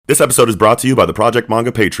This episode is brought to you by the Project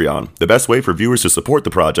Manga Patreon, the best way for viewers to support the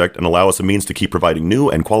project and allow us a means to keep providing new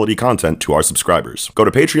and quality content to our subscribers. Go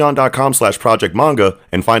to patreon.com/projectmanga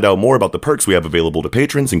and find out more about the perks we have available to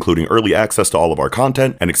patrons, including early access to all of our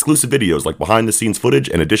content and exclusive videos like behind-the-scenes footage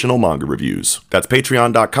and additional manga reviews. That's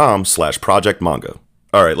patreon.com/projectmanga.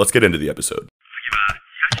 All right, let's get into the episode.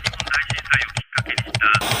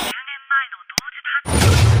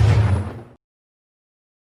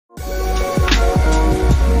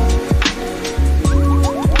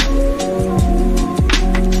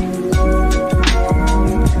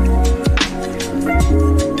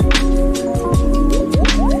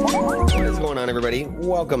 Everybody,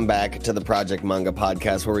 welcome back to the Project Manga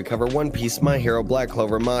Podcast, where we cover One Piece, My Hero, Black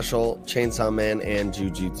Clover, Mashle, Chainsaw Man, and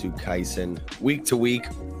Jujutsu Kaisen week to week.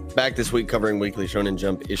 Back this week covering Weekly Shonen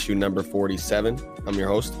Jump issue number 47. I'm your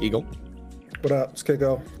host, Eagle. What up? It's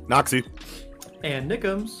Kiko. Noxie. And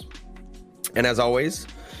Nickums. And as always,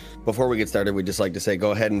 before we get started, we'd just like to say go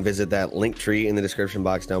ahead and visit that link tree in the description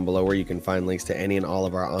box down below, where you can find links to any and all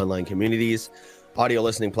of our online communities, audio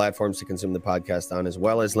listening platforms to consume the podcast on, as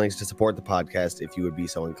well as links to support the podcast if you would be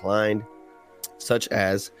so inclined, such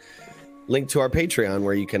as link to our Patreon,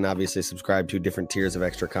 where you can obviously subscribe to different tiers of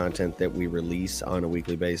extra content that we release on a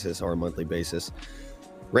weekly basis or a monthly basis,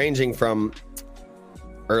 ranging from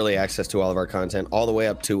early access to all of our content all the way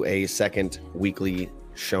up to a second weekly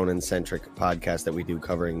shonen-centric podcast that we do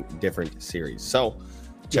covering different series. So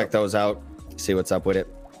check those out, see what's up with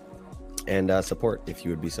it, and support if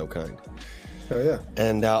you would be so kind. Oh, yeah.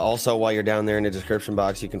 And also, while you're down there in the description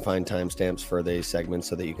box, you can find timestamps for the segments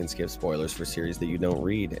so that you can skip spoilers for series that you don't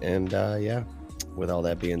read. And yeah, with all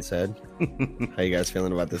that being said, how you guys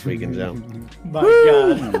feeling about this week in Jump? My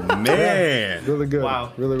God. Man. Really good.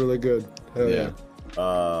 Wow. Really, really good. Hell yeah.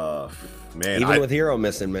 Man. Even with Hero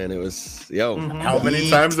missing, man, it was, How many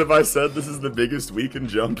times have I said this is the biggest week in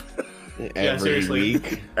Jump? every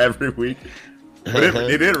week. Every week. But it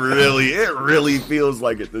really feels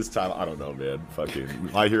like it this time. I don't know, man. Fucking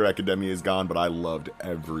My Hero Academia is gone, but I loved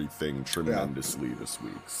everything tremendously this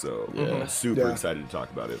week. So super excited to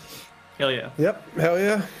talk about it. Hell yeah. Yep. Hell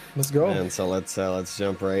yeah. Let's go. And so let's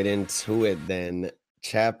jump right into it then.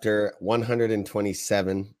 Chapter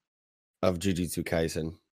 127 of Jujutsu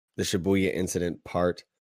Kaisen, the Shibuya Incident, Part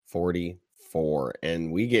 44.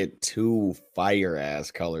 And we get two fire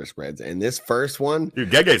ass color spreads. And this first one,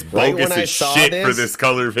 dude, Gege's bogus as shit for this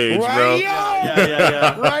color page, bro.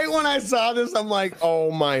 Yeah. Right when I saw this, I'm like,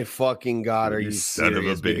 oh my fucking God, are you son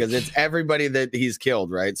serious? of a bitch. Because it's everybody that he's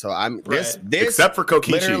killed, right? So this except for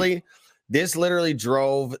Kokichi. This literally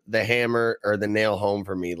drove the hammer or the nail home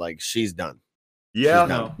for me. Like, she's done. Yeah,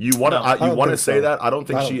 No. you want to say so. that? I don't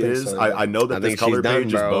think I don't she think is. so, I know that this color done,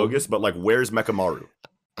 page bro. is bogus, but like, where's Mekamaru?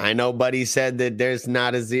 I know Buddy said that it's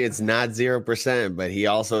not 0%, but he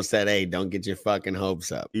also said, hey, don't get your fucking hopes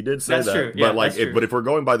up. He did say That's that, true. Yeah, but like, that's true. but if we're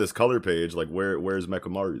going by this color page, like, where's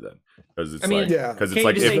Mekamaru then? Because it's because it's you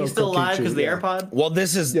like just say if, he's still alive because of the AirPod? Well,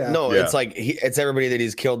 this is it's like it's everybody that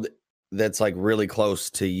he's killed that's like really close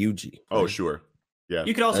to Yuji. oh sure, yeah,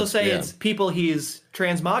 You could also say yeah. it's people he's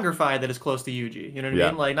transmogrified that is close to Yuji. You know what I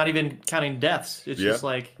mean? Like, not even counting deaths. It's just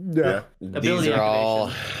like Yeah. ability These are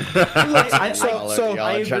all.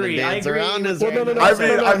 I agree. I agree. Around us Well, right no.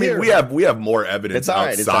 now. I mean, we have more evidence It's all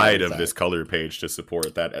right, it's all outside right, of this color page to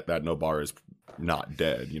support that Nobara is not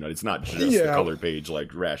dead. You know, it's not just the Yeah. color page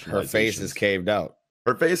like Her rationalization. face is caved out.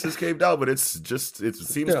 Her face is caved out, but it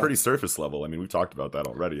seems pretty surface level. I mean, we've talked about that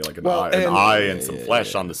already. Like an eye and some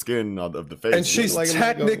flesh on the skin of the face. And she's Like,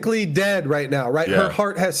 technically dead right now, right? Yeah. Her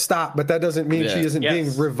heart has stopped, but that doesn't mean she isn't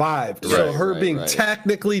being revived. So Right, her being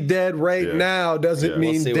technically dead right now doesn't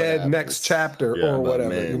mean We'll see what dead happens. next chapter Yeah, or but whatever,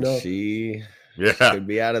 Man, you know? she yeah, should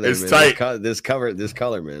be out of there. It's man. tight. This color,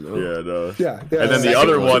 man. Oh. Yeah, no. Yeah. And then the second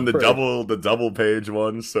other one's one, the pretty. double page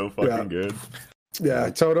one, so fucking Yeah. good. Yeah,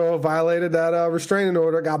 Toto violated that restraining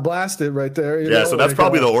order, got blasted right there. You Yeah, know, so that's like,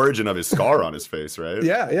 probably the origin of his scar on his face, right?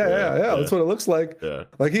 Yeah. That's what it looks like. Yeah.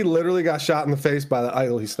 Like he literally got shot in the face by the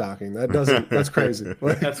idol he's stalking. That's crazy.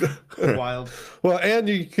 Like, That's wild. well, and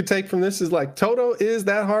you could take from this is like Toto is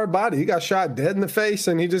that hard body. He got shot dead in the face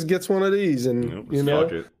and he just gets one of these and you know.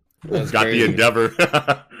 Fuck it. It's got the Endeavor.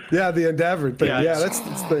 Yeah, the Endeavor thing. Yeah. Yeah, that's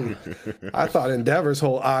the thing. I thought Endeavor's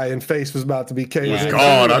whole eye and face was about to be caved It's in.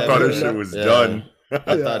 gone. I thought his shit was Yeah. done.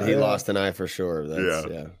 I thought he Yeah. lost an eye for sure. That's,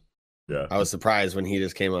 Yeah. I was surprised when he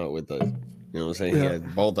just came out with the, you know what I'm saying? He Yeah.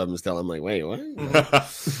 had both of them still. I'm like, wait, what?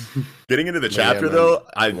 Getting into the Yeah, chapter man. though,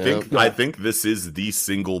 Yeah. I think this is the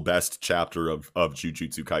single best chapter of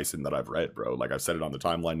Jujutsu Kaisen that I've read, bro. Like I've said it on the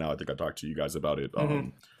timeline now. I think I talked to you guys about it.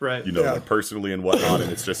 Right. You know, Yeah. like personally and whatnot,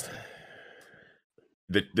 and it's just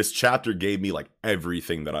this chapter gave me like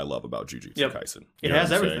everything that I love about Jujutsu Kaisen. It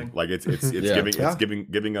has everything. Like it's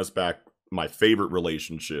giving us back my favorite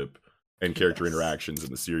relationship and character interactions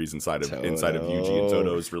in the series inside of Yuji and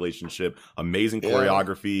Todo's relationship. Amazing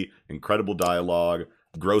choreography, incredible dialogue,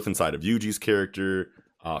 growth inside of Yuji's character,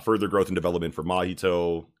 further growth and development for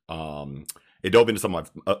Mahito. It dove into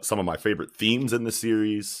some of my favorite themes in the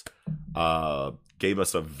series. Gave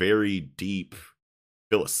us a very deep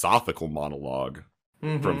philosophical monologue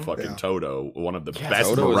from fucking Todo. One of the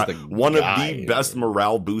best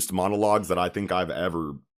morale boost monologues that I think I've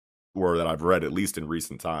ever, or that I've read at least in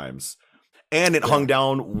recent times. And it hung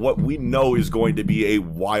down what we know is going to be a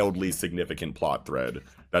wildly significant plot thread.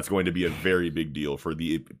 That's going to be a very big deal for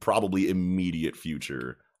the probably immediate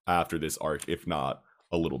future after this arc, if not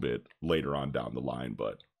a little bit later on down the line.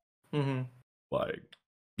 But like,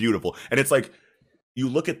 beautiful. And it's like, you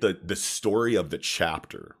look at the story of the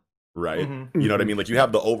chapter, right? You know what I mean? Like, you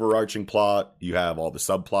have the overarching plot, you have all the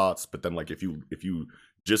subplots, but then like if you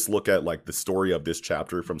just look at like the story of this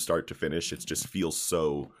chapter from start to finish, it just feels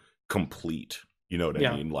so complete. You know what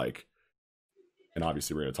I mean? Like, and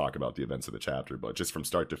obviously we're going to talk about the events of the chapter, but just from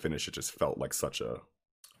start to finish, it just felt like such a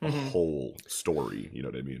whole story. You know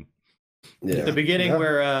what I mean? Yeah. The beginning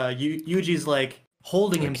where Yuji's like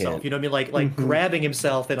holding himself, you know what I mean? Like grabbing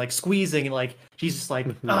himself and like squeezing, and like he's just like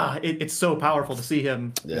it's so powerful to see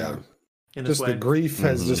him. In this just way. The grief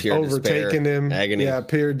has just Pure overtaken despair, him. agony.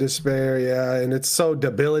 Pure despair. And it's so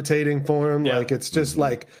debilitating for him. Like, it's just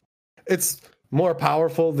like, it's more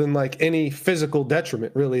powerful than like any physical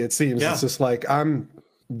detriment, really, it seems. It's just like, I'm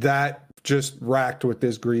that just racked with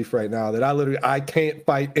this grief right now that I can't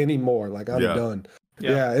fight anymore. Like, I'm done.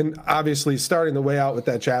 And obviously starting the way out with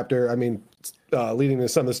that chapter, I mean, leading to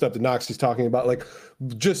some of the stuff that Noxie's talking about, like,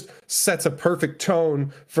 just sets a perfect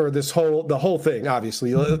tone for the whole thing. Obviously,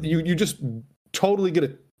 you just totally get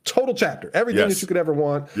a total chapter, everything that you could ever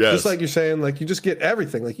want. Just like you're saying, like, you just get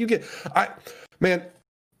everything. Like, you get,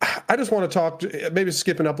 I just want to talk, maybe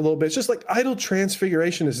skipping up a little bit. It's just like Idle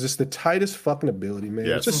Transfiguration is just the tightest fucking ability, man.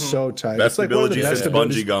 It's just so tight. Best it's like ability since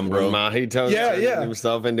Bungee Gum, bro. Mahito turning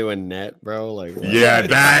himself into a net, bro. Like,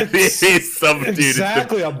 that is some dude.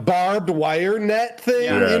 Exactly, a barbed wire net thing.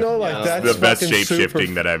 You know, like that's the best shape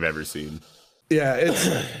shifting that I've ever seen. Yeah,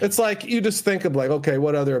 it's like you just think of like, okay,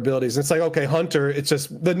 what other abilities? It's like, okay, Hunter, it's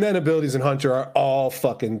just the net abilities in Hunter are all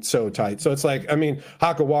fucking so tight. So it's like, I mean,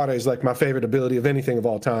 Hakawara is like my favorite ability of anything of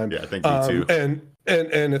all time. Yeah, I think me too.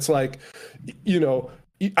 And it's like, you know,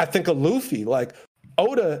 I think of Luffy, like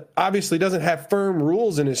Oda obviously doesn't have firm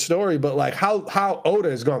rules in his story, but like how Oda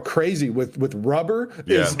has gone crazy with rubber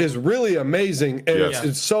is really amazing. And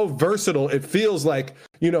it's so versatile. It feels like,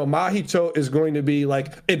 you know, Mahito is going to be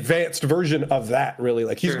like advanced version of that, really.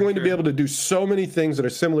 Like he's going to be able to do so many things that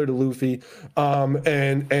are similar to Luffy.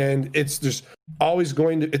 And it's just always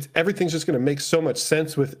everything's just going to make so much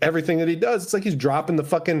sense with everything that he does. It's like he's dropping the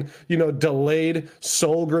fucking, you know, delayed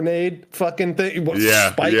soul grenade fucking thing.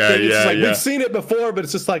 Spike thing. It's like we've seen it before, but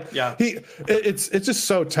it's just like it's just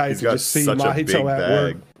so tight to just see Mahito at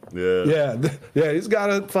work. He's got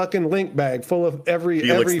a fucking link bag full of every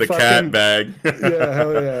the fucking cat bag.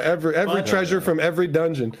 hell yeah, every treasure from every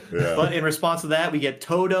dungeon. But in response to that, we get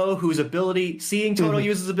Todo, whose ability, seeing Todo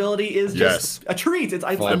use his ability is just a treat.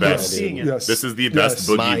 I love seeing it. This is the best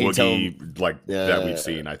boogie woogie that we've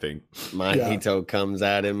seen, I think. Mahito comes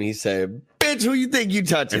at him. He said, "Bitch, who you think you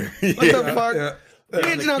touching? What the fuck?"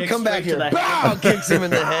 Bitch, don't come back here. Bow! Kicks him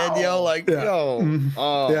in the head, yo. Like,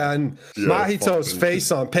 and Mahito's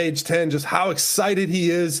face on page 10, just how excited he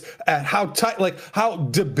is at how tight, like how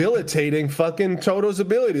debilitating fucking Todo's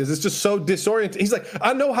ability is. It's just so disorienting. He's like,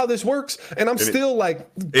 I know how this works, and I'm still like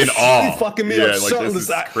in awe. Fucking me up. Like, this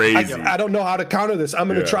is crazy. I don't know how to counter this. I'm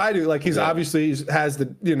gonna try to. Like, he's obviously has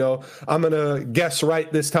the, you know, I'm gonna guess right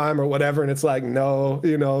this time or whatever, and it's like, no,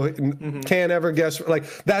 you know, can't ever guess. Like,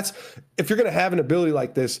 that's, if you're gonna have an ability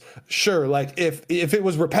like this, sure, like if it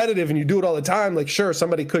was repetitive and you do it all the time, like sure,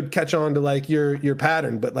 somebody could catch on to like your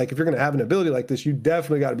pattern, but like if you're gonna have an ability like this, you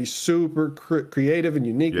definitely got to be super creative and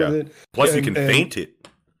unique with it. Plus you can feint it,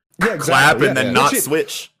 clap and then not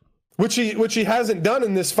switch, which he hasn't done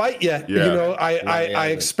in this fight yet. You know, I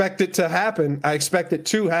expect it to happen. I expect it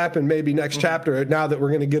to happen maybe next chapter, now that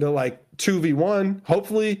we're gonna get a like 2v1,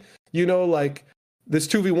 hopefully, you know, like this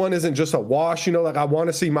 2v1 isn't just a wash, you know, like I want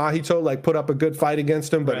to see Mahito like put up a good fight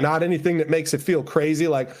against him, but not anything that makes it feel crazy.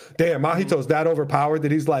 Like, damn, Mahito's that overpowered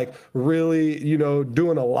that he's like really, you know,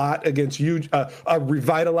 doing a lot against Yuji, a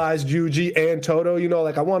revitalized Yuji and Todo, you know,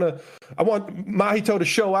 like I want Mahito to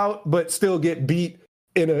show out, but still get beat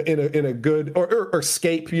in a good or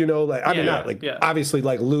escape, you know, like I mean not like obviously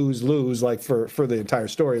like lose like for the entire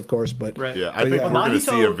story, of course, but yeah, I think we're going to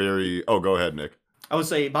see a very go ahead, Nick. I would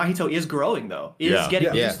say Mahito is growing though. Is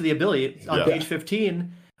getting used to the ability on page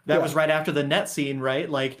 15. That was right after the net scene, right?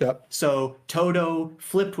 Like so Todo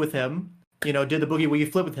flipped with him, you know, did the boogie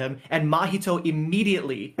woogie flip with him, and Mahito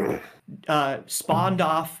immediately spawned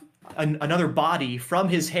off another body from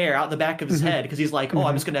his hair out the back of his head because he's like,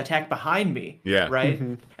 I'm just going to attack behind me. Yeah. Right.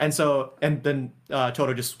 And so, and then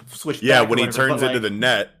Todo just switched. Yeah. When he turns into the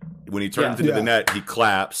net, the net, he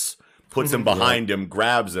claps, puts him behind him,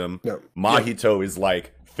 grabs him. Mahito is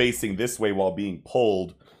like facing this way while being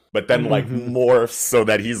pulled, but then like morphs so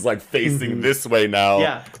that he's like facing this way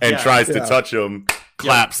now and tries to touch him,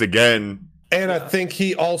 claps again. And I think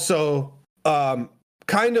he also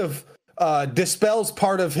kind of dispels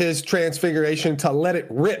part of his transfiguration to let it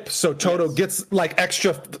rip, so Todo gets like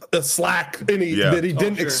extra slack that he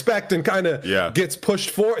didn't expect, and kind of gets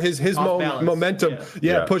pushed for his momentum.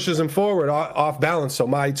 Pushes him forward off balance. So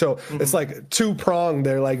Mahito, it's like two-pronged.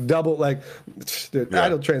 They're like double. Like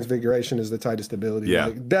idle transfiguration is the tightest ability.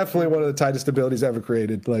 Like, definitely one of the tightest abilities ever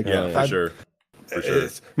created. Like for sure.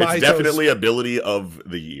 It's definitely ability of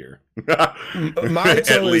the year.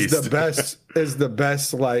 Mahito is the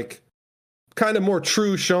best like kind of more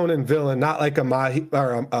true shonen villain, not like a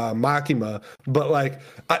Makima, but like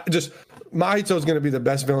Mahito's going to be the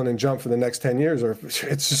best villain in Jump for the next 10 years, or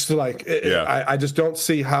it's just like I just don't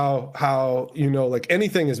see how you know, like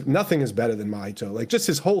nothing is better than Mahito. Like just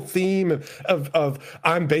his whole theme of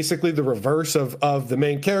I'm basically the reverse of the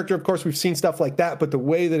main character. Of course, we've seen stuff like that, but the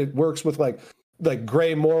way that it works with like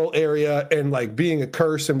gray moral area and like being a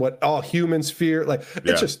curse and what all humans fear, like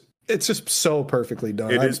it's just so perfectly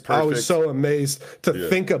done. It is perfect. I was so amazed to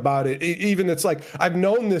think about it. Even it's like I've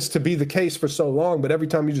known this to be the case for so long, but every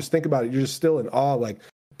time you just think about it, you're just still in awe. Like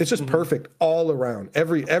it's just perfect all around.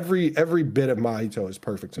 Every bit of Mahito is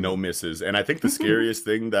perfect. No misses. And I think the scariest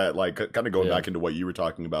thing that like kind of going back into what you were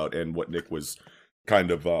talking about and what Nick was kind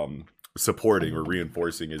of supporting or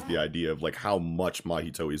reinforcing is the idea of like how much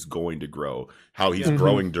Mahito is going to grow, how he's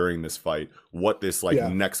growing during this fight, what this like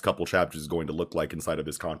next couple chapters is going to look like inside of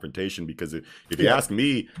this confrontation. Because if you ask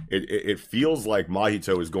me, it feels like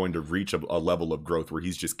Mahito is going to reach a level of growth where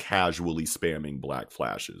he's just casually spamming black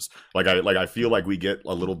flashes. I feel like we get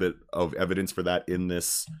a little bit of evidence for that in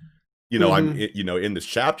this. You know, in this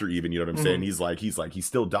chapter, even, you know what I'm saying? He's like, he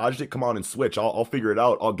still dodged it. Come on and switch. I'll figure it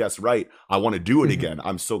out. I'll guess right. I want to do it again.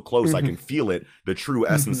 I'm so close. I can feel it. The true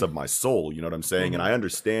essence of my soul. You know what I'm saying? And I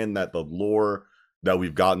understand that the lore that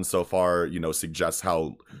we've gotten so far, you know, suggests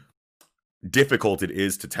how difficult it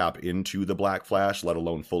is to tap into the Black Flash, let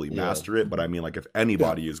alone fully master it. But I mean, like, if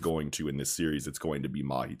anybody is going to in this series, it's going to be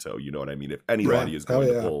Mahito. You know what I mean? If anybody is going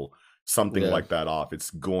to pull something like that off, it's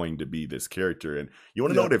going to be this character. And you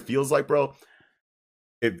want to know what it feels like, bro?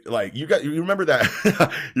 It like you remember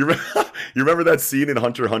that you remember that scene in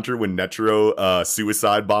Hunter x Hunter when Netero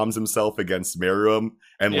suicide bombs himself against Meruem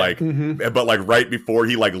and but like right before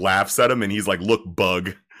he like laughs at him and he's like, look,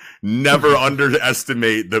 bug. Never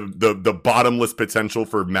underestimate the bottomless potential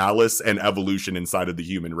for malice and evolution inside of the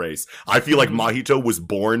human race. I feel like Mahito was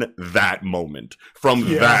born that moment from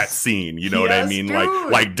that scene. You know what I mean?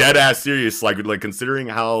 Dude. Like dead ass serious. Like considering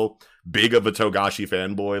how big of a Togashi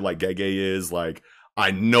fanboy like Gege is, like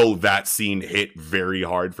I know that scene hit very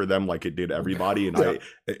hard for them, like it did everybody, and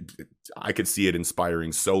I could see it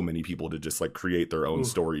inspiring so many people to just like create their own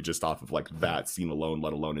story just off of like that scene alone,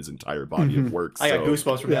 let alone his entire body of work. I got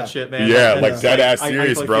goosebumps from that shit, man. Yeah, like dead ass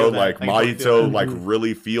serious, bro. Like Mahito, like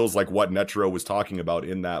really feels like what Netero was talking about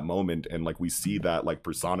in that moment, and like we see that like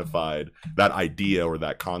personified, that idea or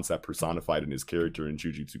that concept personified in his character in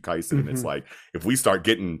Jujutsu Kaisen, and it's like if we start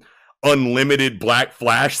getting unlimited Black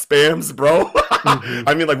Flash spams, bro.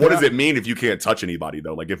 I mean, like, what does it mean if you can't touch anybody,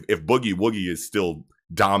 though? Like, if Boogie Woogie is still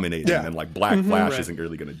dominating and, like, Black Flash isn't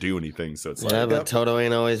really going to do anything, so it's like... Yeah, but Todo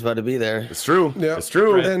ain't always about to be there. It's true. It's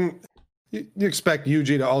true. And you expect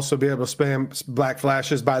Yuji to also be able to spam Black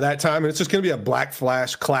Flashes by that time, and it's just going to be a Black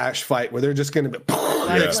Flash clash fight where they're just going to be...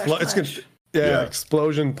 It's gonna,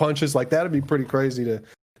 explosion punches. Like, that'd be pretty crazy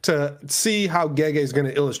to see how Gege is going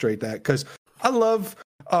to illustrate that, because I love...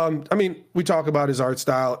 I mean, we talk about his art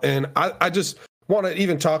style, and I just want to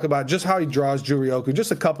even talk about just how he draws Juryoku.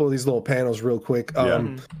 Just a couple of these little panels real quick.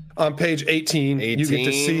 On page 18, you get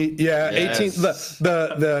to see, 18,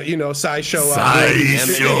 the you know, Sideshow.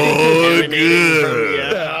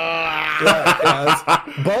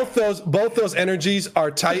 Both those energies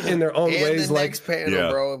are tight in their own ways. The like next panel,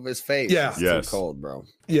 bro, of his face. Yeah, too cold, bro.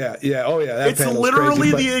 Yeah. Oh yeah, it's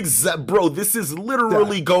literally crazy, the exact bro. This is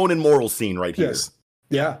literally Gon and Moral Scene right here.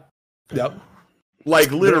 Yeah. Yep.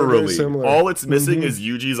 Like literally, very all it's missing is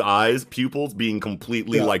Yuji's eyes, pupils being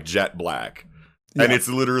completely like jet black, and it's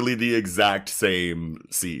literally the exact same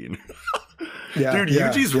scene. Dude,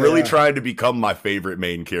 Yuji's really trying to become my favorite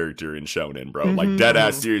main character in Shonen, bro. Like dead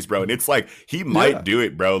ass serious, bro. And it's like he might do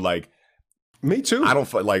it, bro. Like me too. I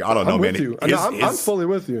don't know, man. I'm fully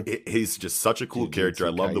with you. He's just such a cool character. I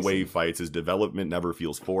love the way he fights. His development never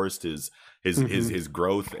feels forced. His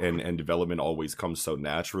growth and development always comes so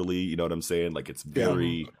naturally. You know what I'm saying? Like it's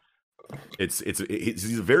very,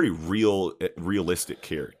 he's a very realistic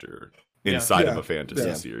character inside of a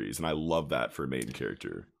fantasy series, and I love that for a main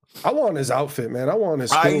character. I want his outfit, man. I want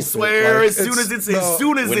his. I swear, like, as soon as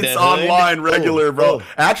it's online regular, bro.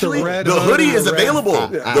 Actually, the hoodie is available.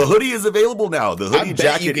 The hoodie is available now. The hoodie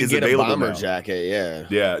jacket is available now. Bomber jacket,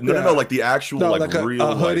 yeah. No, like the actual like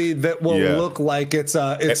real a hoodie that will look like it's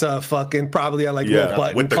a fucking probably like little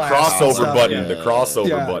button with the crossover button. The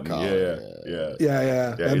crossover button.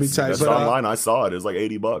 Yeah. That'd be tight. That's online. I saw it. It was like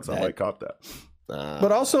 $80. I might cop that.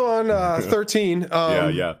 But also on 13.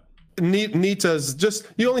 Nita's just,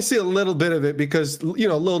 you only see a little bit of it because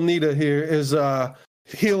little Nita here is not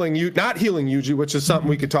healing Yuji, which is something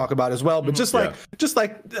we could talk about as well, but just like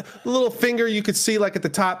a little finger you could see like at the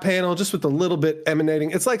top panel, just with a little bit emanating.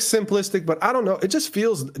 It's like simplistic, but I don't know, it just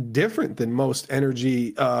feels different than most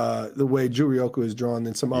energy the way Juryoku is drawn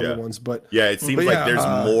than some other ones. But it seems like there's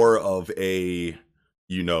more of a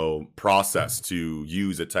process to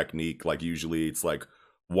use a technique. Like usually it's like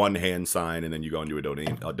one hand sign and then you go into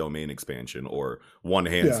a domain expansion, or one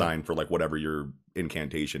hand sign for like whatever your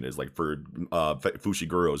incantation is. Like for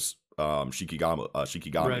Fushiguro's Shikigami,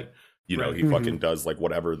 right. He fucking does like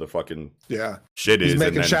whatever the fucking shit is. He's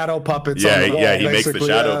making shadow puppets. He makes the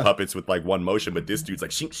shadow puppets with like one motion, but this dude's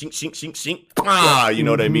like shink shink shink shink shink. You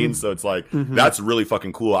know what I mean? So it's like that's really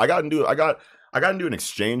fucking cool. I got into an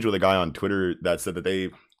exchange with a guy on Twitter that said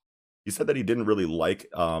that he said that he didn't really like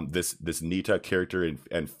this Nita character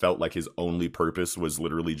and felt like his only purpose was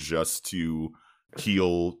literally just to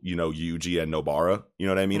heal, Yuji and Nobara. You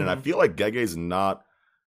know what I mean? And I feel like Gege's not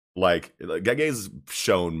like Gege's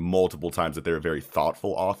shown multiple times that they're a very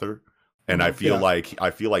thoughtful author. And I feel like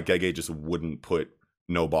Gege just wouldn't put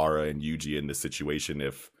Nobara and Yuji in this situation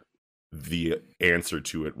if the answer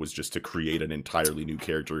to it was just to create an entirely new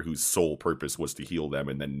character whose sole purpose was to heal them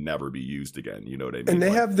and then never be used again. You know what I mean? And they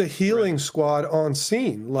have the healing squad on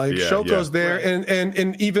scene. Like Shoko's there,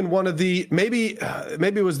 and even one of the maybe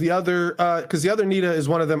it was the other because the other Nita is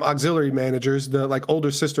one of them auxiliary managers, the like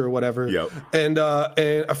older sister or whatever. Yep. And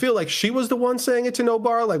I feel like she was the one saying it to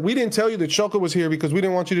Nobara. Like, we didn't tell you that Shoko was here because we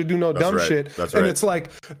didn't want you to do no dumb shit. That's and right. it's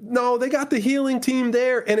like, no, they got the healing team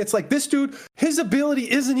there, and it's like this dude, his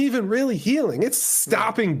ability isn't even really healing. It's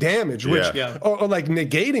stopping damage, which or like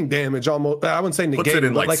negating damage almost. I wouldn't say negating. Puts it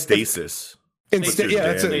in like stasis.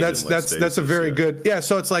 That's a very good. Yeah,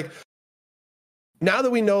 so it's like now that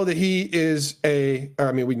we know that he is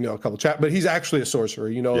we know a couple but he's actually a sorcerer.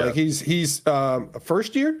 Like he's a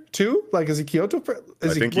first year too. Like, is he Kyoto? I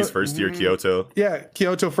think he's first year Kyoto. Yeah,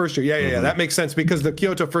 Kyoto first year. Yeah. That makes sense because the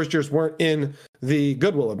Kyoto first years weren't in the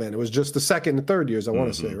Goodwill event. It was just the second and third years. I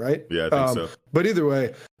want to say, right? Yeah, I think so. But either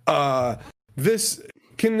way, this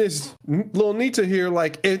little Nita here,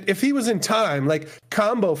 like if he was in time, like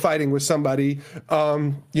combo fighting with somebody,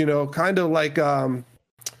 kind of like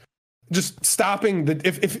just stopping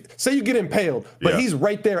if say you get impaled, but he's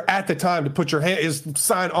right there at the time to put his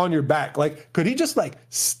sign on your back. Like, could he just like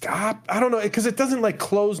stop? I don't know, because it doesn't like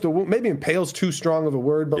close the wound. Maybe impale's too strong of a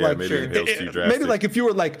word, but like maybe maybe like if you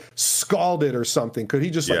were like scalded or something, could he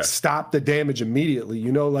just like stop the damage immediately?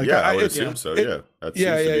 Like I would assume so. That seems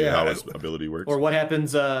to be how his ability works. Or what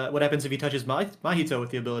happens if he touches Mahito with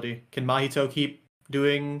the ability? Can Mahito keep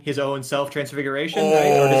doing his own self-transfiguration,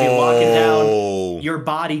 right? Or does he lock it down? Your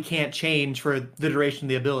body can't change for the duration of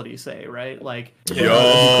the ability, say, right? Like, the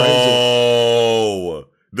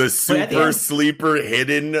super sleeper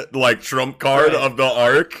hidden like trump card of the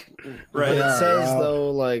arc. Right. It says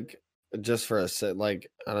though, like, just for a set, like,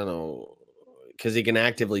 I don't know, because he can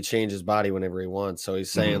actively change his body whenever he wants. So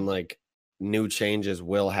he's saying like new changes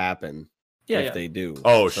will happen. If they do.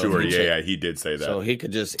 Oh, so sure. He did say that. So he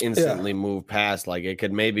could just instantly move past, like it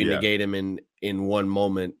could maybe negate him in one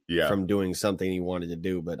moment from doing something he wanted to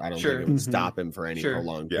do, but I don't think it would stop him for any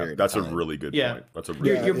prolonged period. That's of time. A really good point. That's a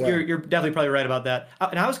really you're definitely probably right about that.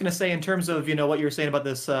 And I was going to say, in terms of what you were saying about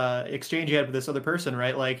this exchange you had with this other person,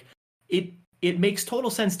 right? Like it makes total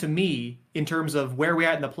sense to me in terms of where we're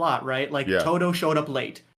at in the plot, right? Like Todo showed up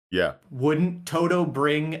late. Yeah. Wouldn't Todo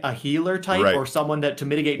bring a healer type or someone that to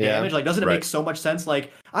mitigate damage? Like, doesn't it make so much sense?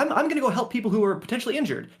 Like, I'm going to go help people who are potentially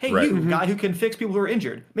injured. Hey, you, guy who can fix people who are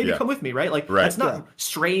injured, maybe come with me, right? Like, that's not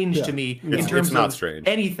strange to me in terms of strange.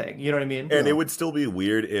 Anything. You know what I mean? And it would still be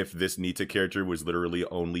weird if this Nita character was literally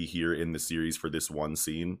only here in the series for this one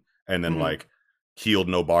scene, and then like healed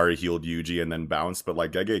Nobara, healed Yuji, and then bounced. But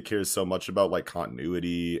like Gege cares so much about like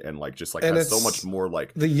continuity and like just like has so much more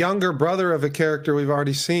like the younger brother of a character we've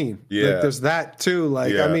already seen. Yeah, like, there's that too.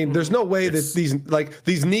 Like I mean, there's no way that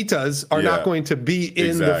these Nitas are not going to be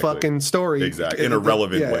in the fucking story in a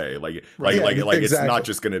relevant way. Like it's not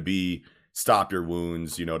just going to be stop your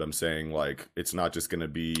wounds, you know what I'm saying? Like, it's not just gonna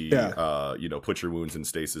be you know, put your wounds in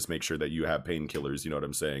stasis, make sure that you have painkillers, you know what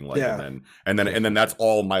I'm saying? Like and then that's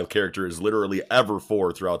all my character is literally ever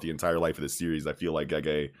for throughout the entire life of the series. I feel like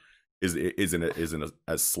Gege isn't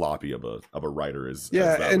as sloppy of a writer as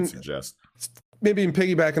that would suggest. Maybe in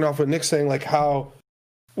piggybacking off what Nick's saying, like how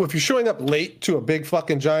if you're showing up late to a big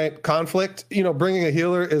fucking giant conflict, you know, bringing a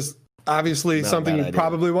healer is obviously something you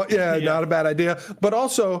probably want. Not a bad idea. But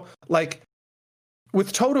also, like,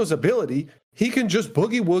 with Todo's ability, he can just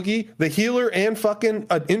boogie woogie the healer and fucking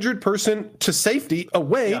an injured person to safety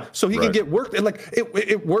away so he can get worked. And like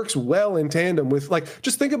it works well in tandem with, like,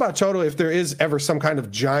 just think about Todo if there is ever some kind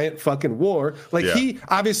of giant fucking war. Like he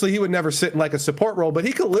would never sit in like a support role, but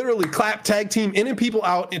he could literally clap tag team in and people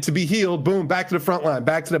out and to be healed, boom, back to the front line,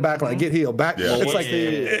 back to the back line, get healed, back. It's like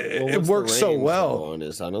it works so well. On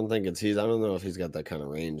his, I don't know if he's got that kind of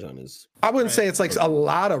range on his. I wouldn't say it's like a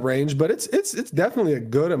lot of range, but it's definitely a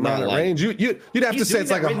good amount of range. You'd have to say it's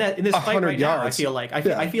like in this fight right now. I feel like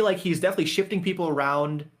I feel like he's definitely shifting people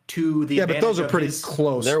around to the but those are pretty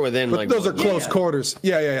close. They're within like those are close quarters.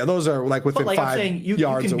 Yeah. Those are like within 5 yards away.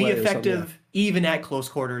 You can be effective even at close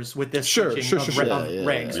quarters with this switching of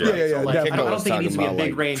ranks. Yeah. I don't think it needs to be a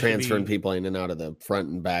big range. Transferring people in and out of the front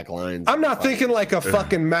and back lines. I'm not thinking like a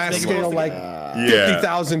fucking mass scale, like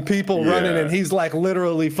 50,000 people running, and he's like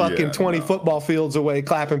literally fucking 20 football fields away,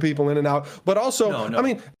 clapping people in and out. But also,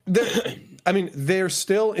 I mean, they're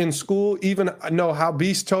still in school. Even know how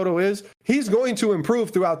beast Todo is. He's going to improve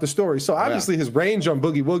throughout the story. So obviously, his range on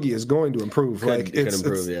Boogie Woogie is going to improve. It can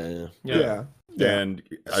improve. Yeah. And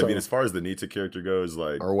I mean, as far as the Nita character goes,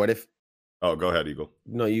 like, or what if? Oh, go ahead, Eagle.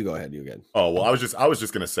 No, you go ahead. You again. Oh well, I was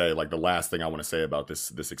just gonna say, like, the last thing I want to say about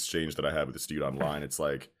this exchange that I had with this dude online. It's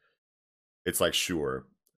like sure.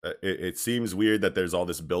 It seems weird that there's all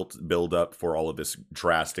this build up for all of this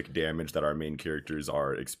drastic damage that our main characters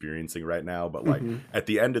are experiencing right now. But like at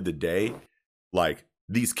the end of the day, like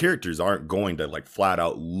these characters aren't going to like flat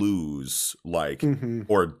out lose like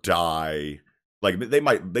or die. Like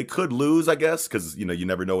they could lose, I guess, because you know you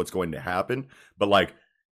never know what's going to happen. But like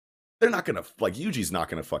they're not gonna like Yuji's not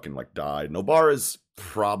gonna fucking like die. Nobara's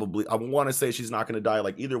probably, I want to say she's not gonna die.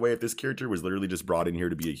 Like either way, if this character was literally just brought in here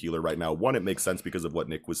to be a healer right now, one, it makes sense because of what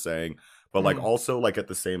Nick was saying, but like also like at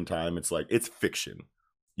the same time, it's like it's fiction.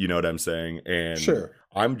 You know what I'm saying? And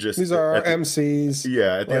I'm just these are our MCs.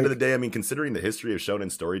 Yeah, at the end of the day, I mean, considering the history of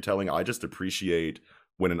shonen storytelling, I just appreciate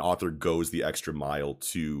when an author goes the extra mile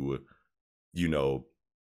to, you know,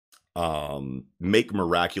 make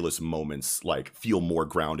miraculous moments like feel more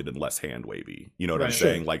grounded and less hand wavy. You know what I'm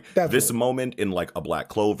saying? Like this moment in like a Black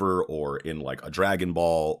Clover or in like a Dragon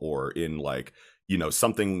Ball or in like, you know,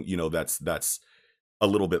 something, you know, that's a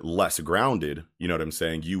little bit less grounded. You know what I'm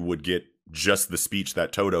saying? You would get just the speech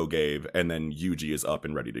that Todo gave and then Yuji is up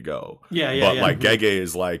and ready to go. But like Gege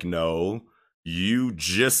is like, no, you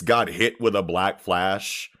just got hit with a black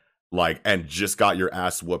flash, like, and just got your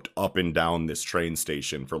ass whooped up and down this train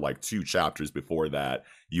station for like 2 chapters before that.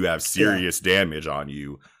 You have serious damage on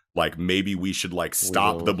you. Like, maybe we should like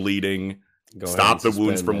stop the bleeding, stop the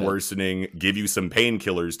wounds from worsening, give you some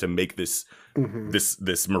painkillers to make this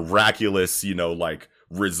this miraculous, you know, like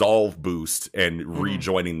resolve boost and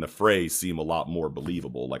rejoining the fray seem a lot more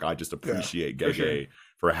believable. Like, I just appreciate Gege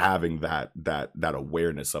for having that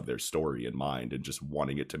awareness of their story in mind and just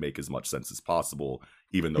wanting it to make as much sense as possible,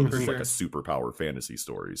 even though this is like a superpower fantasy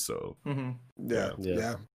story. So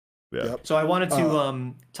So I wanted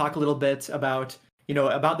to talk a little bit about, you know,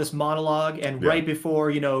 about this monologue, and right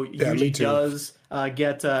before, you know, Yuji does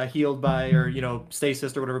get healed by, or, you know,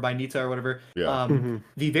 stasis or whatever by Nita or whatever.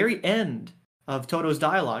 The very end of Todo's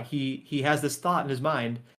dialogue, he has this thought in his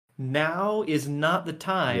mind: now is not the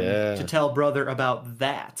time to tell brother about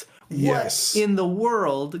that. What in the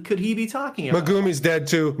world could he be talking about? Megumi's dead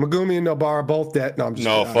too. Megumi and Nobara are both dead. No, I'm just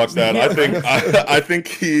fuck that. I think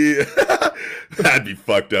he that'd be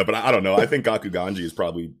fucked up. But I don't know. I think Gakuganji is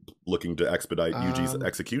probably looking to expedite Yuji's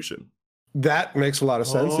execution. That makes a lot of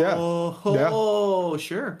sense. Oh,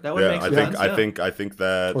 sure. That would make sense. I think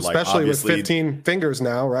that, well, especially with 15 fingers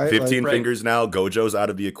now, right? 15 fingers now. Gojo's out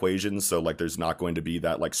of the equation, so like there's not going to be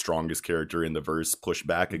that like strongest character in the verse push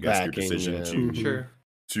back against your decision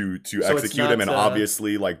to execute him. And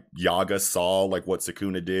obviously, like Yaga saw like what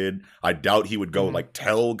Sukuna did. I doubt he would go like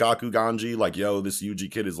tell Gaku Ganji like, yo, this Yuji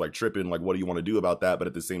kid is like tripping. Like, what do you want to do about that? But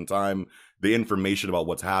at the same time, the information about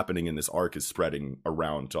what's happening in this arc is spreading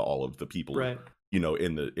around to all of the people, you know,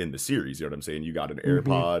 in the series. You know what I'm saying? You got an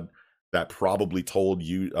AirPod that probably told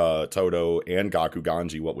you Todo and Gaku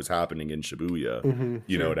Ganji what was happening in Shibuya.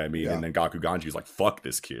 You know what I mean? And then Gaku Ganji's like, fuck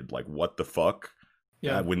this kid. Like, what the fuck?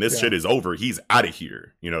 When this shit is over, he's out of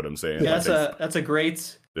here. You know what I'm saying? Yeah, that's a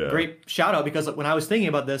great shout out, because when I was thinking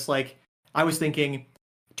about this, like I was thinking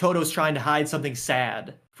Todo's trying to hide something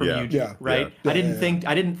sad from Yuji, right? I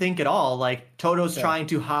didn't think at all like Todo's trying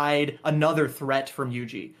to hide another threat from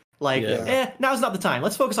Yuji. Like, now's not the time.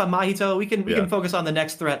 Let's focus on Mahito. We can focus on the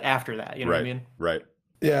next threat after that. You know what I mean? Right.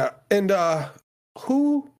 Yeah. And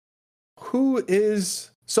who is,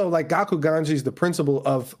 so like Gaku Ganji's the principal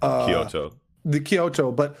of Kyoto. The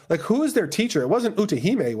Kyoto, but like who is their teacher? It wasn't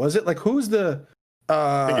Utahime, was it? Like who's the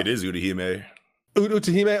I think it is Utahime.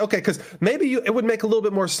 Utahime, okay, because maybe it would make a little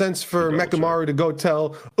bit more sense for Mechamaru to go tell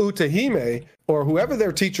Utahime or whoever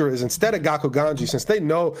their teacher is instead of Gaku Ganji, since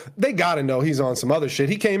they gotta know he's on some other shit.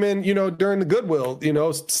 He came in, you know, during the Goodwill, you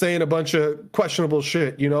know, saying a bunch of questionable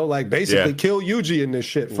shit, you know, like basically kill Yuji in this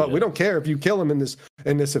shit. Fuck, we don't care if you kill him in this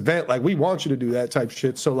event. Like we want you to do that type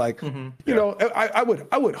shit. So like, you know, I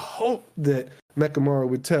would hope that Mechamaru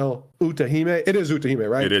would tell Utahime. It is Utahime,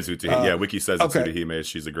 right? It is Utahime. Wiki says it's Utahime.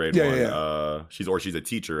 She's a great one. She's a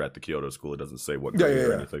teacher at the Kyoto school. It doesn't say what grade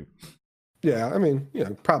or anything. Yeah, I mean, you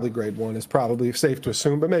know, probably grade 1 is probably safe to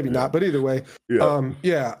assume, but maybe not. But either way,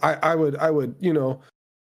 I would, you know,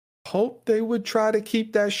 hope they would try to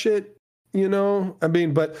keep that shit, you know. I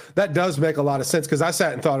mean, but that does make a lot of sense because I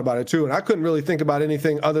sat and thought about it too, and I couldn't really think about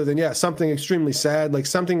anything other than something extremely sad, like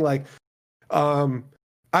something like,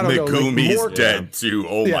 I don't know. Megumi's dead too.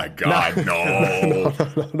 Oh my god, no.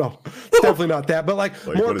 No. Definitely not that. But like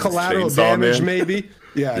more collateral damage, maybe.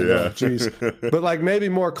 Jeez. But like maybe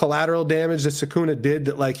more collateral damage that Sukuna did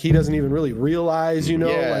that like he doesn't even really realize, you know,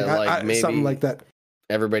 like maybe something like that.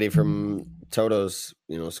 Everybody from Todo's,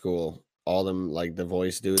 you know, school, all them like the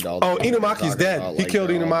voice dude. Inumaki's dead. He killed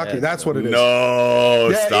Inumaki. That's what it is.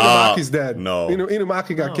 No, stop. Inumaki's dead. No,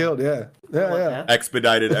 Inumaki got killed. Yeah.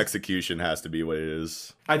 Expedited execution has to be what it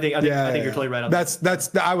is. I think you're totally right on that.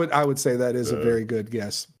 That's I would say that is a very good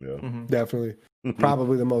guess. Yeah, definitely.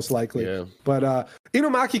 Probably the most likely. Yeah. But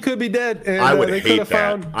Inumaki could be dead. And I would hate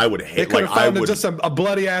that. I would hate. They could have found just a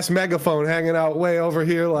bloody ass megaphone hanging out way over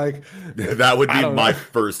here. Like that would be my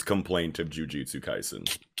first complaint of Jujutsu Kaisen.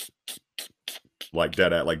 Like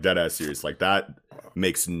dead ass serious. Like that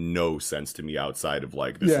makes no sense to me outside of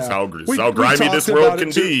like this is how grimy this world can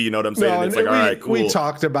be. You know what I'm saying? It's like all right, cool. We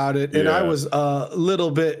talked about it, and I was a little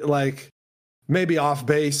bit like maybe off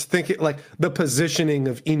base, thinking like the positioning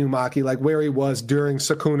of Inumaki, like where he was during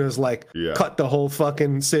Sukuna's like cut the whole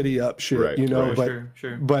fucking city up shit. Right, you know,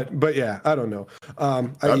 but yeah, I don't know.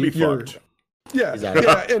 That'd be fucked. Yeah,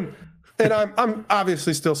 and I'm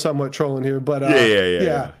obviously still somewhat trolling here, but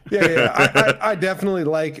I definitely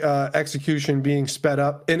like execution being sped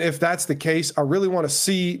up. And if that's the case, I really want to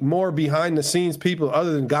see more behind the scenes people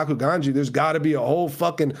other than Gaku Ganji. There's got to be a whole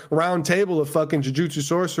fucking round table of fucking Jujutsu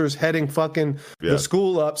sorcerers heading fucking the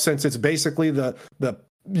school up, since it's basically the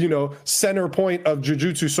you know center point of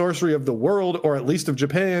Jujutsu sorcery of the world, or at least of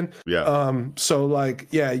Japan. So like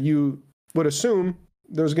you would assume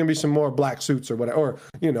there's going to be some more black suits or whatever, or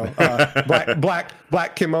you know, black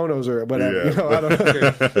kimonos or whatever. You know, I don't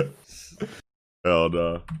know. Hell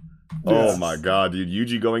no. Oh my god, dude!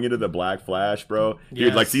 Yuji going into the Black Flash, bro.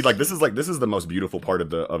 Dude, like, see, like this is the most beautiful part of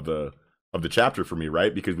the chapter for me,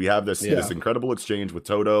 right? Because we have this incredible exchange with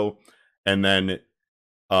Todo, and then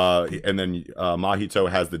Mahito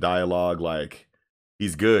has the dialogue like,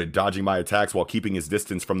 he's good, dodging my attacks while keeping his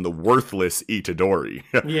distance from the worthless Itadori.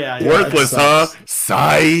 Worthless, huh?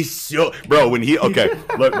 Saisho. Bro, when he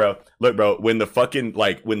look, bro, when the fucking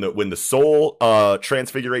like when the soul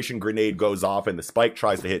transfiguration grenade goes off and the spike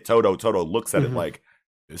tries to hit Todo looks at it like,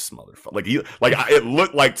 this motherfucker. It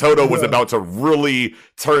looked like Todo was about to really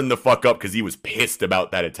turn the fuck up because he was pissed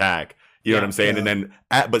about that attack. You know what I'm saying? And then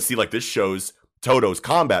but see, like, this shows Todo's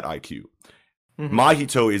combat IQ.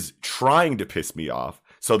 Mahito is trying to piss me off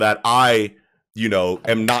so that I, you know,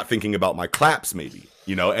 am not thinking about my claps, maybe,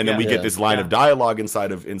 you know, and then we get this line of dialogue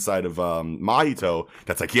inside of Mahito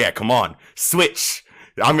that's like, yeah, come on, switch,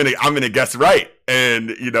 I'm gonna guess right. And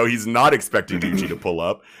he's not expecting Yuji to pull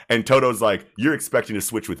up. And Todo's like, you're expecting to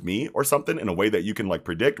switch with me or something in a way that you can like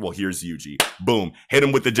predict. Well, here's Yuji. Boom. Hit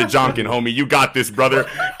him with the Jajanken, homie. You got this, brother.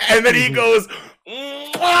 And then he goes,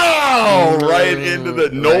 wow, right into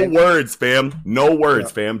the words, fam. No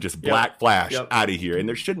words, fam. Just black flash out of here. And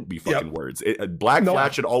there shouldn't be fucking words. Black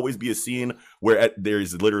flash should always be a scene where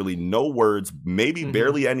there's literally no words, maybe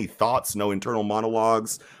barely any thoughts, no internal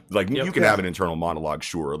monologues. Like you can have an internal monologue,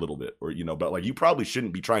 sure, a little bit, or but like you probably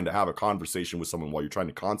shouldn't be trying to have a conversation with someone while you're trying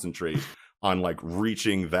to concentrate on like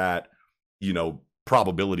reaching that,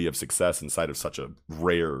 probability of success inside of such a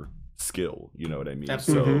rare skill. You know what I mean?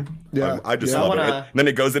 Absolutely. So I just love it. And then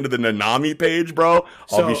it goes into the Nanami page, bro.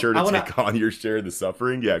 I'll be sure to take on your share of the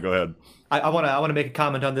suffering. Yeah, go ahead. I want to make a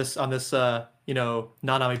comment on this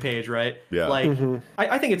Nanami page, right? Yeah. Like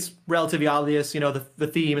I think it's relatively obvious, the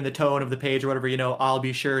theme and the tone of the page or whatever, I'll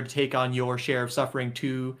be sure to take on your share of suffering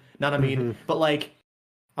to Nanami. But like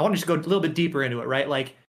I want to just go a little bit deeper into it, right?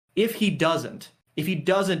 Like if he doesn't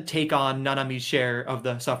take on Nanami's share of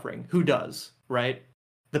the suffering, who does, right?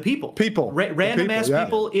 The people, random ass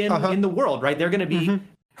people in the world, right? They're going to be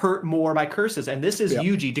hurt more by curses. And this is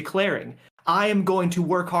Yuji declaring, I am going to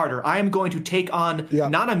work harder. I am going to take on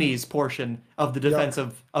Nanami's portion of the defense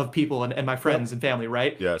of people and my friends and family,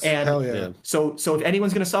 right? Yes. And so if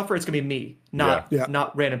anyone's going to suffer, it's going to be me, not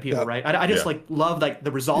random people, right? I just like love like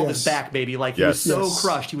the resolve is back, baby. Like he was so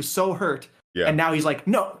crushed. He was so hurt. Yeah. And now he's like,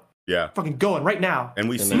 no. Yeah, fucking going right now. And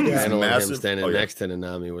we see these massive him standing next to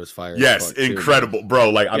Nanami was fire. Yes, incredible,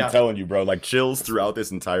 bro. Like I'm telling you, bro. Like chills throughout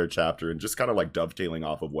this entire chapter, and just kind of like dovetailing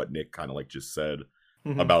off of what Nick kind of like just said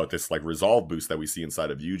about this like resolve boost that we see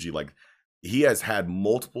inside of Yuji. Like he has had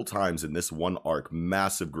multiple times in this one arc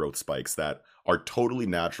massive growth spikes that are totally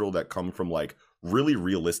natural, that come from like really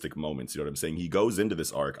realistic moments. You know what I'm saying? He goes into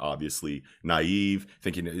this arc obviously naive,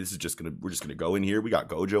 thinking we're just gonna go in here. We got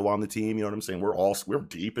Gojo on the team. You know what I'm saying? We're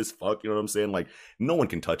deep as fuck. You know what I'm saying? Like no one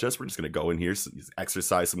can touch us. We're just gonna go in here,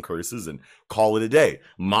 exercise some curses, and call it a day.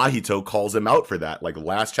 Mahito calls him out for that. Like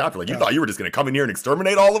last chapter, like you thought you were just gonna come in here and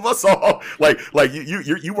exterminate all of us. Oh, like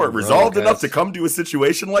you weren't resolved enough to come to a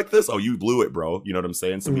situation like this. Oh, you blew it, bro. You know what I'm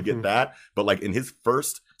saying? So we get that. But like in his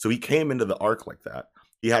first, so he came into the arc like that.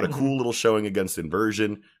 He had a cool little showing against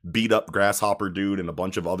Inversion, beat up Grasshopper Dude and a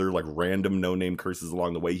bunch of other like random no-name curses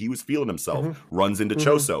along the way. He was feeling himself, runs into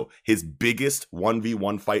Choso, his biggest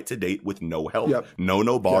 1v1 fight to date with no help. No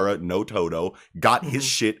Nobara, no Todo, got his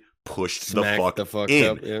shit pushed the fuck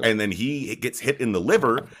in. And then he gets hit in the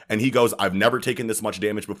liver and he goes, I've never taken this much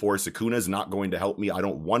damage before. Sukuna's not going to help me. I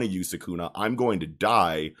don't want to use Sukuna. I'm going to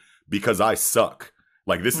die because I suck.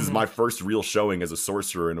 Like, this is my first real showing as a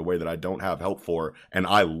sorcerer in a way that I don't have help for, and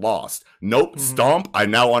I lost. Nope, stomp. I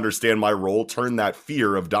now understand my role. Turn that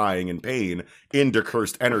fear of dying and pain into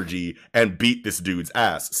cursed energy and beat this dude's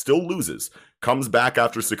ass. Still loses. Comes back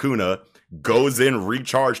after Sukuna, goes in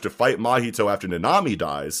recharged to fight Mahito after Nanami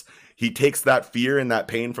dies. He takes that fear and that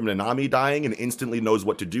pain from Nanami dying and instantly knows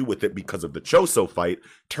what to do with it because of the Choso fight,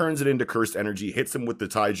 turns it into cursed energy, hits him with the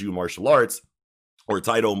Taiju martial arts, or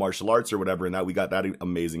Taito martial arts or whatever, and that we got that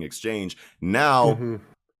amazing exchange. Now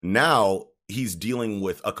he's dealing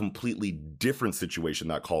with a completely different situation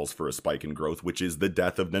that calls for a spike in growth, which is the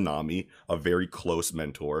death of Nanami, a very close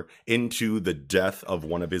mentor, into the death of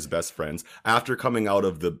one of his best friends after coming out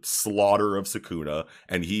of the slaughter of Sukuna.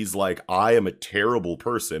 And he's like, I am a terrible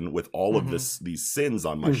person with all of these sins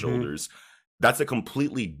on my shoulders. That's a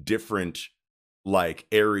completely different like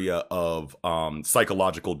area of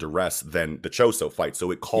psychological duress than the Choso fight. So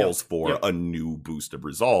it calls for a new boost of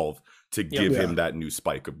resolve to give him that new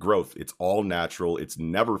spike of growth. It's all natural, it's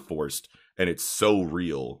never forced, and it's so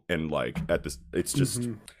real. And like at this, it's just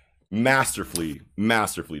masterfully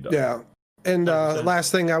done. Yeah. And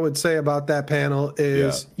last thing I would say about that panel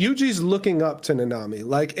is Yuji's looking up to Nanami.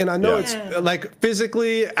 Like, and I know it's like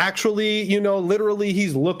physically, actually, you know, literally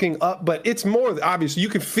he's looking up, but it's more obvious. You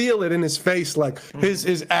can feel it in his face, like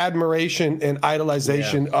his admiration and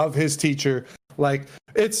idolization of his teacher. Like,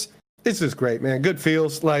 it's just great, man. Good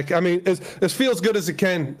feels. Like, I mean, it feels good as it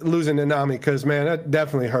can losing Nanami, because man, that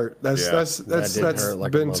definitely hurt. That's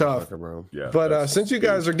hurt been tough. Bro. Yeah, but since you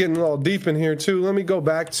guys are getting all deep in here too, let me go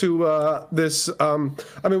back to this. I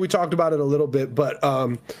mean, we talked about it a little bit, but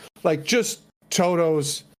like just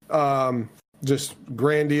Todo's just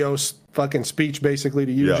grandiose fucking speech basically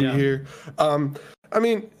to Yuji here. I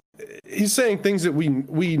mean, he's saying things that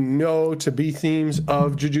we know to be themes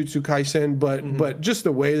of Jujutsu Kaisen, but just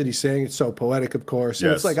the way that he's saying it's so poetic, of course.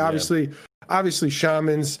 And it's like obviously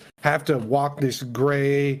shamans have to walk this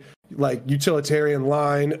gray, like utilitarian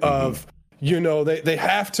line of, you know, they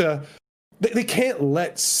have to they can't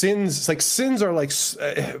let sins, like sins are like,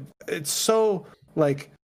 it's so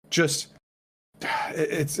like just,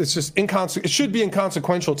 it's just it should be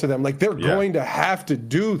inconsequential to them. Like they're going to have to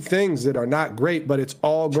do things that are not great, but it's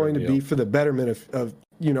all going to be for the betterment of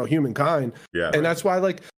humankind. And that's why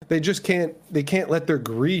like they can't let their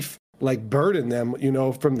grief like burden them,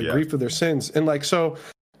 from the grief of their sins. And like, so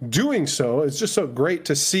doing so, it's just so great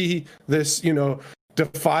to see this,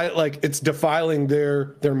 it's defiling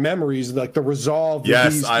their memories, like the resolve.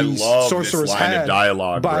 Yes, I love this line of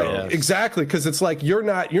dialogue, bro. Exactly, because it's like you're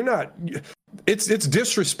not. It's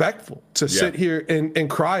disrespectful to sit here and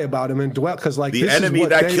cry about him and dwell, because like the enemy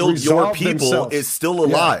that killed your people is still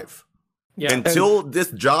alive. Until this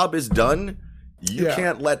job is done, you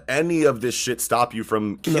can't let any of this shit stop you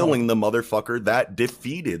from killing the motherfucker that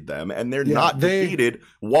defeated them, and they're not defeated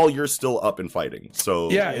while you're still up and fighting. So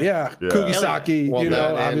Kugisaki,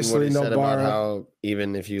 obviously no bar. About how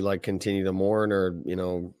even if you like continue to mourn or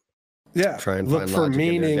try and look find for logic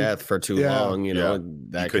meaning in their death for too long,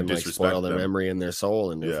 that can like spoil their them. memory and their soul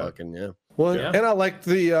and their fucking And I like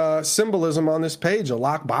the symbolism on this page of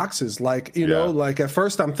lock boxes. Like, like at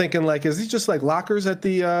first I'm thinking like, is these just like lockers at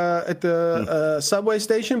the subway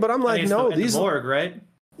station? But I'm like, no, these the morgue, right?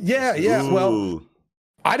 Yeah. Ooh. Well,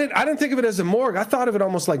 I didn't think of it as a morgue. I thought of it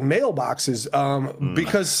almost like mailboxes,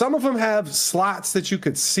 because some of them have slots that you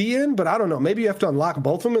could see in, but I don't know. Maybe you have to unlock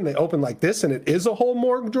both of them and they open like this, and it is a whole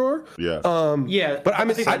morgue drawer. Yeah. But I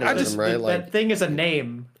mean, I just right? That thing is a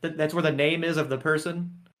name. That's where the name is of the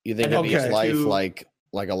person. You think of his life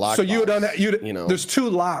like a lock. So there's two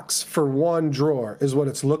locks for one drawer is what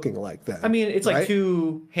it's looking like then. I mean, it's like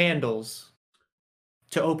two handles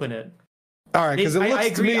to open it. All right, because I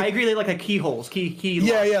agree. They like a keyholes, key.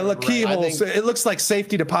 Look, keyholes. It looks like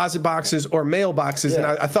safety deposit boxes or mailboxes, and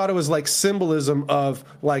I thought it was like symbolism of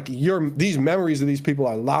like these memories of these people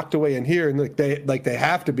are locked away in here, and they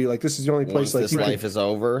have to be like this is the only place. Once this life is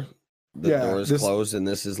over, the door is closed and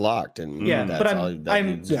this is locked. And but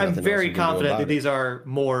I'm very confident that these are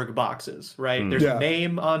morgue boxes, right? There's a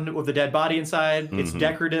name with the dead body inside. It's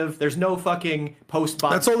decorative. There's no fucking post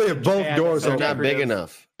box. That's only if both doors are not big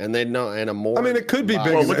enough. And they know, and a morgue. I mean, it could be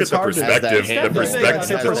big. Well, look at the perspective. The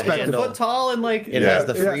perspective. Foot tall and like it has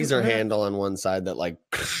the freezer handle on one side that like,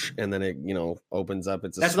 and then it opens up.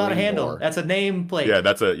 That's not a handle. Door. That's a nameplate. Yeah,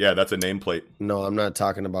 that's a nameplate. No, I'm not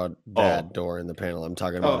talking about that door in the panel. I'm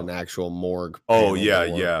talking about an actual morgue. Oh yeah,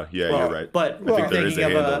 you're right. But I think there is a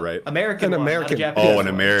handle, right? American. An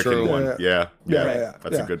American one. Yeah.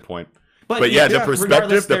 That's a good point. But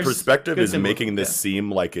the perspective is making this seem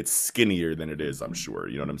like it's skinnier than it is, I'm sure.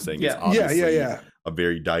 You know what I'm saying? It's obviously a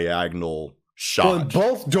very diagonal shot. Well, and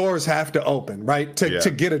both doors have to open, right? To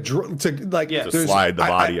get to slide the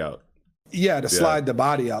body out. Yeah, to slide the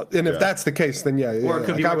body out. And if that's the case, then or it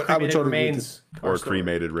could be cremated remains. Or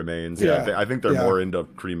cremated remains. Yeah. I think they're more into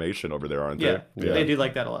cremation over there, aren't they? Yeah, they do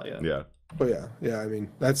like that a lot, Yeah. Oh yeah. I mean,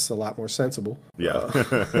 that's a lot more sensible. Yeah.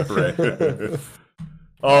 Right.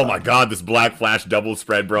 Oh my God, this Black Flash double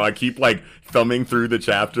spread, bro. I keep like thumbing through the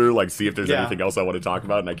chapter, like see if there's anything else I want to talk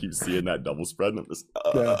about, and I keep seeing that double spread, and I'm just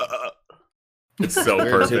it's so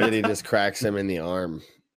perfect. That he just cracks him in the arm.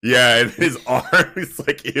 Yeah, and his arm is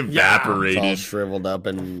like evaporated. It's all shriveled up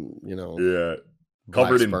and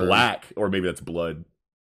covered in black, or maybe that's blood.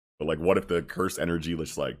 But like, what if the curse energy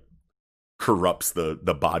just like corrupts the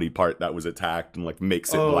body part that was attacked and like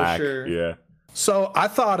makes it black? Sure. Yeah. So I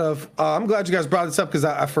thought of, I'm glad you guys brought this up because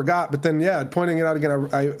I forgot, but then, pointing it out again,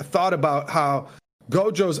 I thought about how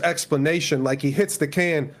Gojo's explanation, like he hits the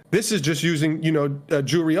can, this is just using,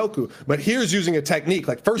 Juryoku, but here's using a technique.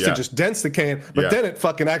 Like first it just dents the can, but then it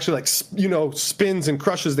fucking actually like, spins and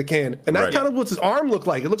crushes the can. And that's kind of what his arm looked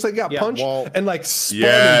like. It looks like he got punched and like spun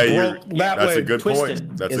and broke that way. That's a good twisted.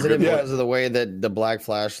 point. That's Isn't a good it point. because of the way that the Black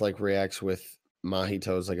Flash like reacts with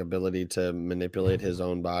Mahito's like ability to manipulate his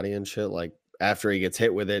own body and shit? Like, after he gets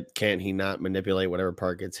hit with it, can't he not manipulate whatever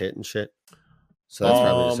part gets hit and shit? So that's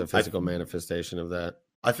probably just a physical manifestation of that.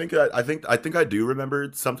 I think I do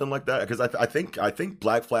remember something like that because I think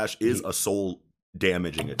Black Flash is a soul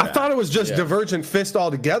damaging attack. I thought it was just Divergent Fist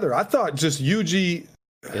altogether. I thought just Yuji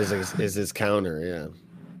is his counter.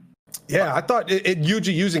 Yeah, I thought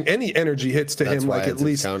Yuji using any energy hits to him, like at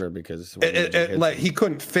least counter because like he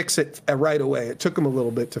couldn't fix it right away. It took him a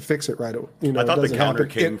little bit to fix it right away. I thought the counter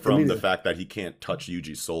came from the fact that he can't touch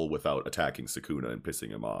Yuji's soul without attacking Sukuna and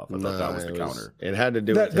pissing him off. I thought that was the counter. It had to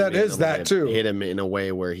do with that is that too. Hit him in a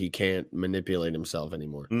way where he can't manipulate himself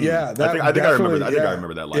anymore. Yeah, I think I remember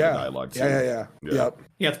that line of dialogue too. Yeah. Yeah,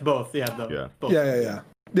 it's both. Yeah, both. Yeah.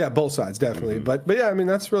 Yeah, both sides definitely, but yeah, I mean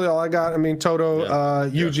that's really all I got. I mean Todo,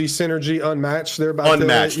 Yuji synergy unmatched. They're about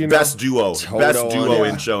unmatched, to, best duo, best duo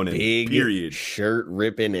in shonen. Big period. Shirt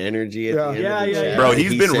ripping energy at the end of the chapter. Bro,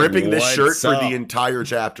 he's been ripping this shirt for the entire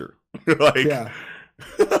chapter.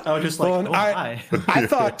 I was just like, I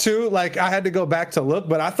thought too, like I had to go back to look,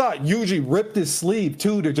 but I thought Yuji ripped his sleeve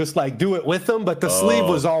too to just like do it with him, but the sleeve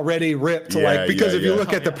was already ripped, because if you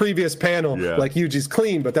look at the previous panel, like Yuji's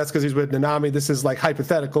clean, but that's because he's with Nanami. This is like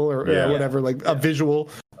hypothetical or whatever, like a visual.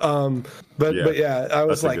 But yeah, I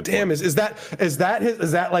was like, damn, is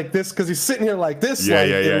that like this? Because he's sitting here like this,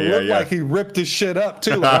 it looked like he ripped his shit up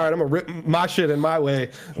too. All right, I'm gonna rip my shit in my way,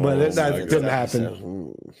 but that didn't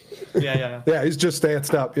happen. Yeah, he's just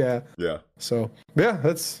danced up. Yeah. So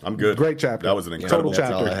I'm good. Great chapter. That was an incredible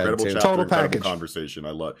chapter. Incredible package. Conversation.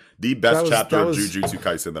 I love the best chapter of Jujutsu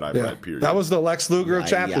Kaisen that I've read. Period. That was the Lex Luger of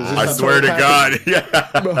chapters. I swear to God.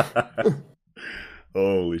 Yeah.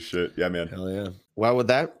 Holy shit. Yeah, man. Hell yeah. Well, with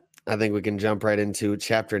that, I think we can jump right into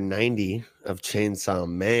chapter 90 of Chainsaw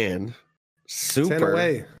Man.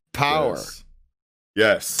 Super power.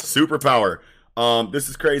 Yes. Super power. This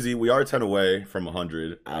is crazy. We are 10 away from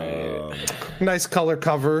 100. Nice color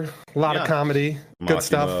cover. A lot of comedy. Good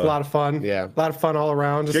stuff. A lot of fun. Yeah. A lot of fun all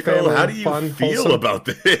around. Just Kiko, how do you feel about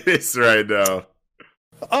this right now?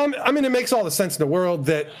 I mean, it makes all the sense in the world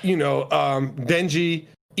that, Denji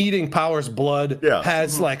eating Power's blood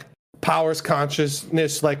has like Power's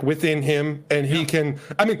consciousness like within him, and he can,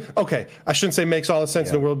 I shouldn't say makes all the sense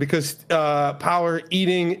in the world, because Power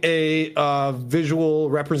eating a visual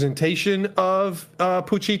representation of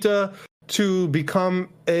Pochita to become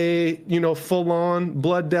a full-on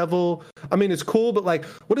blood devil. I mean, it's cool, but like,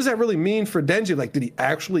 what does that really mean for Denji? Like, did he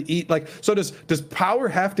actually eat? Like, so does Power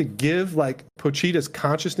have to give like Pochita's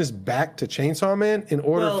consciousness back to Chainsaw Man in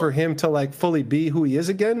order for him to like fully be who he is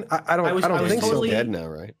again? I don't think so. Dead now,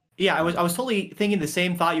 right? Yeah, I was totally thinking the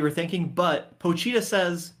same thought you were thinking, but Pochita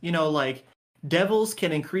says, like devils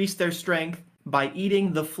can increase their strength by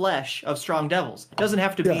eating the flesh of strong devils. It doesn't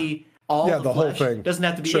have to be all the whole thing. Doesn't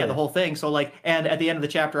have to be the whole thing. So like, and at the end of the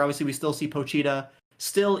chapter, obviously we still see Pochita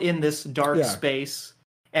still in this dark space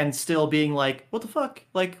and still being like, what the fuck?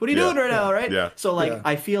 Like, what are you doing right now, right? Yeah. So like,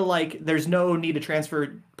 I feel like there's no need to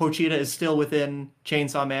transfer. Pochita is still within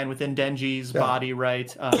Chainsaw Man, within Denji's body,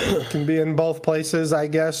 right? Can be in both places, I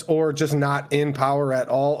guess, or just not in Power at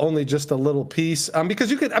all, only just a little piece. Because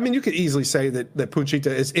you could easily say that Pochita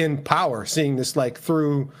is in Power, seeing this like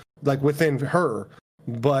through, like within her,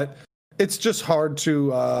 but it's just hard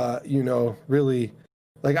to, really,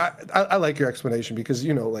 like, I like your explanation because,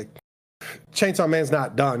 like, Chainsaw Man's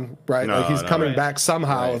not done, right? No, like he's coming back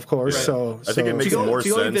somehow, of course. Right. So I think it makes more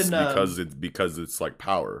sense because it's like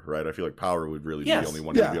Power, right? I feel like Power would really be the only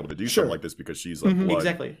one to be able to do something like this because she's like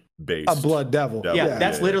blood based. A blood devil.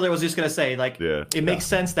 That's literally what I was just gonna say. Like it makes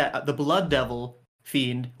sense that the blood devil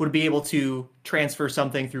fiend would be able to transfer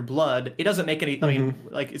something through blood. It doesn't make any I mean,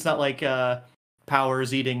 like it's not like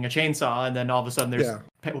Power's eating a chainsaw and then all of a sudden there's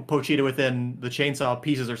Pochita within the chainsaw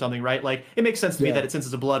pieces or something, right? Like it makes sense to me that since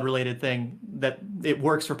it's a blood related thing that it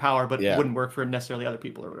works for Power but wouldn't work for necessarily other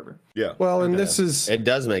people or whatever. Yeah. Well, and this is it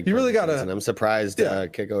does make you really gotta sense, and I'm surprised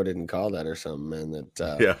Kiko didn't call that or something, man.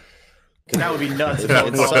 That that would be nuts. That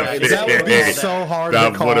would be so hard.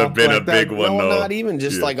 That would have been a big one, though. Not even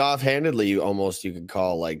just like offhandedly, you could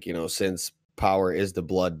call like since Power is the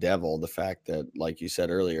blood devil, the fact that like you said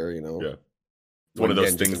earlier, one of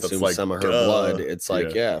those things that's like some of her blood. It's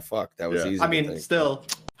like, fuck, that was easy. I mean, still,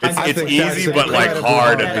 it's easy, but like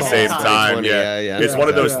hard at the same time. Yeah. It's one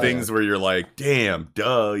of those things where you're like, damn,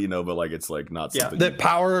 duh, but like it's like not something that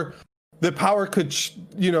Power could,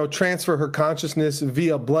 transfer her consciousness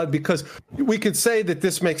via blood, because we could say that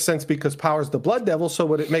this makes sense because Power's the blood devil. So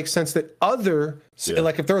would it make sense that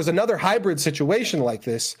like if there was another hybrid situation like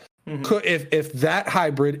this, if that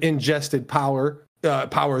hybrid ingested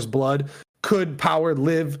Power's blood, could Power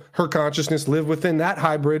her consciousness live within that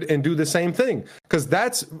hybrid and do the same thing? Because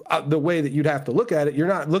that's the way that you'd have to look at it. You're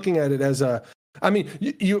not looking at it as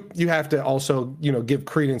you have to also, give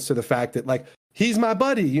credence to the fact that like, he's my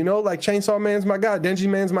buddy, like Chainsaw Man's my guy. Denji's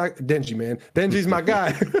my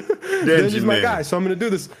guy. Denji's my guy. So I'm going to do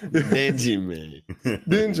this. Denji Man.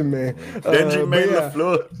 Denji Man. Denji Man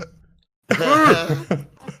LaFleur.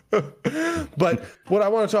 But what I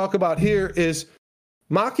want to talk about here is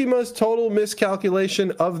Makima's total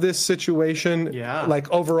miscalculation of this situation,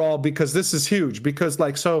 like overall, because this is huge. Because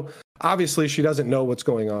like, so obviously she doesn't know what's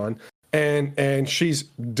going on, and she's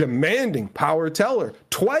demanding Power tell her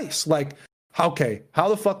twice. Like, okay, how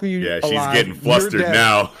the fuck are you? Yeah, she's getting flustered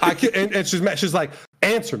now. And she's like,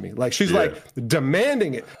 answer me. Like she's like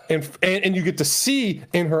demanding it, and you get to see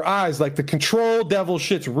in her eyes like the control devil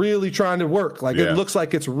shit's really trying to work. Like it looks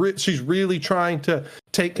like she's really trying to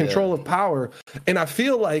take control of power. And I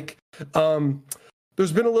feel like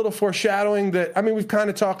there's been a little foreshadowing that, I mean, we've kind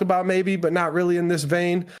of talked about maybe, but not really in this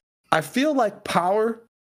vein. I feel like Power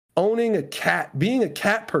owning a cat, being a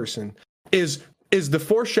cat person is the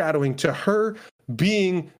foreshadowing to her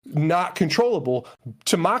being not controllable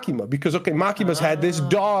to Makima, because Makima's had this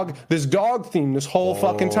dog theme this whole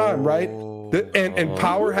fucking time, right? And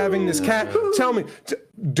Power having this cat. Tell me,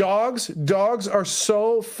 dogs are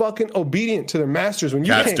so fucking obedient to their masters when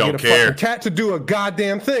you can't get a fucking cat to do a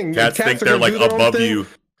goddamn thing. Cats think they're like above you.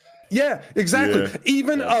 Yeah, exactly. Yeah.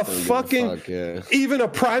 Even a fucking, even a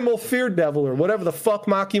primal fear devil or whatever the fuck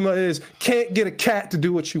Makima is can't get a cat to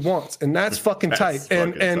do what she wants, and that's fucking tight.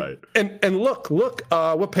 And look,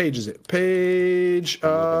 what page is it? Page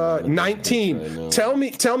 19. Tell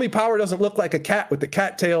me, Power doesn't look like a cat with the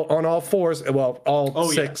cat tail on all fours. Well, all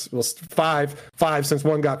six. Yeah. Well, five since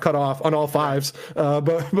one got cut off on all fives.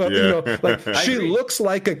 But you know, like she looks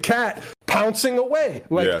like a cat pouncing away.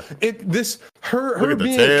 Like her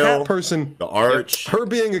being a cat person, the arch, her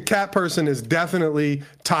being a cat person is definitely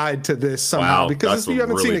tied to this somehow, because you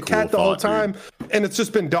haven't seen a cat the whole time, and it's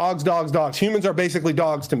just been dogs. Humans are basically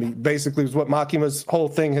dogs to me. Basically, is what Makima's whole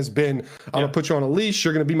thing has been. I'm gonna put you on a leash.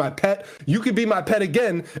 You're gonna be my pet. You could be my pet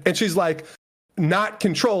again. And she's like, not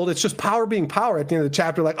controlled. It's just Power being Power at the end of the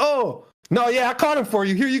chapter. Like, oh. No, I caught him for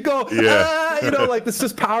you. Here you go. Yeah. You know, like, it's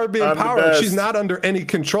just Power being Power. She's not under any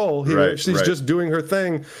control here. Right, she's just doing her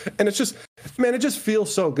thing. And it's just, man, it just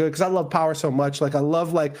feels so good because I love Power so much. Like, I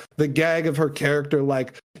love, like, the gag of her character.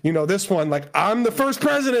 Like, you know, this one, like, I'm the first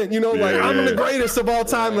president, you know, like, I'm the greatest of all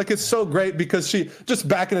time. Like, it's so great because she, just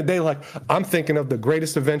back in the day, like, I'm thinking of the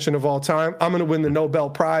greatest invention of all time. I'm going to win the Nobel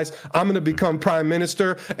Prize. I'm going to become prime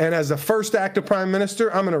minister. And as the first act of prime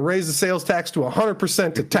minister, I'm going to raise the sales tax to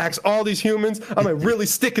 100% to tax all these humans. I'm going to really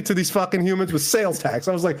stick it to these fucking humans with sales tax.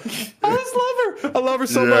 I was like, I just love her. I love her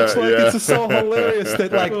so much. Like, it's just so hilarious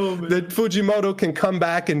that, like, that Fujimoto can come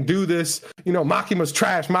back and do this. You know, Makima's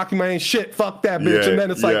trash. Makima ain't shit. Fuck that bitch. And then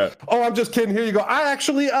it's like, oh, I'm just kidding. Here you go. I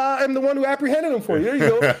actually am the one who apprehended him for you. There you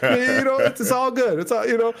go. You know, it's all good. It's all,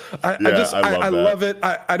 you know, I love it.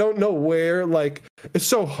 I don't know where, like, it's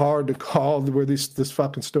so hard to call where this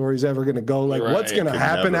fucking story's ever going to go. Like, what's going to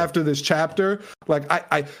happen after this chapter? Like,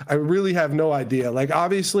 I really have no idea. Like,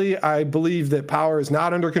 obviously, I believe that Power is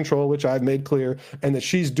not under control, which I've made clear, and that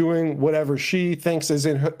she's doing whatever she thinks is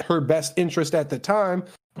in her best interest at the time,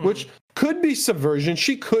 which could be subversion.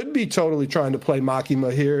 She could be totally trying to play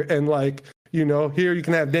Makima here and, like, you know, here you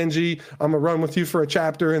can have Denji. I'm gonna run with you for a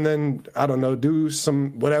chapter, and then I don't know, do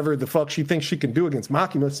some whatever the fuck she thinks she can do against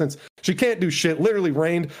Makima, since she can't do shit. Literally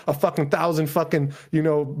rained a fucking 1,000 fucking, you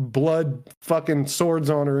know, blood fucking swords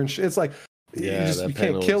on her and shit. It's like, you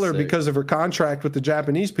can't kill her because of her contract with the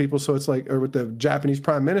Japanese people. So it's like, or with the Japanese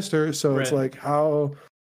prime minister. So it's like, how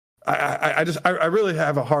I really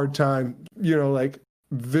have a hard time, you know, like,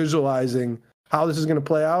 visualizing how this is going to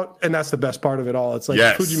play out. And that's the best part of it all. It's like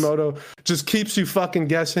Fujimoto just keeps you fucking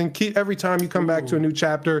guessing. Every time you come back to a new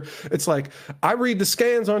chapter, it's like, I read the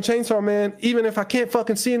scans on Chainsaw Man, even if I can't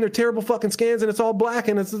fucking see in their terrible fucking scans and it's all black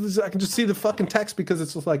and I can just see the fucking text, because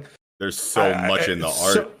it's just like, there's so much in the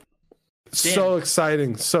art. So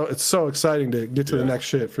exciting. So it's so exciting to get to the next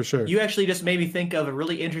shit, for sure. You actually just made me think of a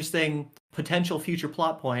really interesting potential future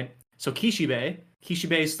plot point. So Kishibe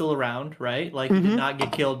is still around, right? Like, he did not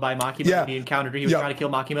get killed by Makima when he encountered her. He was trying to kill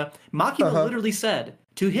Makima. Makima literally said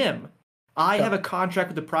to him, I have a contract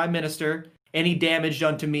with the prime minister. Any damage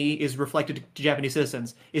done to me is reflected to Japanese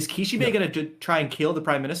citizens. Is Kishibe going to try and kill the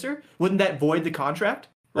prime minister? Wouldn't that void the contract?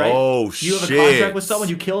 Right? Oh, shit. You have a contract with someone,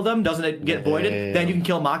 you kill them, doesn't it get voided? Then you can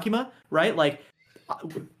kill Makima, right? Like,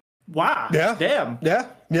 wow. Yeah. Damn. Yeah.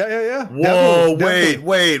 Whoa, definitely.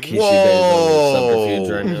 Wait. Whoa.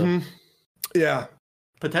 Right now. Yeah.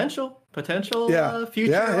 Potential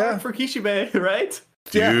future for Kishibe, right?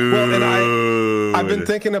 Dude. Yeah. Well, and I've been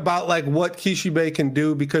thinking about, like, what Kishibe can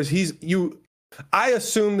do, because I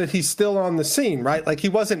assume that he's still on the scene, right? Like, he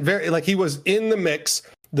wasn't he was in the mix.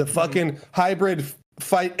 The fucking hybrid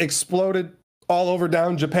fight exploded all over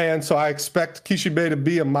down Japan, so I expect Kishibe to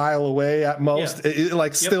be a mile away at most,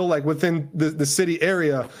 still like within the city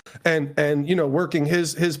area, and you know, working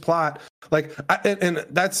his plot. Like, and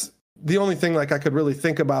that's the only thing, like, I could really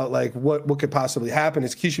think about, like, what could possibly happen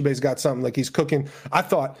is Kishibe's got something, like, he's cooking. I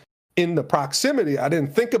thought in the proximity, I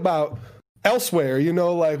didn't think about elsewhere, you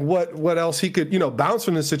know, like what else he could, you know, bounce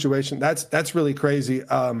from this situation. That's really crazy.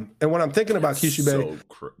 And when I'm thinking about Kishibe,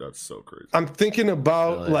 that's so crazy. I'm thinking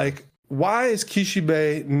about like why is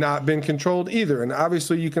Kishibe not been controlled either? And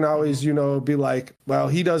obviously you can always, be like, well,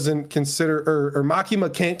 he doesn't consider, or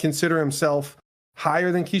Makima can't consider himself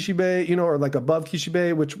higher than Kishibe, or like above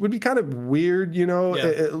Kishibe, which would be kind of weird,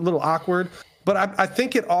 a little awkward. But I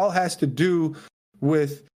think it all has to do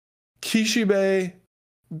with Kishibe,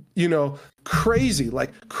 crazy.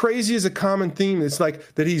 Like crazy is a common theme. It's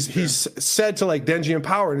like that he's said to like Denji and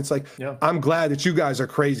Power, and it's like, I'm glad that you guys are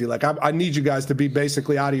crazy. Like I need you guys to be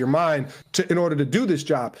basically out of your mind in order to do this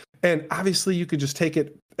job. And obviously you could just take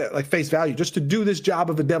it like face value. Just to do this job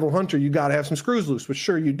of a devil hunter, you got to have some screws loose, which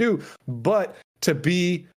sure you do. But to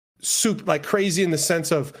be super like crazy in the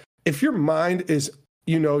sense of if your mind is,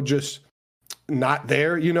 just not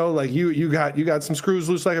there, like you got some screws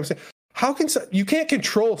loose, like I'm saying. How can you can't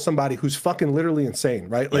control somebody who's fucking literally insane,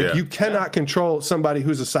 right? Like you cannot control somebody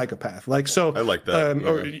who's a psychopath. Like so, I like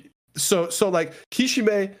that. So like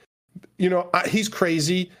Kishibe, he's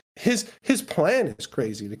crazy. His plan is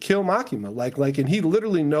crazy to kill Makima. Like, and he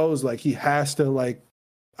literally knows like he has to like,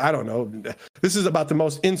 I don't know. This is about the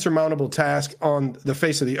most insurmountable task on the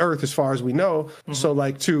face of the earth, as far as we know. Mm-hmm. So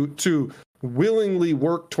like to willingly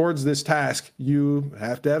work towards this task, you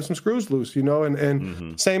have to have some screws loose,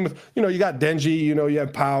 and same with, you got Denji, you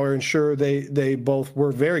have Power, and sure, they both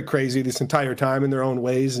were very crazy this entire time in their own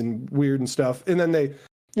ways and weird and stuff. And then they,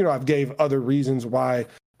 I've gave other reasons why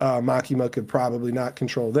Makima could probably not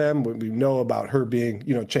control them. We know about her being,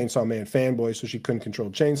 Chainsaw Man fanboy, so she couldn't control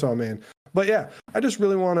Chainsaw Man. But yeah, I just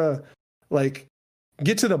really want to like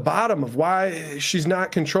get to the bottom of why she's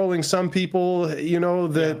not controlling some people,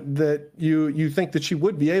 that you think that she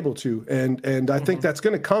would be able to. And I think that's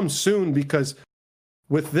going to come soon, because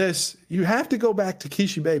with this, you have to go back to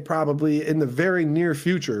Kishibe probably in the very near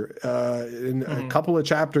future, in a couple of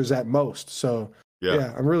chapters at most. So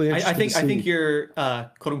yeah, I'm really interested. I think your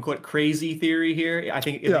quote unquote crazy theory here, I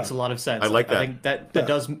think it makes a lot of sense. I like that. I think that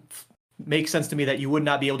does make sense to me, that you would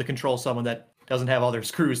not be able to control someone that doesn't have all their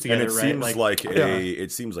screws together, and it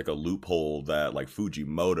right? Seems like a loophole that like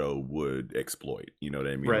Fujimoto would exploit. You know what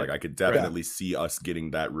I mean? Right. Like I could definitely see us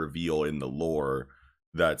getting that reveal in the lore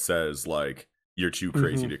that says like, you're too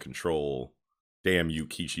crazy to control. Damn you,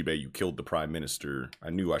 Kishibe, you killed the prime minister.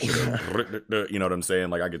 I knew I should have. You know what I'm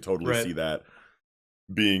saying? Like I could totally see that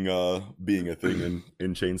being a thing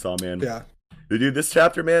in Chainsaw Man. Yeah. Dude, this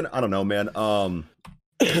chapter, man, I don't know, man.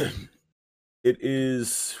 It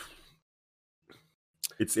is.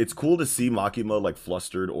 It's cool to see Makima like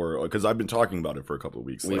flustered, or because I've been talking about it for a couple of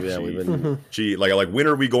weeks. Like, we've been. She like when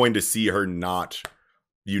are we going to see her not?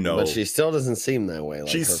 But she still doesn't seem that way.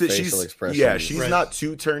 Like she's her facial expression. Yeah, she's not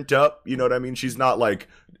too turned up. You know what I mean? She's not like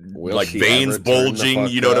veins bulging.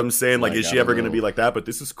 You know what I'm saying? Like, is she ever going to be like that? But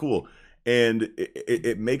this is cool. And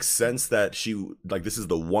it makes sense that she like this is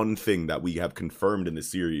the one thing that we have confirmed in the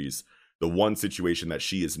series. The one situation that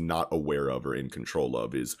she is not aware of or in control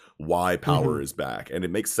of is why Power is back. And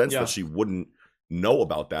it makes sense that she wouldn't know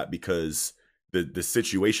about that, because the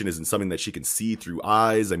situation isn't something that she can see through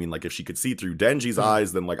eyes. I mean, like if she could see through Denji's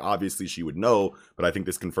eyes, then like obviously she would know. But I think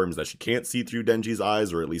this confirms that she can't see through Denji's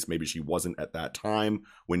eyes, or at least maybe she wasn't at that time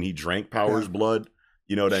when he drank Power's blood.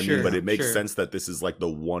 You know what I mean? But it makes sense that this is like the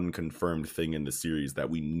one confirmed thing in the series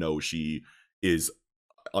that we know she is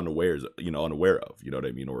unaware of, you know what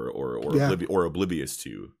I mean, or oblivious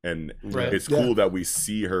to. And it's cool that we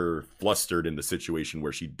see her flustered in the situation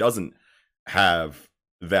where she doesn't have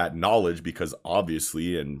that knowledge, because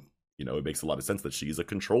obviously, and it makes a lot of sense that she's a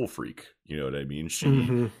control freak. You know what I mean?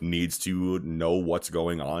 She needs to know what's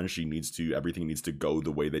going on. Everything needs to go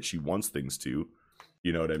the way that she wants things to.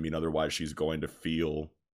 You know what I mean? Otherwise she's going to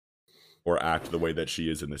feel or act the way that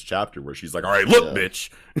she is in this chapter, where she's like, all right, look,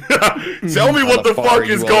 bitch, tell me what the fuck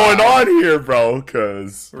is going on here, bro.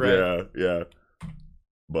 Because, yeah.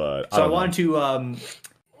 But so I wanted to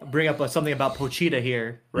bring up something about Pochita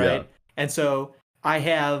here, right? Yeah. And so I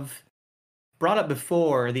have brought up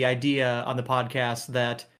before the idea on the podcast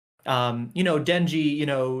that,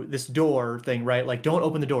 Denji, this door thing, right? Like, don't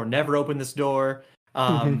open the door, never open this door.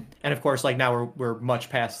 And of course, like now we're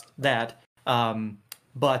much past that.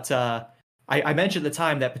 But I mentioned at the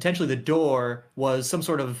time that potentially the door was some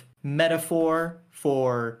sort of metaphor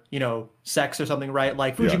for, sex or something, right?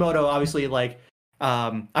 Like Fujimoto, obviously, like,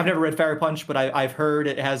 I've never read Fire Punch, but I've heard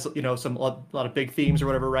it has, a lot of big themes or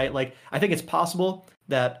whatever, right? Like, I think it's possible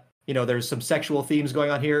that, there's some sexual themes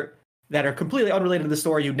going on here that are completely unrelated to the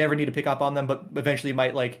story. You never need to pick up on them, but eventually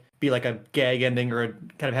might like be like a gag ending or a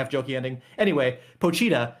kind of half jokey ending. Anyway,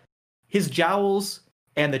 Pochita, his jowls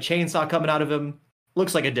and the chainsaw coming out of him,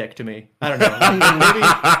 looks like a dick to me. I don't know.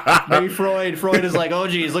 maybe Freud is like, oh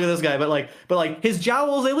geez, look at this guy. But like his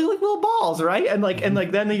jowls, they look like little balls, right? And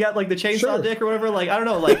then you got like the chainsaw dick or whatever. Like I don't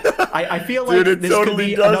know. Like I feel like this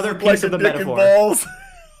totally could be another piece of the metaphor. Balls.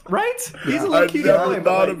 Right? He's a little cute guy. I never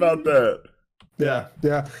thought about that. Yeah.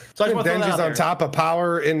 So Denji's on top of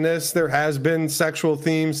power in this. There has been sexual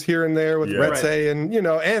themes here and there with Retsei and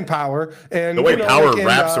and power. And the way power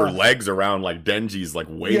wraps her legs around like Denji's like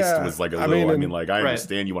waist was like I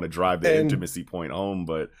understand you want to drive the intimacy point home,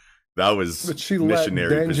 but that was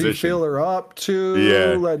missionary position. Denji fill her up too.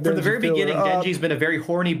 Yeah. From the very beginning, Denji's been a very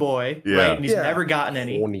horny boy, right? And he's never gotten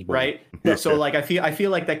any, right? So like I feel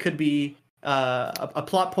like that could be a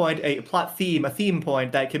plot point, a plot theme, a theme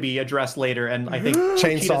point that could be addressed later, and I think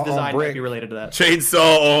Chainsaw design on brick might be related to that.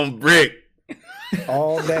 Chainsaw on brick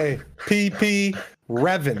all day. PP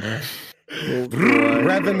revving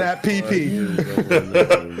that PP.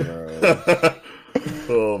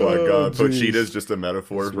 Oh my god, Pochita's just a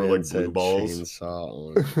metaphor for like blue balls.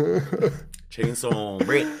 Chainsaw on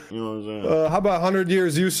brick. You know what I'm saying? How about 100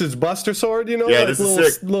 Years Usage Buster Sword? Yeah, like this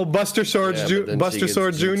is sick. Little Buster Sword, Buster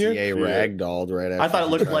Sword Junior. Ragdolled right after. I thought it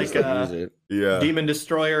looked like Demon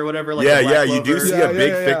Destroyer or whatever. Like you do see a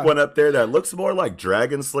big thick one up there that looks more like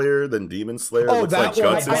Dragon Slayer than Demon Slayer. Oh, looks that like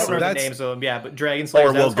one. I don't remember the names of them. but Dragon Slayer.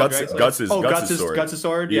 Or well, Guts' sword. Guts'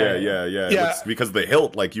 sword. Yeah. It's because the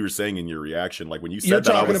hilt, like you were saying in your reaction, like when you said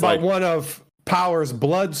that, I was talking about like, one of Power's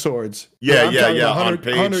blood swords. Yeah. On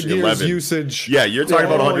page 100 years 11. Usage. Yeah, you're talking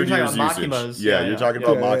about 100 years Makima's. usage. Yeah, you're talking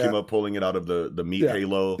about Makima pulling it out of the meat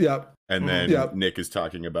halo. Yep. And then Nick is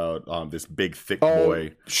talking about this big thick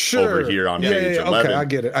boy over here on page 11. Okay, I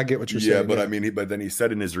get it. I get what you're saying. Yeah, but I mean, but then he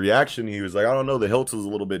said in his reaction, he was like, I don't know, the hilt is a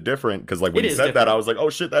little bit different. Because like when he said that, I was like, oh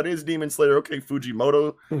shit, that is Demon Slayer. Okay,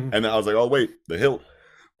 Fujimoto. And then I was like, oh wait, the hilt.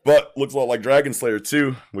 But looks a lot like Dragon Slayer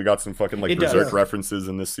too. We got some fucking like Berserk references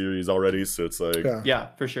in this series already, so it's like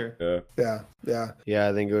for sure. Yeah.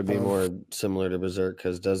 I think it would be more similar to Berserk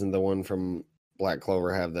because doesn't the one from Black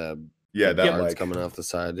Clover have the that parts coming off the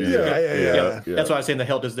side? Yeah. That's why I was saying the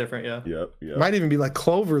hilt is different. Yeah. Might even be like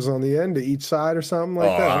clovers on the end of each side or something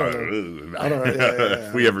like that. I don't know.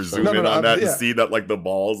 If we ever zoom in on that and see that like the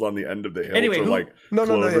balls on the end of the hilt anyway, are like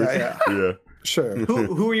clovers. Yeah. Sure.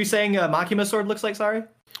 Who were you saying Makima's sword looks like? Sorry.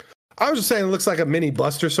 I was just saying it looks like a mini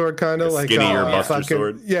Buster Sword, kind of like skinnier Buster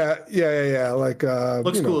Sword. Yeah. Like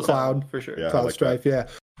looks cool, Cloud for sure. Cloud like Strife. That. Yeah.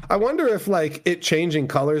 I wonder if like it changing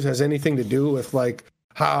colors has anything to do with like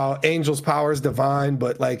how Angel's power is divine,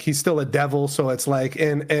 but like he's still a devil, so it's like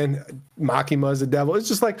and Makima is a devil. It's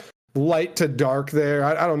just like light to dark there.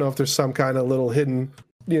 I don't know if there's some kind of little hidden,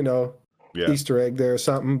 Easter egg there or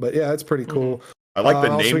something, but yeah, it's pretty cool. I like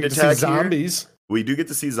the named attack zombies. We do get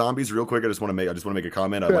to see zombies real quick. I just want to make a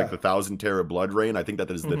comment. I like the 1,000 Terra Blood Rain. I think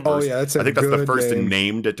that is the first. I think that's the first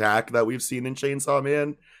named attack that we've seen in Chainsaw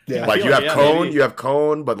Man. Yeah, like you have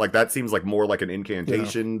cone, but like that seems like more like an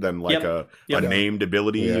incantation than like a named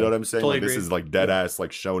ability. You know what I'm saying? Totally like, this is like dead ass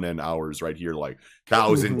like shonen hours right here. Like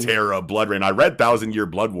 1,000 Terra Blood Rain. I read 1,000 Year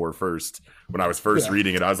Blood War first when I was first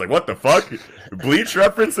reading it. I was like, what the fuck? Bleach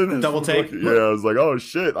reference in this? Double take. Yeah, I was like, oh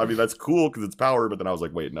shit. I mean, that's cool because it's power, but then I was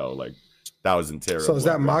like, wait, no, like. 1,000 Terra. So is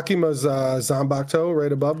that Makima's Zanbakuto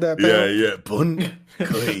right above that panel? Yeah.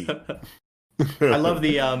 I love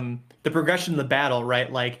the progression of the battle,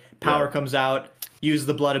 right? Like power comes out, use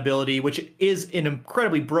the blood ability, which is an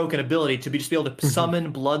incredibly broken ability to just be able to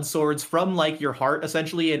summon blood swords from like your heart,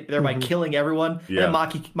 essentially, and thereby killing everyone. Yeah. And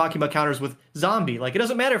then Makima counters with zombie. Like it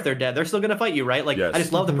doesn't matter if they're dead; they're still gonna fight you, right? Like I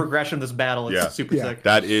just love the progression of this battle. It's super sick.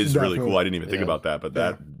 That is really cool. I didn't even think about that, but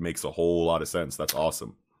that makes a whole lot of sense. That's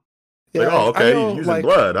awesome. Yeah, like, okay, you're using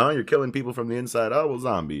blood, huh? You're killing people from the inside out. Well,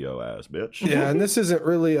 zombie your ass, bitch. Yeah, and this isn't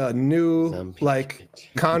really a new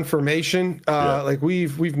confirmation. Like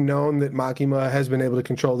we've known that Makima has been able to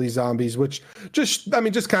control these zombies, which just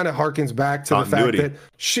kind of harkens back to the fact that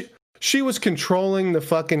she was controlling the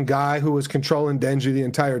fucking guy who was controlling Denji the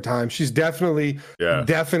entire time. She's definitely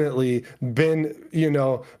been,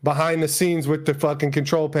 behind the scenes with the fucking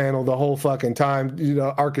control panel the whole fucking time,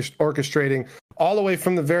 orchestrating all the way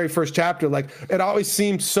from the very first chapter. Like it always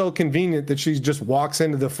seemed so convenient that she just walks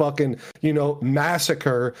into the fucking,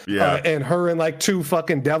 massacre and her and like two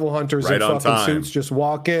fucking devil hunters in fucking suits just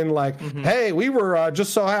walk in like, hey, we were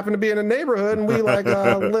just so happened to be in a neighborhood and we like,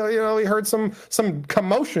 we heard some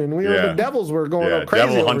commotion. We heard the devils were going crazy.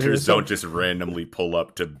 Devil hunters don't just randomly pull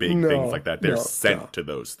up to big things like that. They're sent to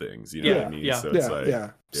those things. You know what I mean? So it's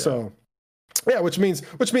like, So. Yeah, which means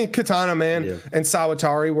Katana Man and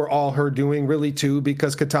Sawatari were all her doing really too,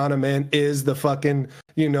 because Katana Man is the fucking,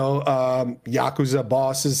 Yakuza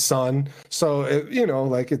boss's son. So,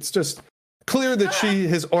 it's just clear that she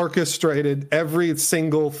has orchestrated every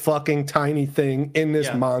single fucking tiny thing in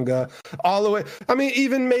this manga, all the way. I mean,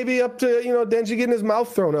 even maybe up to Denji getting his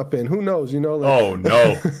mouth thrown up in. Who knows? Oh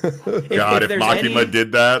no, God! If Makima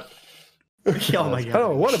did that. Oh my God!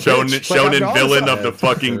 Oh, what a shonen villain of the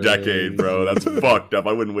fucking decade, bro. That's fucked up.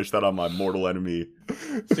 I wouldn't wish that on my mortal enemy.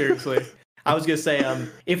 Seriously, I was gonna say,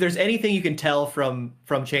 if there's anything you can tell from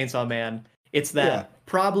Chainsaw Man, it's that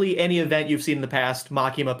probably any event you've seen in the past,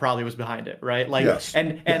 Makima probably was behind it, right? Like,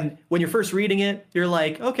 and when you're first reading it, you're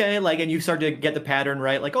like, okay, like, and you start to get the pattern,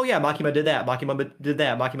 right? Like, oh yeah, Makima did that, Makima did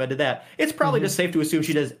that, Makima did that. It's probably just safe to assume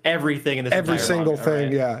she does everything in this every single manga,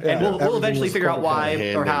 thing, right? And we'll eventually figure out why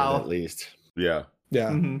or how. At least, yeah.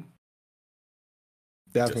 Mm-hmm.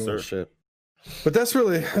 Definitely. Yes, shit. But that's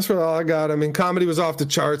really all I got. I mean, comedy was off the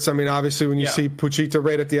charts. I mean, obviously, when you see Pochita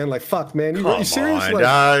right at the end, like, fuck, man, you serious? Like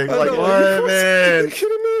what, man?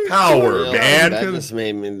 Power, man. That just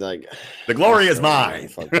made me like, the glory is mine.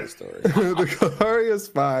 Fuck this story. The glory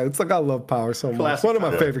is mine. It's like, I love Power so much. Classic One of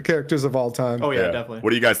my favorite characters of all time. Oh yeah, definitely.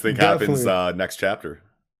 What do you guys think happens next chapter?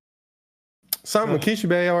 Something with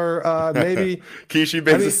Kishibe or maybe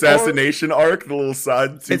Kishibe's assassination arc, the little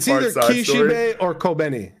side. It's either Kishibe or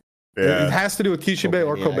Kobeni. Yeah. It has to do with Kishibe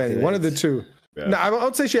or Kobeni. One of the two. Yeah. No, I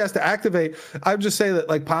won't say she has to activate. I would just say that,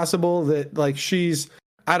 like, possible that, like, she's,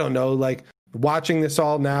 I don't know, like, watching this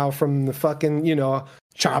all now from the fucking,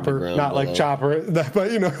 chopper, not like chopper, but,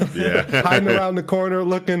 hiding around the corner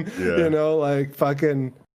looking, like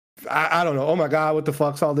fucking, I don't know. Oh my God, what the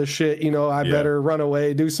fuck's all this shit? I better run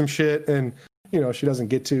away, do some shit. And, she doesn't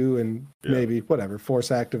get to, and maybe whatever, force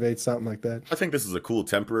activate, something like that. I think this is a cool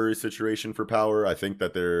temporary situation for Power. I think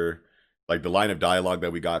that they're like the line of dialogue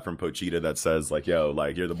that we got from Pochita that says like, yo,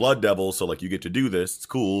 like, you're the blood devil, so like you get to do this. It's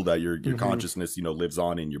cool that your consciousness, lives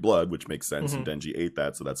on in your blood, which makes sense. And Denji ate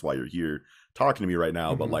that, so that's why you're here talking to me right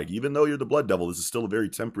now. But like, even though you're the blood devil, this is still a very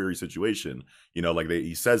temporary situation. Like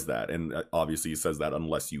he says that, and obviously he says that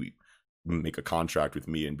unless you make a contract with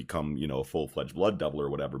me and become, a full-fledged blood devil or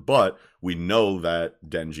whatever. But we know that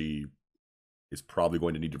Denji is probably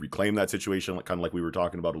going to need to reclaim that situation, kind of like we were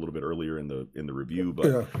talking about a little bit earlier in the review.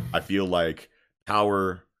 But I feel like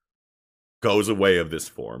Power goes away of this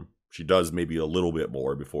form. She does maybe a little bit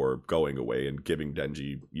more before going away and giving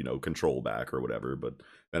Denji, control back or whatever. But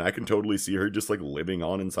then I can totally see her just like living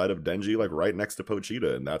on inside of Denji, like right next to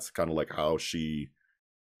Pochita, and that's kind of like how she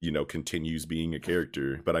continues being a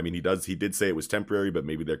character. But I mean, he did say it was temporary, but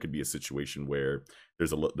maybe there could be a situation where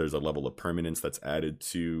there's a level of permanence that's added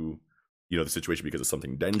to, the situation because of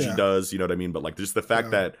something Denji does, you know what I mean? But like, just the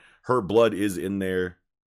fact that her blood is in there,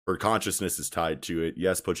 her consciousness is tied to it.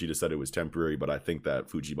 Yes, Pochita said it was temporary, but I think that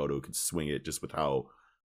Fujimoto could swing it just with how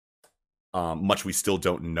much we still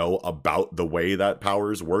don't know about the way that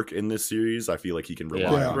powers work in this series. I feel like he can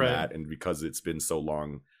rely on that. And because it's been so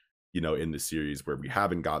long, in the series where we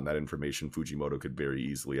haven't gotten that information, Fujimoto could very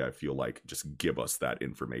easily, I feel like, just give us that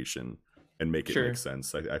information and make it make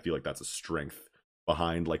sense. I feel like that's a strength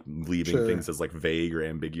behind like leaving things as like vague or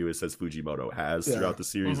ambiguous as Fujimoto has throughout the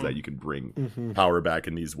series, that you can bring Power back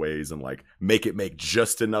in these ways and like make it make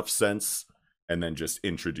just enough sense and then just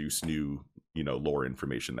introduce new, lore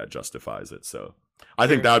information that justifies it. So I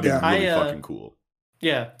think that would be really fucking cool.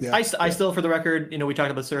 I still, for the record, we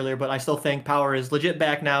talked about this earlier, but I still think Power is legit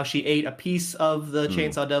back now. She ate a piece of the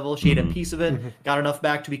Chainsaw Devil. She ate a piece of it, got enough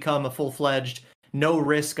back to become a full-fledged, no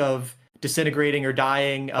risk of disintegrating or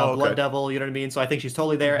dying blood devil, you know what I mean? So I think she's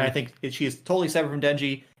totally there, and I think she is totally separate from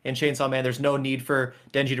Denji and Chainsaw Man. There's no need for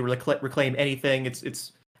Denji to reclaim anything.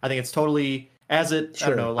 I think it's totally as it, I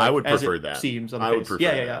don't know, like, I would prefer that. Seems on the I would face.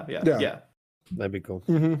 prefer Yeah. That'd be cool.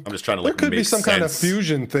 I'm just trying to like. There could be some kind of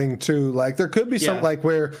fusion thing too. Like there could be some like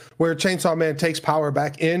where Chainsaw Man takes Power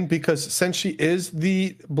back in, because since she is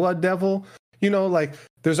the blood devil, like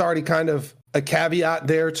there's already kind of a caveat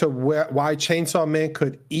there to why Chainsaw Man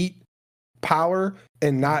could eat Power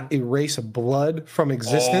and not erase blood from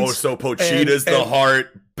existence. Oh, so Pochita's the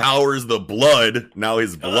heart, Power's the blood. Now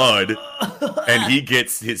his blood, and he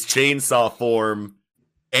gets his chainsaw form.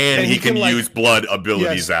 And he can use blood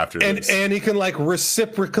abilities after this. And he can like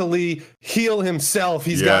reciprocally heal himself.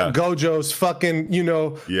 He's got Gojo's fucking,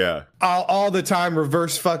 all the time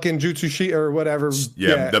reverse fucking jutsu or whatever.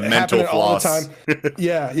 The mental floss. All the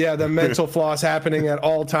time. The mental floss happening at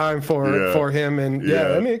all time for him. And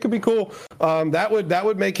I mean, it could be cool. That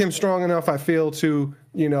would make him strong enough, I feel, to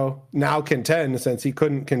now contend, since he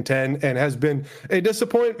couldn't contend and has been a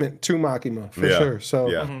disappointment to Makima for sure.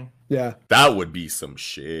 So yeah, that would be some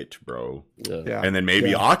shit, bro. Yeah. And then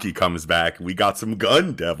maybe Aki comes back. We got some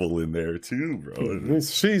Gun Devil in there too, bro.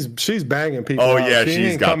 She's banging people. Oh yeah,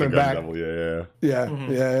 she's got the Gun Devil.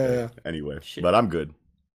 Yeah. Anyway, but I'm good.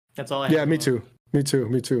 That's all I have. Yeah, me too.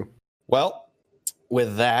 Well,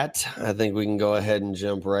 with that, I think we can go ahead and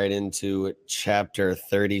jump right into chapter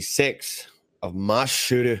 36 of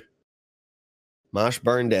Mosh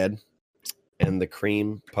Burn Dead and the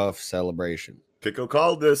Cream Puff Celebration. Pico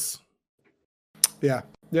called this. Yeah,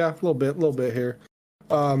 a little bit here.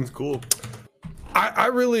 It's cool. I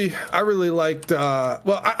really liked.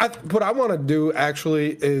 What I want to do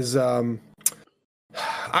actually is I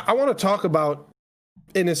want to talk about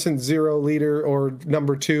Innocent Zero leader or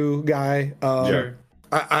number 2 guy. Sure.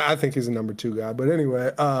 I think he's a number 2 guy, but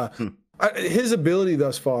anyway, his ability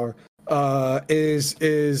thus far is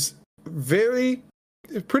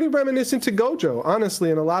pretty reminiscent to Gojo, honestly,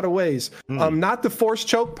 in a lot of ways. Not the force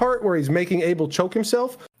choke part where he's making Abel choke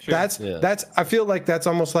himself. Sure. That's I feel like that's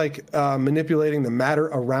almost like manipulating the matter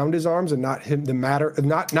around his arms and not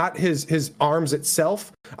his arms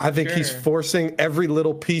itself. I think he's forcing every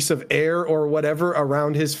little piece of air or whatever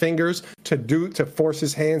around his fingers to force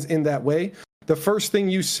his hands in that way. The first thing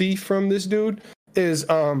you see from this dude is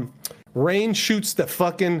Rain shoots the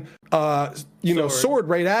fucking sword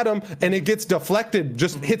right at him, and it gets deflected,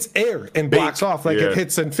 just hits air and blocks off like it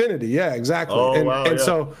hits infinity. Yeah, exactly.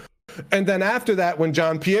 And then after that, when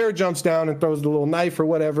John Pierre jumps down and throws the little knife or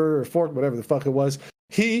whatever, or fork, whatever the fuck it was,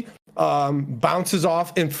 he bounces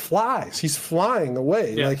off and flies. He's flying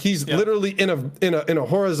away. Like he's literally in a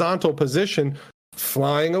horizontal position,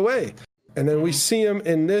 flying away. And then we see him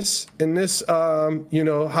in this,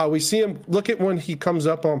 how we see him. Look at when he comes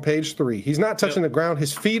up on page 3. He's not touching the ground.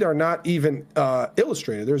 His feet are not even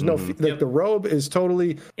illustrated. There's no feet. Like the robe is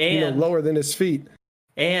totally lower than his feet.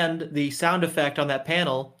 And the sound effect on that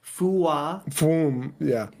panel, fuwa. Foom,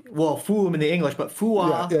 yeah. Well, foom in the English, but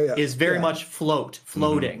fuwa is very much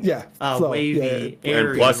floating. Yeah. Wavy,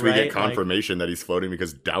 airy. And plus we get confirmation that he's floating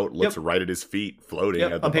because Doubt looks right at his feet floating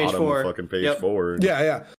at the bottom of fucking page 4.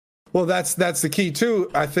 Yeah. Well, that's the key too,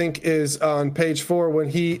 I think, is on page 4 when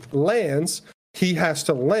he lands, he has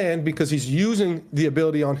to land because he's using the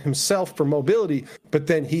ability on himself for mobility, but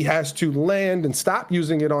then he has to land and stop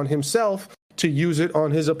using it on himself to use it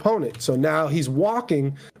on his opponent. So now he's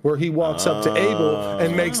walking where he walks up to Abel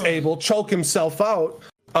and makes Abel choke himself out.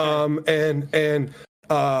 And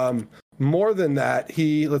more than that,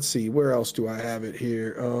 let's see, where else do I have it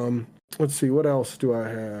here? Let's see, what else do I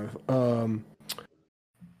have?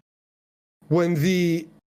 Maybe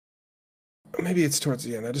it's towards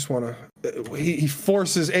the end. I just want to. He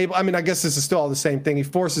forces Abel. I mean, I guess this is still all the same thing. He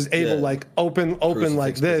forces Abel like open crucifix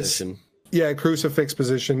like this. Position. Yeah, crucifix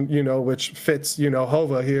position. Which fits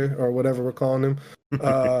Hova here or whatever we're calling him.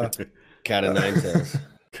 Cat of nine tails.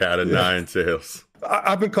 Cat of nine tails.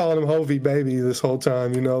 I've been calling him Hovey baby this whole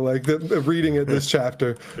time. Like reading it this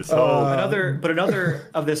chapter. Another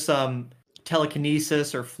of this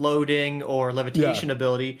telekinesis or floating or levitation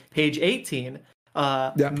ability, page 18,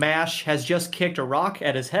 Mash has just kicked a rock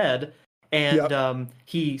at his head and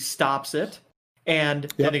he stops it,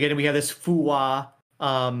 and then again we have this fuwa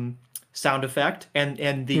sound effect,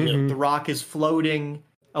 and the rock is floating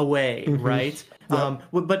away, right?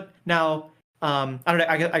 But now I don't know,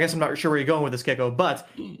 I guess I'm not sure where you're going with this, Kiko, but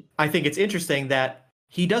I think it's interesting that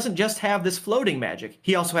he doesn't just have this floating magic.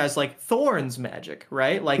 He also has like thorns magic,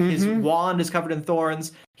 right? Like his wand is covered in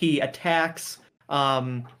thorns. He attacks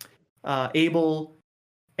Abel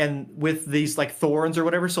and with these like thorns or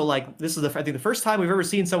whatever. So like this is I think the first time we've ever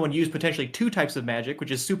seen someone use potentially 2 types of magic,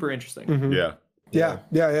 which is super interesting.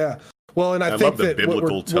 Yeah. Well, and I think love the that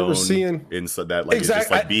biblical tone what we're seeing inside that, like it's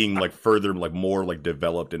just like being like further, like more like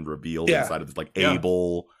developed and revealed inside of this, like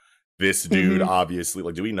Abel. This dude, obviously,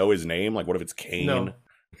 like, do we know his name? Like, what if it's Cain? No.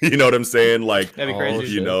 You know what I'm saying? Like, that'd be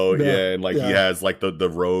crazy. And like he has like the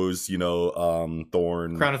rose, thorn,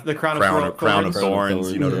 crown of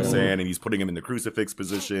thorns. You know what I'm saying? And he's putting him in the crucifix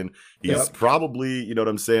position. He's probably, you know what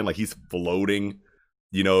I'm saying? Like he's floating.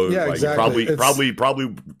 Exactly.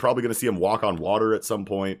 Probably gonna see him walk on water at some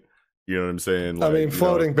point. You know what I'm saying? Like,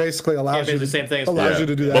 floating basically allows you the same thing. Allows you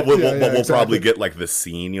to do that. But we'll probably get like the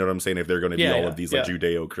scene. You know what I'm saying? If they're going to be all of these like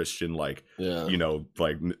Judeo-Christian, like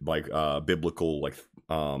biblical like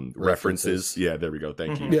references. Yeah, there we go.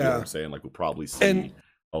 Thank you. You know what I'm saying? Like we'll probably see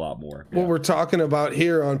a lot more. What we're talking about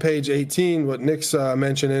here on page 18, what Nick's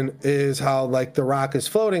mentioning is how like the rock is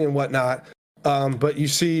floating and whatnot. But you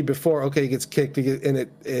see before, okay, he gets kicked and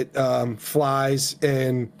it flies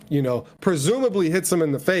and, you know, presumably hits him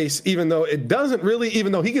in the face, even though it doesn't really,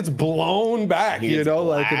 even though he gets blown back, he you know,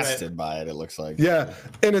 like blasted by it looks like. Yeah.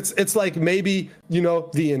 And it's like maybe, you know,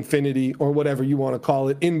 the infinity or whatever you want to call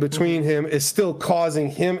it in between him is still causing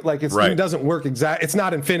him, like it doesn't work it's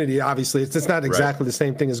not infinity, obviously. It's not exactly the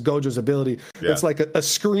same thing as Gojo's ability. Yeah. It's like a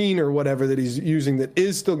screen or whatever that he's using that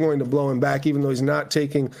is still going to blow him back, even though he's not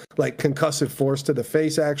taking like concussive force to the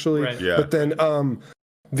face actually. Right. Yeah. But then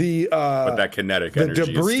but that kinetic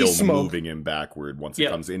energy is still moving him backward once it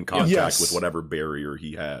comes in contact with whatever barrier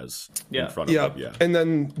he has in front of him. Yeah. And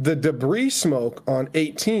then the debris smoke on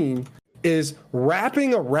 18 is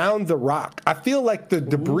wrapping around the rock. I feel like the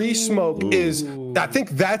debris smoke I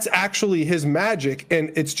think that's actually his magic,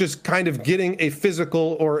 and it's just kind of getting a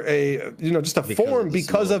physical or a, you know, just a form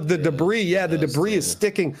because of the debris. Yeah, the debris is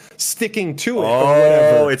sticking to it.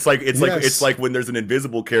 Oh, it's like when there's an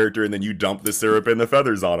invisible character and then you dump the syrup and the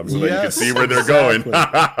feathers on them so that you can see where they're going.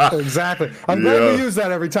 Exactly. I'm glad we use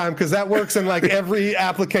that every time because that works in like every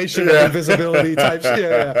application of invisibility type.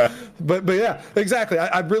 Yeah. But yeah, exactly.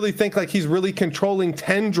 I really think like he's really controlling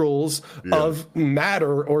tendrils of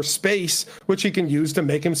matter or space, which he can use to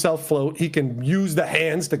make himself float. He can use the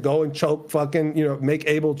hands to go and choke fucking, you know, make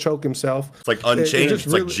Abel choke himself. It's like Unchanged. It's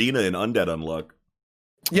really, like Gina in Undead Unluck.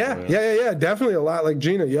 Yeah. Definitely a lot like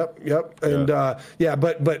Gina. Yep. And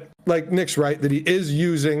but like Nick's right that he is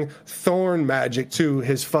using thorn magic too.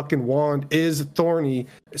 His fucking wand is thorny.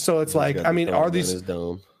 So it's like, I mean, are these...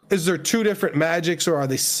 Is there two different magics or are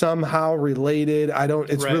they somehow related?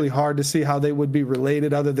 It's really hard to see how they would be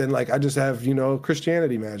related other than like, I just have, you know,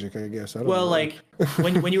 Christianity magic, I guess. I don't know. Like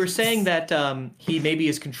when you were saying that he maybe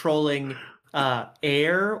is controlling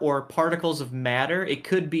air or particles of matter, it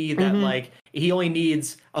could be that like he only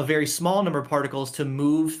needs a very small number of particles to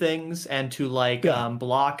move things and to like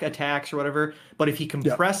block attacks or whatever. But if he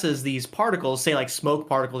compresses these particles, say like smoke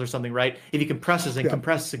particles or something, right? If he compresses and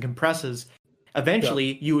compresses and compresses,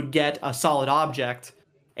 eventually you would get a solid object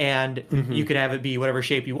and you could have it be whatever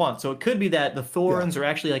shape you want. So it could be that the thorns are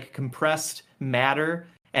actually like compressed matter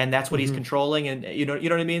and that's what he's controlling, and you know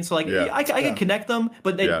what I mean? So like I can connect them,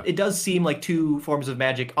 but it does seem like two forms of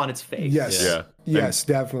magic on its face. Yes,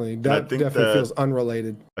 definitely. That definitely feels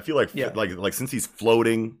unrunrelated. I feel like like since he's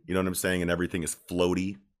floating, you know what I'm saying, and everything is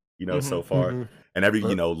floaty, you know, so far. And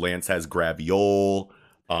you know, Lance has Graviole.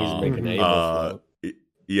 He's making Abel float.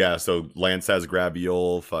 Yeah, so Lance has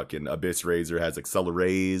Graviole, fucking Abyss Razor has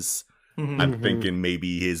Acceleraze. I'm thinking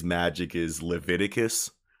maybe his magic is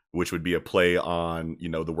Leviticus, which would be a play on, you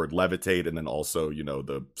know, the word levitate and then also, you know,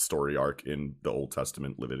 the story arc in the Old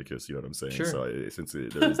Testament, Leviticus, you know what I'm saying? Sure. So since there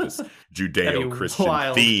is this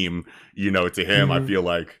Judeo-Christian theme, you know, to him, I feel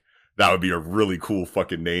like that would be a really cool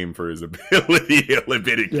fucking name for his ability,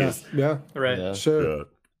 Leviticus. Yeah. Right. Yeah. Sure. Yeah.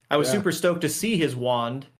 I was super stoked to see his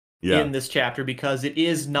wand in this chapter because it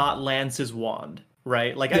is not Lance's wand,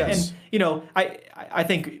 right? Like, and you know, I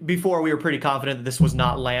think before we were pretty confident that this was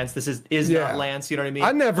not Lance. This is not Lance. You know what I mean?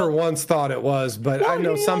 I never once thought it was, but I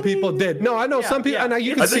know some people did. No, I know some people, and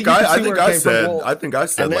you can see. I think I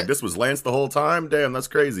said like this was Lance the whole time. Damn, that's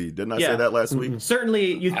crazy. Didn't I say that last week?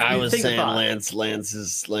 Certainly, I was saying Lance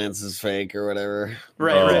is fake or whatever.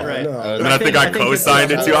 Right. No. And I think I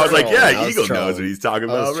co-signed it too. I was like, yeah, Eagle knows what he's talking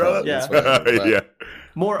about, bro. Yeah.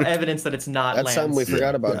 More evidence that it's not That's Lance. something we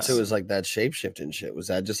forgot about too, is like that shape-shifting shit. Was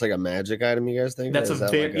that just like a magic item, you guys think? That's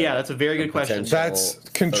that's a very good question. That's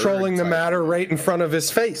controlling the matter right in front of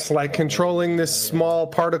his face, like controlling this small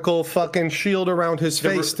particle fucking shield around his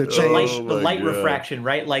face to change the light refraction,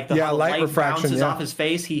 right? Like the light refraction bounces off his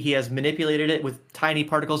face. He has manipulated it with tiny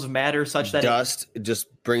particles of matter such that dust just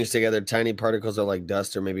brings together tiny particles of like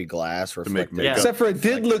dust or maybe glass reflecting. Except for it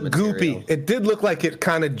did look goopy. It did look like it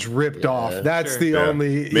kind of dripped off. That's the only.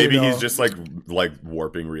 Maybe he's just like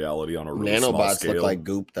warping reality on a really small scale. Nanobots look like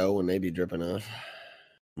goop though when they be dripping off.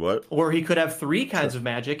 What? Or he could have three kinds of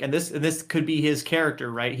magic, and this could be his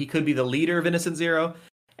character, right? He could be the leader of Innocent Zero,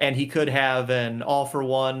 and he could have an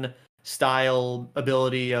all-for-one style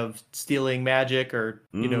ability of stealing magic or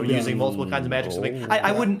using multiple kinds of magic. Something.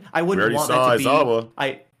 I wouldn't want that to be.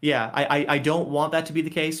 Aizawa. I don't want that to be the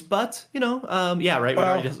case, but right. Well, we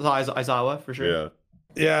already saw Aizawa for sure.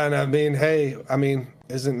 Yeah, and I mean,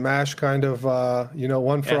 isn't MASH kind of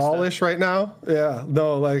one for all-ish right now? Yeah,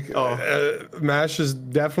 no, like MASH is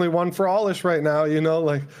definitely one for all-ish right now.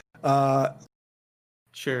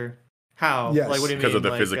 Sure. How? Yes. Like, what do you mean? Because of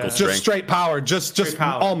the physical strength. Just straight power. Just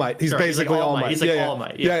power. All Might. He's basically All Might. He's like All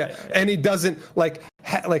Might. Yeah. And he doesn't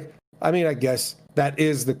I mean, I guess that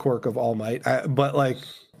is the quirk of All Might. But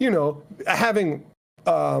having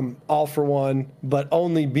All For One, but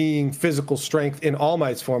only being physical strength in All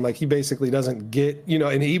Might's form. Like he basically doesn't get,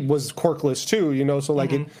 and he was quirkless too, so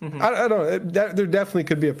like I don't know, there definitely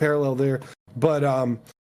could be a parallel there. But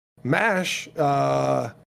MASH,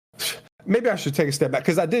 maybe I should take a step back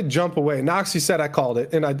because I did jump away. Noxie said I called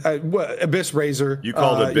it, and Abyss Razor. You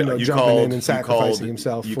called jumping in and sacrificing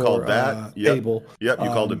himself. You for, called that. Yep. Abel. Yep. You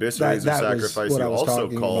called Abyss Razor sacrifice. You also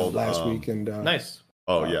called last week. And nice.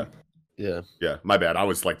 Oh yeah. Yeah. My bad. I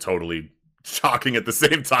was like totally talking at the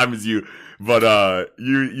same time as you, but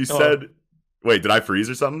you said. Wait, did I freeze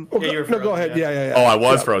or something? Oh, yeah, no, go ahead. Yeah. Oh, I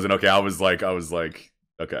was frozen. Okay, I was like,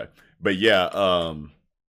 okay, but yeah.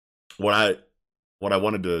 What I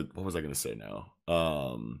wanted to, what was I going to say now?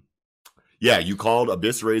 Yeah, you called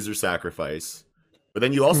Abyss Razor sacrifice, but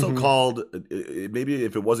then you also called, maybe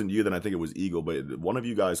if it wasn't you, then I think it was Eagle, but one of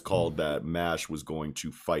you guys called that MASH was going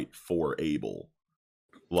to fight for Abel.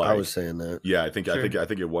 Like, I was saying that. Yeah, I think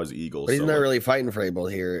it was Eagle. But he's not really fighting for Abel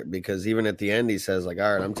here because even at the end he says like,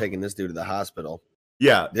 all right, I'm taking this dude to the hospital.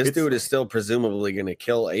 Yeah. This dude is still presumably going to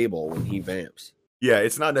kill Abel when he vamps. Yeah,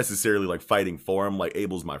 it's not necessarily like fighting for him. Like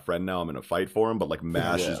Abel's my friend now, I'm going to fight for him. But like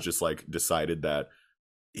MASH is just like decided that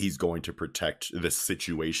he's going to protect this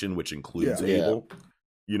situation, which includes Abel.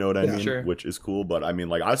 You know what I mean? Sure. Which is cool. But I mean,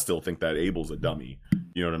 like, I still think that Abel's a dummy.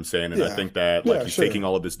 You know what I'm saying? And I think that like he's taking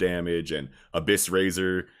all of this damage, and Abyss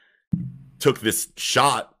Razor took this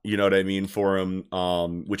shot, you know what I mean, for him,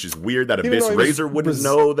 which is weird that Abyss Razor wouldn't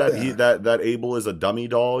know that that Abel is a dummy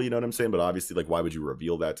doll, you know what I'm saying? But obviously, like, why would you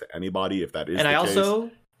reveal that to anybody if that is the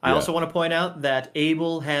case? I also want to point out that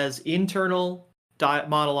Abel has internal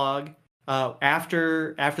monologue.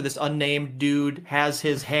 After this unnamed dude has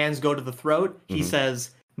his hands go to the throat, he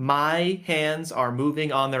says, "My hands are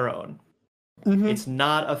moving on their own." It's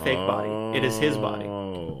not a fake body; it is his body.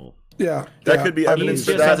 Yeah, that could be evidence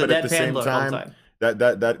for that, but at the same time,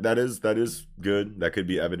 that is good. That could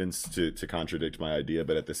be evidence to contradict my idea,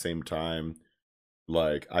 but at the same time,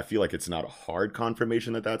 like, I feel like it's not a hard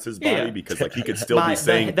confirmation that that's his body because like he could still be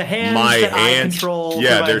saying the hands my that hands. I control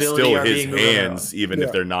They're still his hands, even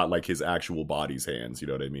if they're not like his actual body's hands. You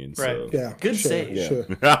know what I mean? Right. So. Yeah. Good save. Sure.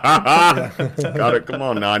 Got it. Come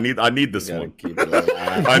on now. I need this one. Keep it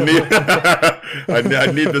alive. I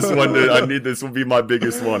need this one. I need this will be my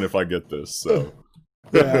biggest one if I get this. So.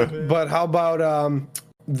 Yeah. But how about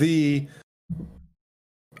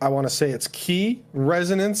I want to say it's key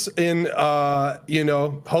resonance in Hova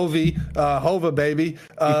baby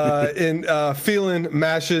in feeling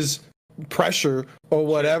MASH's pressure or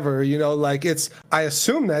whatever, like it's, I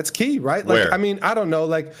assume that's key, right? Like, where? I mean, I don't know,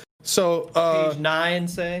 like, so page 9,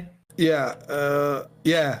 say.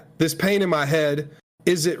 This pain in my head,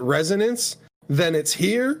 is it resonance? Then it's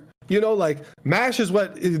here. Like MASH is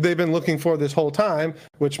what they've been looking for this whole time,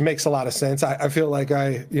 which makes a lot of sense. I feel like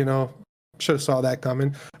I should have saw that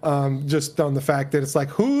coming. Just on the fact that it's like,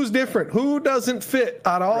 who's different? Who doesn't fit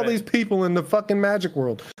out of all these people in the fucking magic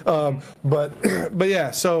world? But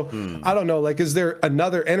yeah, so I don't know, like, is there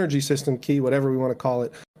another energy system key, whatever we want to call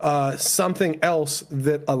it, something else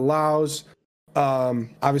that allows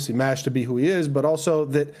obviously MASH to be who he is, but also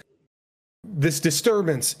that this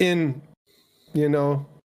disturbance in,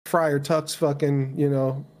 Friar Tuck's fucking,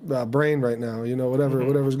 brain right now,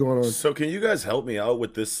 whatever's going on. So can you guys help me out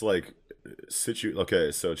with this, like,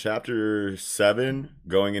 okay, so chapter 7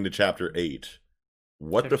 going into chapter 8.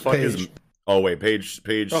 What the fuck is? Oh wait, page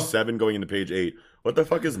 7 going into page 8. What the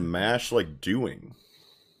fuck is MASH like doing?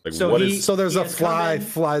 Like, so what is? So there's a fly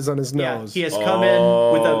flies on his nose. He has come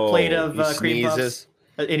in with a plate of cream puffs,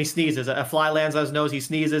 and he sneezes. A fly lands on his nose. He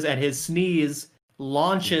sneezes, and his sneeze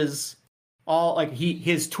launches all like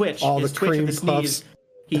his twitch. All his the twitch cream of the sneeze. puffs.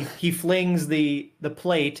 He flings the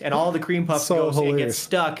plate, and all the cream puffs and get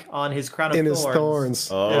stuck on his crown of thorns. His thorns.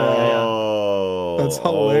 Oh, that's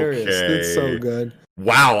hilarious. Okay. It's so good.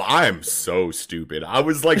 Wow, I'm so stupid. I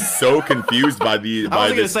was like so confused by the. I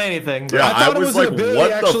wasn't gonna say anything. Yeah, I thought it was like, an ability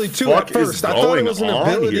what actually the too fuck at first. is I thought it going was an on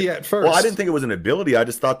ability here? at first. Well, I didn't think it was an ability. I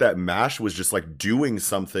just thought that MASH was just like doing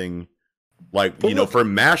something, like for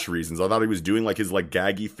MASH reasons. I thought he was doing like his like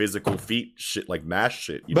gaggy physical feat shit, like MASH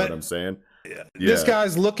shit. You know what I'm saying? Yeah. This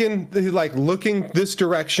guy's looking this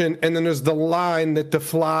direction, and then there's the line that the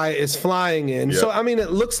fly is flying in. So I mean, it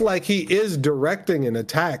looks like he is directing an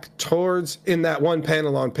attack towards in that one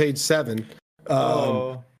panel on page 7.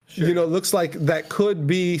 Sure. Looks like that could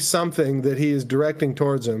be something that he is directing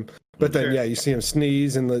towards him. But then you see him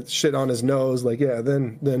sneeze and the shit on his nose. Like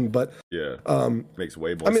but makes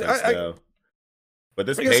way more sense now. But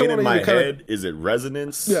this pain in my head, is it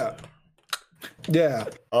resonance? Yeah.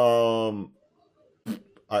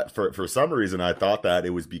 For some reason I thought that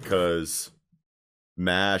it was because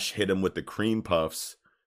Mash hit him with the cream puffs,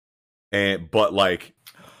 but like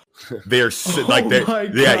they're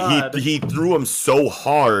he threw him so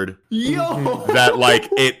hard that like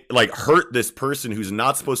it like hurt this person who's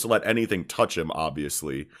not supposed to let anything touch him,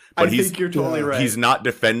 obviously. But I think you're totally right. He's not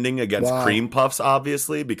defending against cream puffs,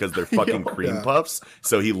 obviously, because they're fucking cream puffs.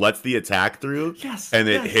 So he lets the attack through, and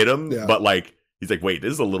it hit him. But like he's like, wait,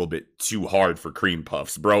 this is a little bit too hard for cream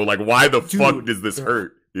puffs, bro. Like, why the fuck does this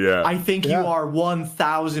hurt? Yeah, I think you are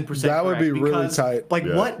 1,000%. That would be really tight. Like,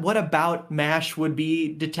 what about Mash would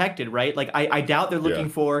be detected, right? Like, I doubt they're looking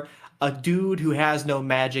for a dude who has no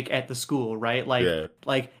magic at the school, right? Like,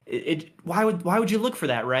 why would you look for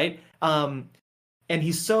that, right? And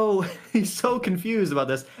he's so confused about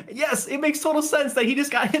this. Yes, it makes total sense that he just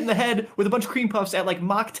got hit in the head with a bunch of cream puffs at like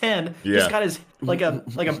Mach 10. Yeah. Just got his like a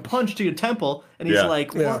punch to your temple, and he's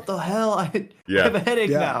like, "What the hell? I have a headache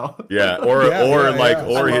now." Yeah,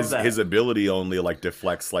 or his ability only like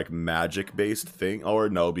deflects like magic based thing, or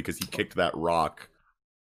no, because he kicked that rock.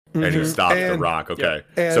 And he stopped the rock. Okay,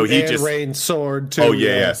 so he just Rain sword too. Oh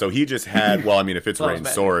yeah. So he just had. Well, I mean, if it's Rain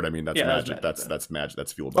sword, I mean that's magic. That's magic.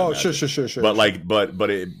 That's fueled by magic. Sure. But like, but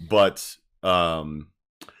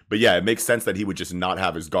yeah, it makes sense that he would just not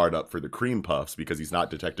have his guard up for the cream puffs because he's not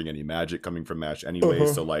detecting any magic coming from Mash anyway.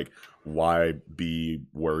 So like, why be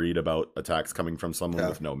worried about attacks coming from someone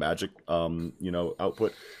with no magic,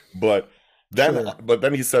 output? But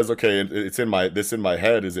then he says, okay, it's in my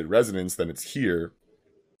head. Is it resonance? Then it's here.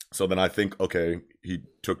 So then I think, okay, he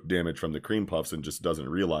took damage from the cream puffs and just doesn't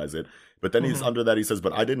realize it. But then he's under that. He says,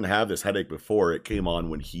 but I didn't have this headache before. It came on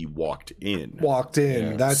when he walked in.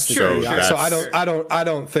 Yeah. That's true. So I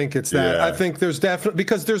don't think it's that. I think there's definitely,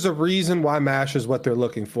 because there's a reason why Mash is what they're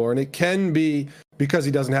looking for. And it can be because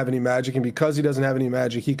he doesn't have any magic. And because he doesn't have any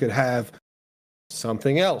magic, he could have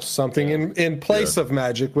something else, something in place of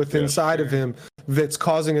magic inside of him that's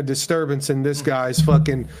causing a disturbance in this guy's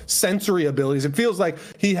fucking sensory abilities. It feels like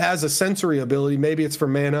he has a sensory ability. Maybe it's for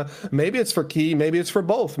mana, maybe it's for ki, maybe it's for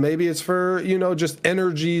both, maybe it's for, just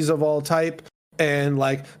energies of all type. And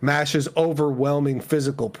like Mash's overwhelming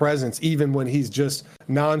physical presence, even when he's just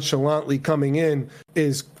nonchalantly coming in,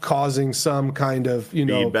 is causing some kind of,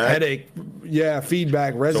 feedback? Headache. Yeah,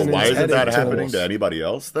 feedback, resonance. So why isn't that happening to anybody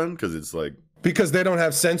else then? Because it's like, because they don't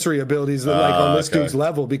have sensory abilities like on this dude's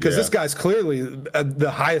level, because this guy's clearly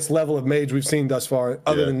the highest level of mage we've seen thus far,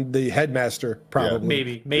 other than the headmaster,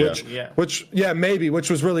 probably.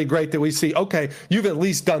 Which was really great that we see, okay, you've at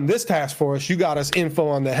least done this task for us. You got us info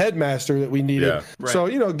on the headmaster that we needed. Yeah. Right. So,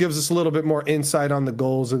 it gives us a little bit more insight on the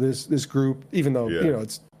goals of this group, even though,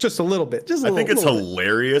 it's just a little bit. I think it's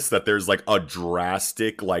hilarious that there's like a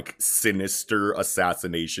drastic, like sinister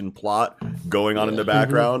assassination plot going on in the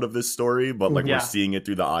background of this story, but like we're seeing it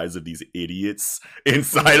through the eyes of these idiots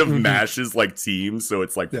inside of Mash's like team. So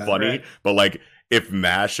it's like funny, but like if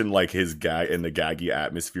Mash and like his gag and the gaggy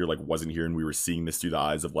atmosphere like wasn't here and we were seeing this through the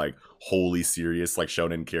eyes of like wholly serious like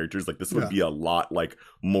shonen characters, like this would be a lot like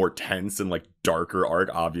more tense and like darker arc.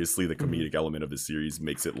 Obviously the comedic element of the series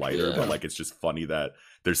makes it lighter, but like it's just funny that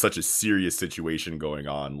there's such a serious situation going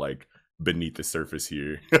on like beneath the surface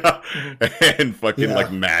here. And fucking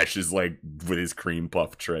like Mash is like with his cream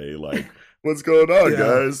puff tray like, what's going on,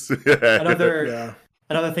 guys?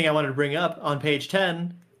 Another thing I wanted to bring up on page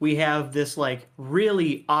 10, we have this like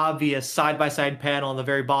really obvious side-by-side panel on the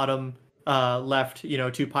very bottom left,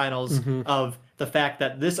 two panels of the fact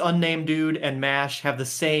that this unnamed dude and Mash have the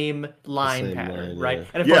same line pattern, right? Yeah.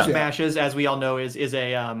 And of course, Mash's, as we all know, is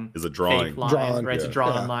a drawing line, right? It's a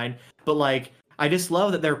drawn line. But like, I just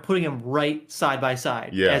love that they're putting them right side by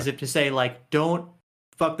side, as if to say, like, don't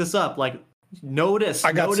fuck this up. Like, notice.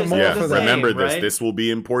 I got some more for that. Remember this. Right? This will be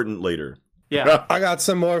important later. Yeah, I got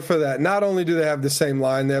some more for that. Not only do they have the same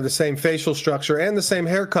line, they have the same facial structure and the same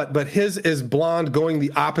haircut, but his is blonde going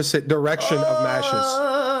the opposite direction of Mash's.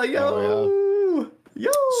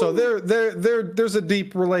 So there's a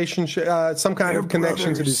deep relationship, some kind of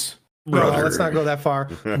connection to these. Let's not go that far.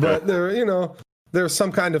 But there's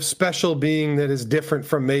some kind of special being that is different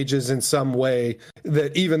from mages in some way.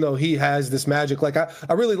 That even though he has this magic, like I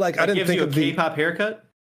really like. I didn't think of the K-pop haircut.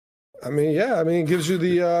 I mean, it gives you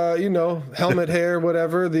the, helmet hair,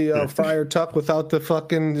 whatever, the friar tuck without the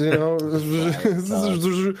fucking, the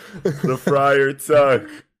friar tuck.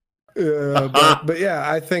 But yeah,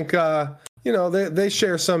 I think, they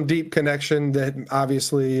share some deep connection that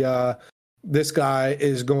obviously this guy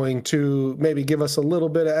is going to maybe give us a little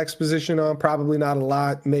bit of exposition on, probably not a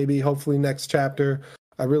lot, maybe hopefully next chapter.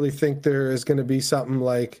 I really think there is going to be something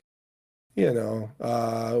like,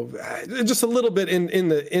 just a little bit in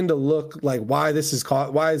the look, like why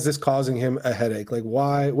is this causing him a headache? Like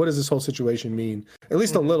what does this whole situation mean? At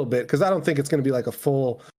least a little bit, because I don't think it's going to be like a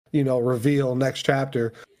full, reveal next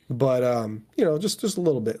chapter. But just a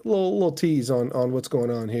little bit, little tease on what's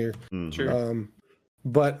going on here. Sure.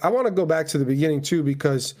 But I want to go back to the beginning too,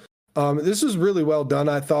 because this is really well done.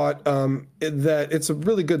 I thought that it's a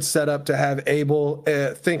really good setup to have Abel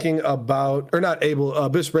thinking about, or not Abel,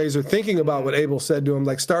 Bishop Razor thinking about what Abel said to him,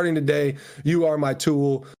 like, starting today, you are my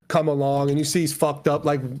tool, come along. And you see he's fucked up,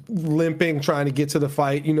 like limping, trying to get to the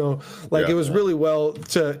fight, It was really well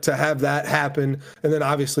to have that happen. And then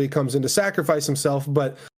obviously he comes in to sacrifice himself.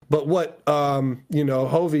 But what,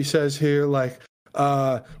 Hovey says here, like,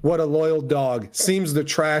 what a loyal dog. Seems the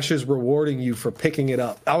trash is rewarding you for picking it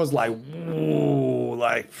up. I was like, whoa,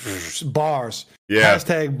 like bars. Yeah.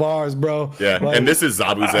 Hashtag bars, bro. Yeah. Like, and this is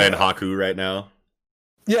Zabuza and Haku right now.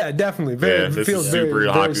 Yeah, definitely. It feels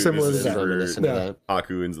very similar to that.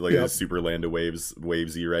 Haku and like a super Land of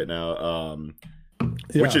Wavesy right now.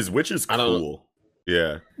 Which is cool.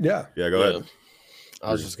 Yeah. Yeah. Yeah, go ahead.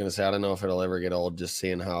 I was just gonna say, I don't know if it'll ever get old just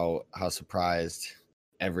seeing how surprised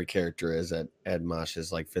every character is at Ed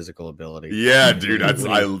Mosh's like physical ability. Yeah, dude, I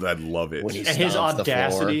love it. When he and his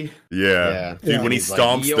audacity. Yeah. Dude, when he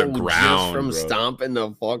stomps the ground, just from stomping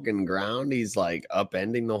the fucking ground, he's like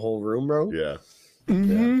upending the whole room, bro. Yeah.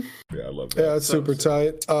 Mm-hmm. Yeah, I love that. Yeah, it's super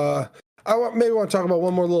tight. I maybe want to talk about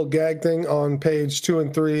one more little gag thing on page 2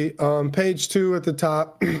 and 3. Page 2 at the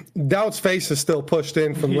top, Doubt's face is still pushed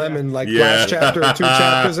in from Lemon, like last chapter or 2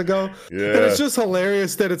 chapters ago. Yeah. And it's just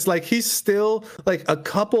hilarious that it's like he's still like a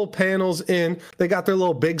couple panels in. They got their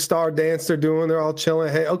little big star dance they're doing. They're all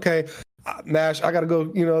chilling. Hey, okay. Mash, I gotta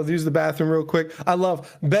go, use the bathroom real quick. I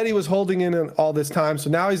love Betty was holding in all this time,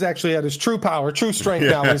 so now he's actually at his true power, true strength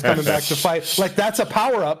now when he's coming back to fight. Like, that's a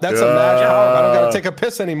power up. That's a Mash power up. I don't gotta take a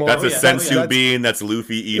piss anymore. That's a sensu bean. That's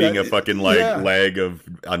Luffy eating a fucking leg of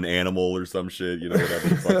an animal or some shit, whatever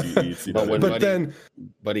the fuck he eats.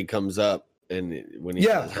 But he comes up. And when he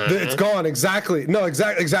it's gone. Exactly. No,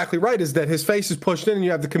 exactly right. Is that his face is pushed in, and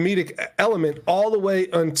you have the comedic element all the way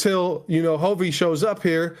until Hovey shows up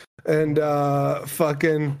here, and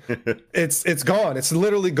fucking it's gone. It's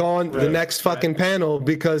literally gone. The next fucking panel,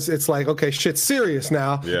 because it's like, okay, shit's serious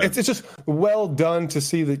now. Yeah. It's just well done to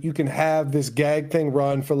see that you can have this gag thing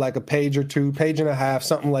run for like a page or 2, page and a half,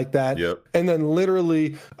 something like that. Yep. And then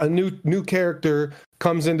literally a new character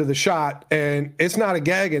comes into the shot, and it's not a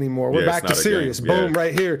gag anymore. We're back to serious. Boom,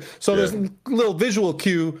 right here. So there's a little visual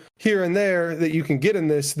cue here and there that you can get in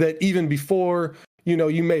this, that even before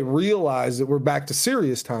you may realize that we're back to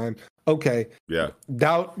serious time. Okay. Yeah.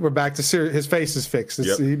 Doubt we're back to serious. His face is fixed.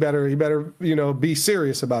 He better be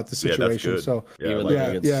serious about the situation. So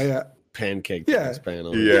pancake this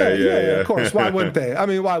panel. Yeah. Of course. Why wouldn't they? I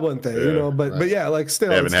mean, why wouldn't they? But yeah, like still,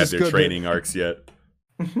 they haven't had their training arcs yet.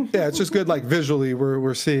 Yeah, it's just good. Like visually,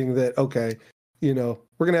 we're seeing that. Okay, we're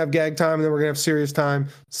gonna have gag time, and then we're gonna have serious time.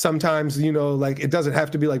 Sometimes, like it doesn't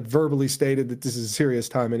have to be like verbally stated that this is serious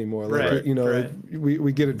time anymore. Like,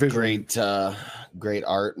 we get it visually. Great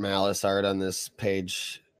art, Malice art on this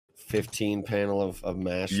page 15 panel of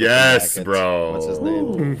Mash. Yes, bro. What's his name?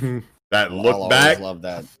 Mm-hmm. That look back. I love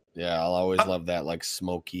that. Yeah, I'll always love that, like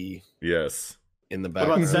smoky. Yes. In the back.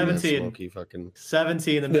 What about 17? Smoky fucking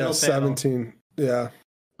 17 in the middle. 17. Yeah.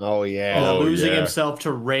 Oh yeah. Losing himself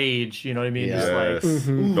to rage, you know what I mean? Yes. Just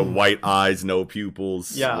like the white eyes, no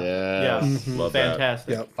pupils. Yeah. Mm-hmm. Love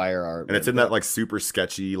fantastic. That. Fire art. And it's in that like super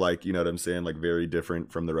sketchy, like, you know what I'm saying? Like very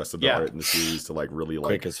different from the rest of the art in the series to like really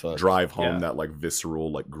like drive home that like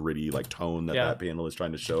visceral, like gritty, like tone that panel is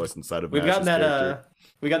trying to show us inside of We've Mash's gotten that character.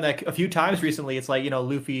 We got that a few times recently. It's like,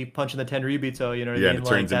 Luffy punching the Tenryubito, you know what I mean? Yeah, it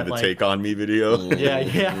turns into the Take On Me video. Yeah.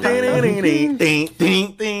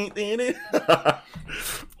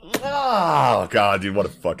 Oh god, dude, what a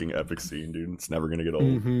fucking epic scene, dude. It's never gonna get old.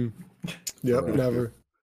 Mm-hmm. Yep, never.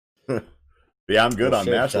 Yeah, I'm good on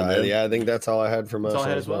Mash, man. Yeah, I think that's all I had for Mash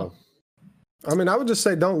as well. I mean, I would just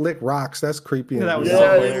say don't lick rocks. That's creepy. That was he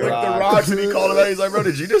licked the rocks and he called him out. He's like, bro,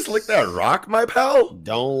 did you just lick that rock, my pal?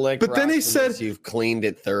 Don't lick But then he said you've cleaned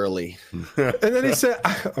it thoroughly. And then he said,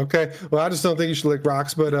 okay, well, I just don't think you should lick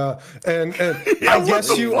rocks, but and I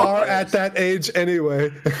guess you are at that age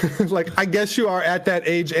anyway. Like, I guess you are at that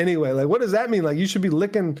age anyway. Like, what does that mean? Like, you should be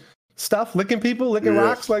licking stuff, licking people, licking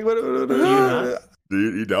rocks? Like, what? Dude,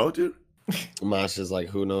 you don't, dude? Mash is like,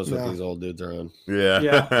 who knows what these old dudes are on?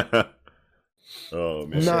 Yeah. Oh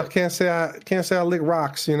man. No, can't say I lick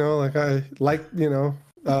rocks, like I like,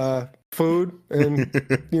 food and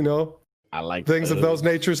I like things of those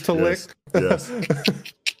natures to lick. Yes.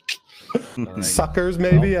 Right. Suckers,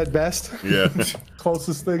 maybe at best. Yeah.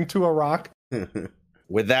 Closest thing to a rock.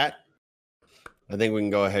 With that, I think we can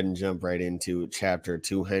go ahead and jump right into chapter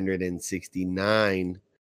 269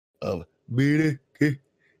 of the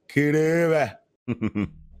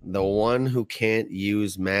one who can't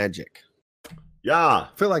use magic. Yeah. I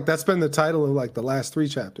feel like that's been the title of like the last 3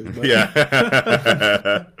 chapters. But...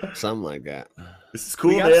 Yeah. Something like that. This is cool,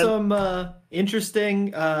 we got man. some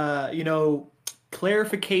interesting,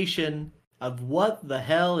 clarification of what the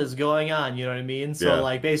hell is going on. You know what I mean? So,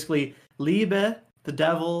 like, basically, Liebe, the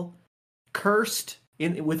devil, cursed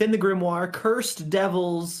within the grimoire, cursed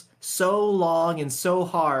devils so long and so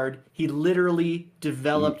hard, he literally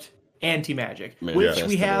developed anti-magic, which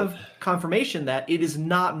we have confirmation that it is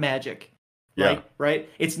not magic. Right?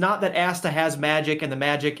 It's not that Asta has magic and the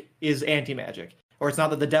magic is anti-magic. Or it's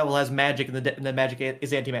not that the devil has magic and the magic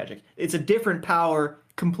is anti-magic. It's a different power,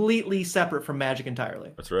 completely separate from magic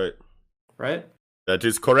entirely. That's right. Right? That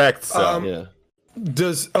is correct. So. Yeah.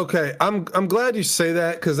 I'm glad you say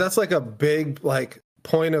that, because that's like a big like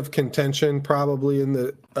point of contention probably in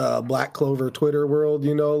the Black Clover Twitter world,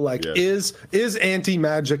 is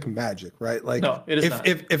anti-magic magic, right? Like, no, it is not.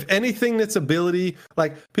 If anything that's ability,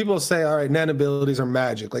 like people say, all right, nan abilities are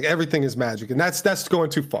magic, like everything is magic, and that's going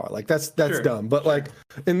too far, like that's dumb. But like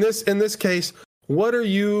in this case, what are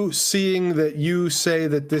you seeing that you say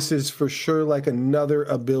that this is for sure like another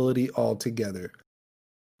ability altogether?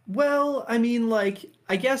 Well, I mean, like,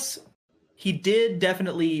 I guess he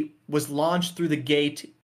definitely was launched through the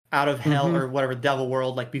gate out of hell or whatever, devil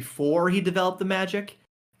world, like before he developed the magic.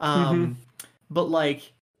 But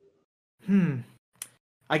like,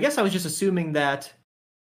 I guess I was just assuming that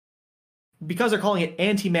because they're calling it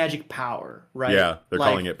anti-magic power, right? Yeah, they're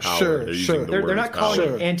calling it power. They're not calling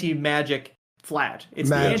it anti-magic flat. It's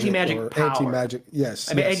the anti-magic power. Anti-magic,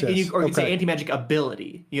 yes. I mean, yes, you could say okay. anti-magic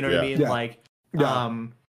ability. You know what I mean? Yeah. Like,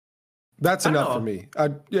 that's enough for me.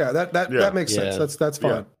 That makes sense. That's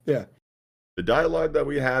fine. Yeah. The dialogue that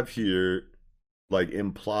we have here, like,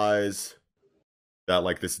 implies that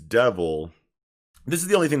like this devil. This is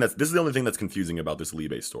the only thing that's confusing about this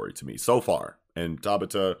Liebe story to me so far. And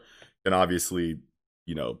Tabata can obviously,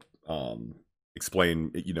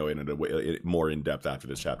 explain, in a way more in depth after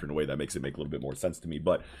this chapter in a way that makes it make a little bit more sense to me.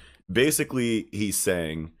 But basically, he's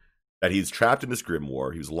saying that he's trapped in this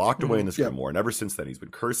grimoire. He was locked away in this grimoire, and ever since then, he's been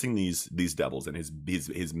cursing these devils. And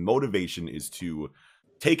his motivation is to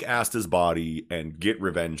take Asta's body and get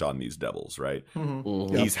revenge on these devils. Right?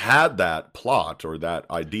 He's had that plot or that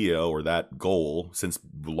idea or that goal since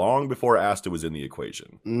long before Asta was in the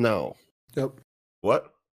equation. No. Yep.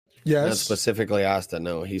 What? Yes. Not specifically Asta.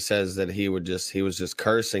 No, he says that he was just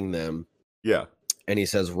cursing them. Yeah. And he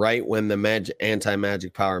says right when the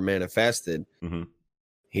anti-magic power manifested.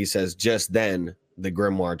 He says, just then, the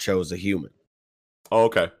grimoire chose a human. Oh,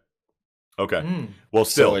 okay. Well,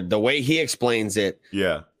 still. So the way he explains it,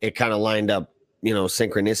 it kind of lined up,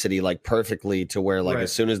 synchronicity like perfectly to where, like,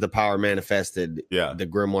 as soon as the power manifested, the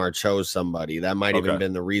grimoire chose somebody. That might even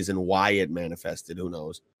been the reason why it manifested. Who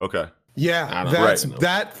knows? Okay. Yeah,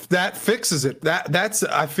 that fixes it. That's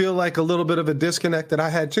I feel like a little bit of a disconnect that I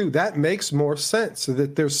had too. That makes more sense. So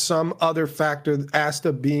that there's some other factor,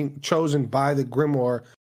 Asta being chosen by the grimoire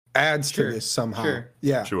adds to this somehow.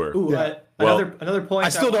 Yeah. Sure. Ooh, another point. I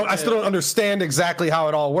still don't understand exactly how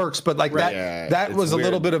it all works, but like that was a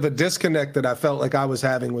little bit of a disconnect that I felt like I was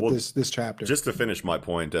having with this chapter. Just to finish my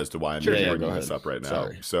point as to why I'm bringing this up right now.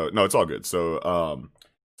 Sorry. So no, it's all good. So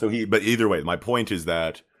but either way, my point is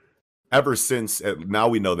that ever since now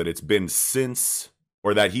we know that it's been since,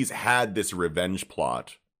 or that he's had this revenge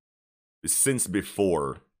plot since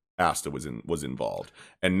before Asta was involved,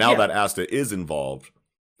 and now that Asta is involved,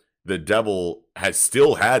 the devil has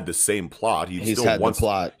still had the same plot. He still wants the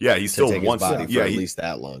plot. Yeah, he still wants for at least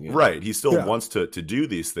that long. Yeah. Right, he still wants to do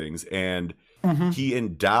these things, and he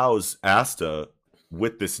endows Asta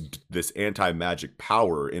with this anti-magic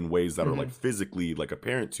power in ways that are like physically like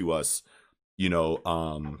apparent to us,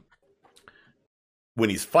 when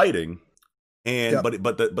he's fighting, and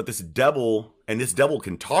but this devil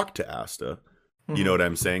can talk to Asta. You know what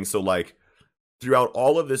I'm saying? So like throughout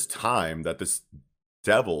all of this time that this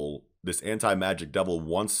anti-magic devil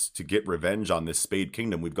wants to get revenge on this Spade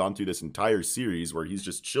Kingdom, we've gone through this entire series where he's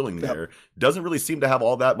just chilling there. Doesn't really seem to have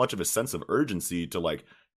all that much of a sense of urgency to like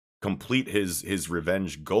complete his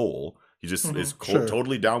revenge goal. He just is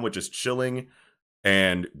totally down with just chilling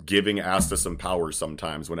and giving Asta some power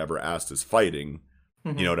sometimes whenever Asta's fighting.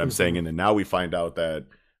 You know what I'm saying? And then now we find out that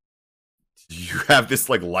you have this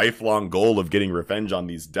like lifelong goal of getting revenge on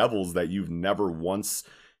these devils that you've never once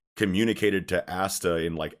communicated to Asta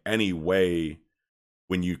in like any way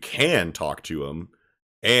when you can talk to him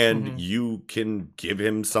and you can give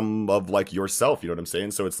him some of like yourself, you know what I'm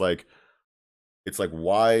saying? So it's like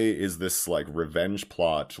why is this like revenge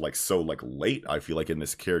plot like so like late, I feel like, in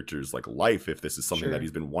this character's like life, if this is something that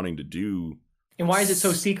he's been wanting to do? And why is it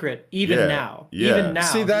so secret even now? Even now.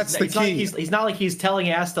 See, that's the key. He's not like he's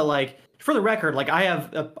telling Asta, like, for the record, like, I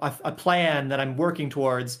have a plan that I'm working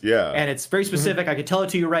towards. Yeah. And it's very specific. I can tell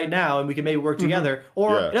it to you right now, and we can maybe work together.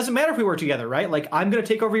 Or it doesn't matter if we work together, right? Like, I'm going to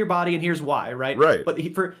take over your body, and here's why, right? Right. But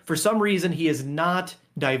for some reason, he is not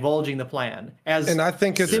divulging the plan. And I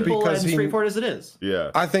think it's simple because and straightforward as it is.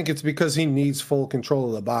 Yeah. I think it's because he needs full control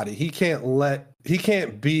of the body. He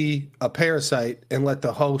can't be a parasite and let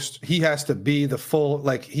the host. He has to be the full.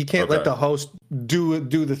 Like, he can't let the host do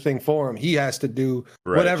the thing for him. He has to do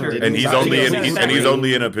whatever. And he's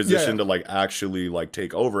only in a position to like actually like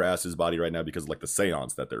take over Asta's body right now because of like the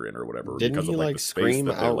seance that they're in or whatever. Didn't because he of, like the scream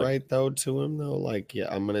that outright though to him though? Like,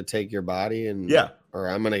 yeah, I'm gonna take your body and or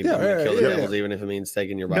I'm gonna kill the devils even if it means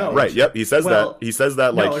taking your body. No. Right. Yep. He says that. He says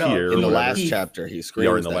that here in the last chapter. He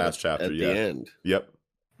screams in the last chapter at the end. Yep.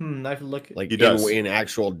 I have to look. Like, he does in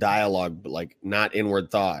actual dialogue, but like not inward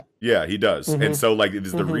thought. Yeah, he does. And so like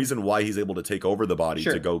it's the reason why he's able to take over the body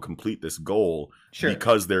to go complete this goal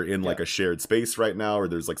because they're in like a shared space right now, or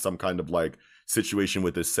there's like some kind of like situation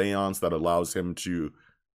with this seance that allows him to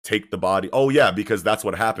take the body. Oh yeah, because that's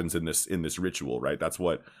what happens in this ritual, right? That's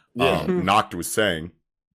what Noct was saying,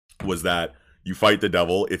 was that you fight the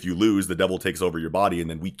devil. If you lose, the devil takes over your body, and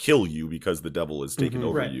then we kill you because the devil is taking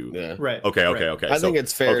over you. Yeah. Right. Okay. I think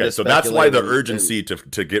it's fair. Okay, so that's why the urgency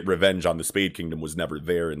to get revenge on the Spade Kingdom was never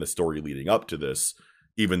there in the story leading up to this,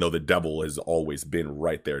 even though the devil has always been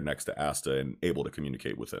right there next to Asta and able to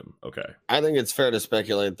communicate with him. Okay. I think it's fair to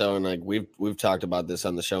speculate though, and like we've talked about this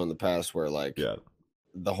on the show in the past, where like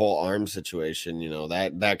the whole arm situation, you know,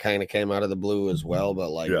 that kind of came out of the blue as well,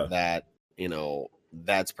 but like that, you know,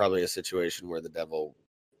 that's probably a situation where the devil,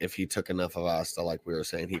 if he took enough of Asta, like we were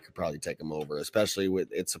saying, he could probably take him over, especially with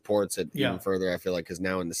it supports it even further. I feel like, because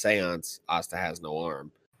now in the seance, Asta has no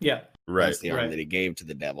arm. Right. That's the arm that he gave to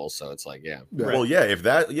the devil. So it's like, Well, if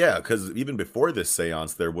that, because even before this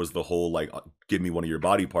seance, there was the whole like, give me one of your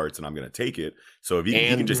body parts and I'm going to take it. So if he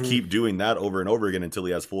can just keep doing that over and over again until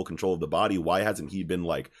he has full control of the body, why hasn't he been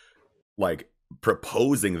like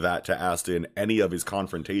proposing that to Asta in any of his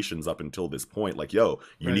confrontations up until this point? Like, yo,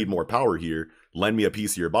 you need more power here. Lend me a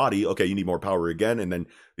piece of your body. Okay, you need more power again. And then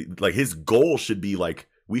like his goal should be like,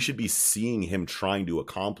 we should be seeing him trying to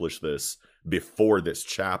accomplish this before this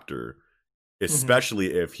chapter,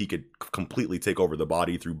 especially if he could completely take over the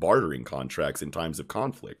body through bartering contracts in times of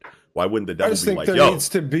conflict. Why wouldn't the devil be like, yo? Needs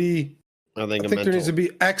to be, I think there needs to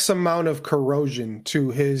be X amount of corrosion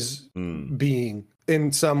to his being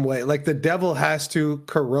in some way. Like, the devil has to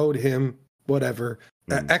corrode him, whatever,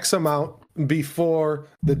 X amount before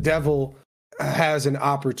the devil has an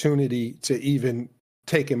opportunity to even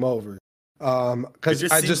take him over.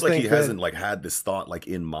 Because I just think he hasn't like had this thought like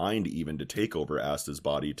in mind even to take over Asta's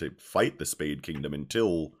body to fight the Spade Kingdom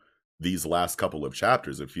until these last couple of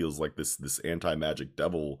chapters. It feels like this anti-magic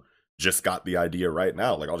devil just got the idea right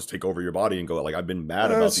now. Like, I'll just take over your body and go. Like, I've been mad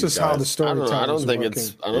about these guys. How the story I don't think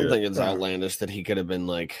it's outlandish that he could have been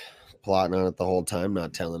like plotting on it the whole time,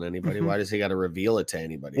 not telling anybody. Why does he got to reveal it to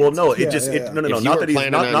anybody? Well, no, it just no. If Not you that he's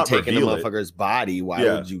not taking the motherfucker's body. Why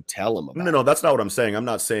would you tell him about it? No, that's not what I'm saying. I'm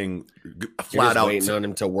not saying flat out waiting on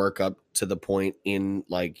him to work up to the point in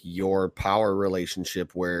like your power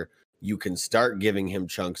relationship where you can start giving him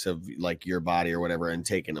chunks of like your body or whatever and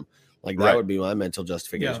taking them. Like, that would be my mental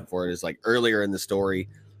justification for it. Is like, earlier in the story,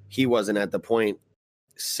 he wasn't at the point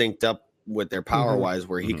synced up with their power wise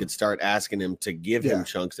where he could start asking him to give him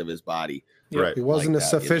chunks of his body. Right. He wasn't a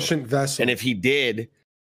sufficient vessel. And if he did,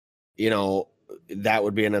 you know, that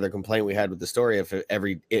would be another complaint we had with the story. If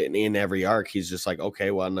in every arc, he's just like, okay,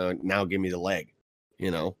 well, now give me the leg, you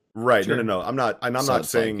know? Right. Sure. No. I'm not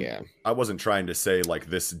saying, like, I wasn't trying to say like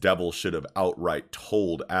this devil should have outright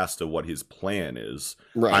told Asta what his plan is.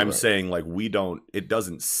 Right. I'm saying like it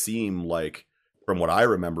doesn't seem like, from what I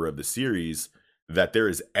remember of the series, that there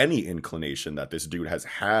is any inclination that this dude has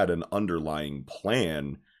had an underlying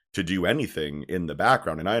plan to do anything in the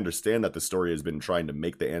background. And I understand that the story has been trying to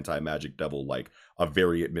make the anti-magic devil like a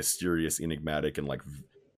very mysterious, enigmatic, and like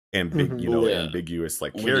ambiguous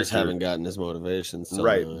like character. We just haven't gotten his motivation, so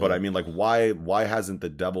right? But I mean, like, why hasn't the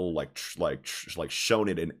devil shown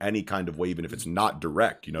it in any kind of way, even if it's not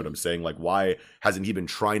direct? You know what I'm saying? Like, why hasn't he been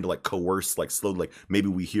trying to like coerce, like slowly, like maybe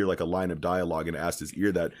we hear like a line of dialogue in Asta's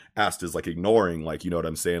ear that Asta's like ignoring, like, you know what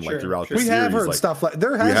I'm saying? Like throughout the series, we have heard like, stuff like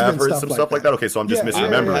there has been some stuff like that. Okay, so I'm just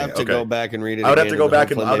misremembering. I have to go back and read it. I would have to go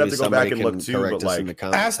back and look too. But like,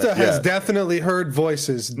 Asta has definitely heard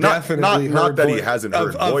voices. Not that he hasn't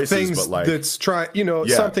heard voices, but like that's trying,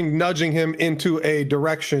 something nudging him into a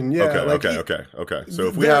direction. Yeah. Okay. So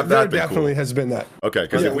if we have that, there definitely has been that. Okay,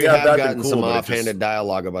 because if we have that, gotten some offhanded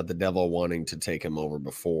dialogue about the devil wanting to take him over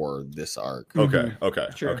before this arc. Okay.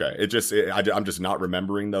 I'm just not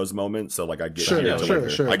remembering those moments. So like I get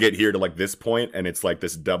I get here to like this point, and it's like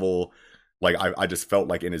this devil. Like I just felt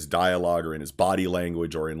like in his dialogue or in his body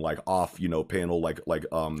language or in like off, panel like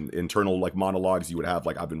internal like monologues, you would have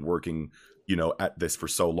like, I've been working, at this for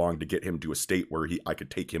so long to get him to a state where I could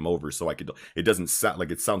take him over. So it doesn't sound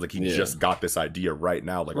like, it sounds like he just got this idea right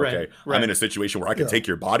now. Like, I'm in a situation where I can take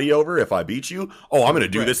your body over if I beat you. Oh, I'm going to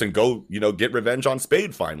do this and go, get revenge on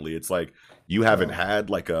Spade finally. It's like, you haven't had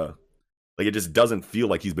like it just doesn't feel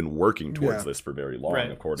like he's been working towards this for very long,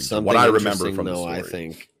 according to what I remember from the story. I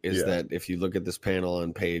think is that if you look at this panel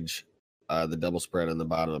on page, the double spread on the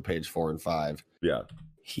bottom of page 4 and 5,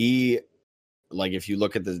 he, like, if you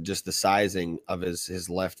look at just the sizing of his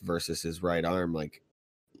left versus his right arm, like,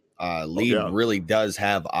 Lee really does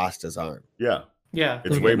have Asta's arm. Yeah.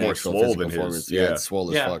 It's way more swole than his. Yeah, it's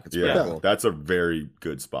swole as fuck. It's pretty cool. That's a very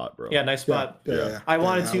good spot, bro. Yeah, nice spot. I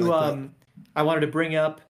wanted to bring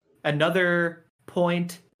up another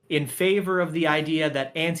point in favor of the idea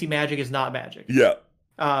that anti-magic is not magic.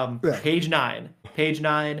 Page 9.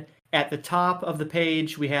 At the top of the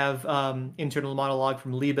page, we have internal monologue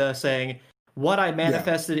from Liba saying, what I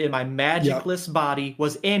manifested in my magicless body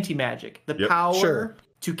was anti-magic, the power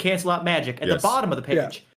to cancel out magic. At the bottom of the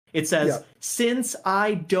page, it says, since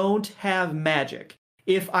I don't have magic,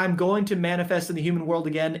 if I'm going to manifest in the human world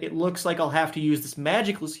again, it looks like I'll have to use this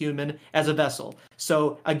magicless human as a vessel.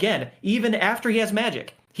 So again, even after he has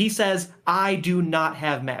magic, he says, I do not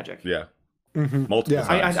have magic. Multiple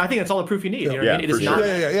times. I think that's all the proof you need. You know what I mean? It is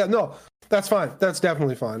not. No, that's fine. That's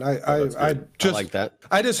definitely fine. I just like that.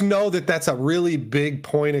 I just know that that's a really big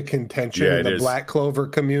point of contention in the Black Clover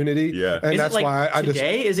community. And that's why I just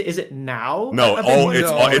today is it now? No,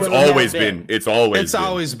 it's always been. It's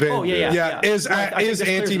always been. Oh yeah. Is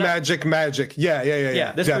anti-magic magic?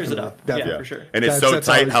 Yeah. This clears it up. Yeah, for sure. And it's so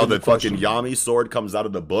tight how the fucking Yami sword comes out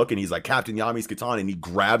of the book, and he's like Captain Yami's katana, and he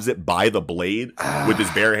grabs it by the blade with his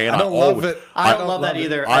bare hand. I don't love it. I don't love that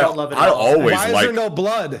either. I don't love it. I always Why is there no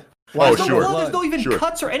blood? There's no even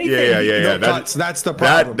cuts or anything. Yeah. That's the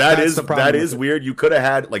problem. That is weird. You could have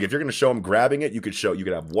had, like, if you're going to show him grabbing it, you could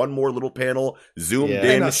have one more little panel zoomed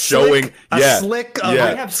in showing slick.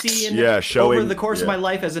 I have seen over the course of my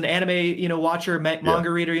life as an anime, watcher, manga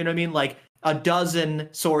reader, you know what I mean? Like, a dozen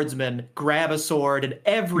swordsmen grab a sword, and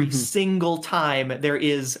every single time there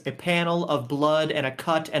is a panel of blood and a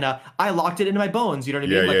cut and I locked it into my bones. You know what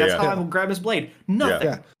I mean? That's how I'm grabbing this blade.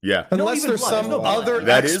 Nothing. Unless there's some other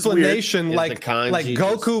explanation, like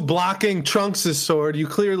Goku blocking Trunks' sword.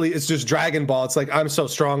 It's just Dragon Ball. It's like, I'm so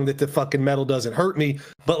strong that the fucking metal doesn't hurt me.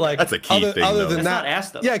 But like, that's a key thing. Other than that, not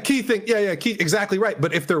Asta. Key thing. Key. Exactly right.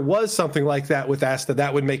 But if there was something like that with Asta,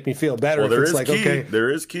 that would make me feel better. Well, there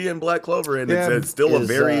is key in Black Clover. And it's still a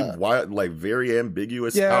very very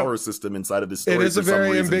ambiguous power system inside of this story. It is a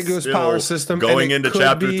very ambiguous power system. Going into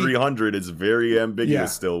chapter 300, it's very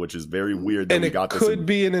ambiguous still, which is very weird. That and it could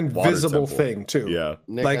be an invisible thing too.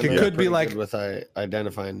 Nick, like it could be like with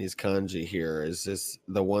identifying these kanji here. Is this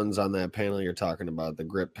the ones on that panel you're talking about? The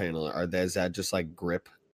grip panel? Is that just like grip?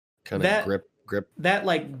 Kind of grip? That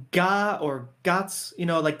like ga or gats,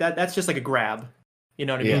 like that. That's just like a grab. You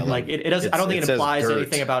know what I mean? Like it doesn't. I don't think it implies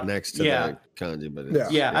anything about next to the kanji, but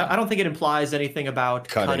I don't think it implies anything about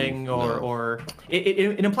cutting or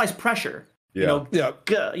it implies pressure.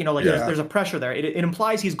 There's a pressure there. It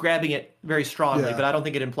implies he's grabbing it very strongly, but I don't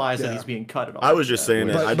think it implies that he's being cut at all. I was just saying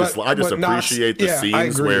I just appreciate the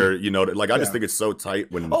scenes where I just think it's so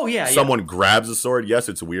tight when someone grabs a sword. Yes,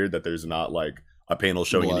 it's weird that there's not like a panel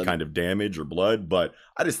showing any kind of damage or blood, but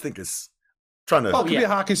I just think it's trying to. It could be a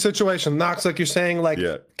hockey situation. Knox, like you're saying, like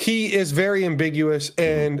key is very ambiguous,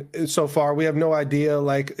 and so far we have no idea.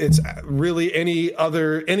 Like it's really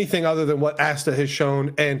anything other than what Asta has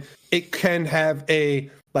shown, and it can have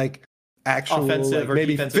a like actual offensive or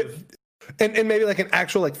maybe defensive. And maybe like an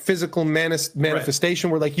actual like physical manifestation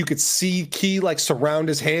where like you could see ki like surround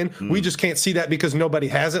his hand. We just can't see that because nobody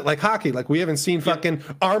has it. Like hockey, like we haven't seen fucking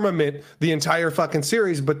armament the entire fucking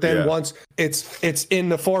series, but then once it's in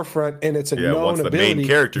the forefront and it's a known once the ability, main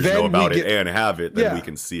characters know about it and have it, then we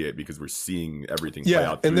can see it because we're seeing everything play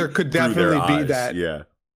out. And there could definitely be that. Yeah,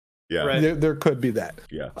 right. There could be that.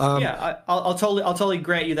 I'll totally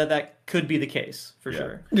grant you that could be the case for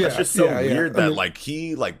sure. Yeah, it's just so weird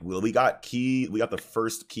that we got the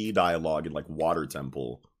first Ki dialogue in like Water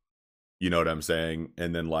Temple. You know what I'm saying?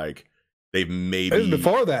 And then like they've maybe it was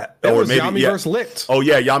before that. It was Yamiverse Licked. Oh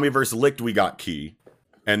yeah, Yamiverse Licked. We got Ki.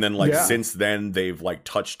 And then, like, since then, they've, like,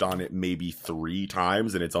 touched on it maybe 3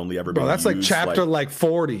 times, and it's only ever been that's used, like chapter, like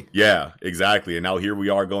 40. Yeah, exactly. And now here we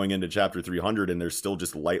are going into chapter 300, and they're still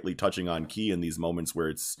just lightly touching on Ki in these moments where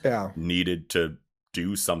it's needed to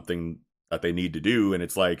do something that they need to do. And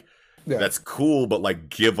it's like, that's cool, but, like,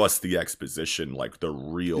 give us the exposition, like, the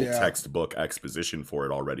real textbook exposition for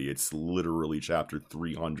it already. It's literally chapter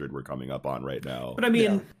 300 we're coming up on right now. But, I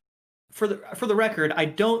mean, for the record, I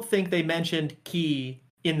don't think they mentioned Ki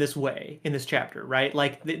in this way, in this chapter, right?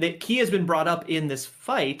 Like, the Ki has been brought up in this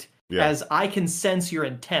fight as I can sense your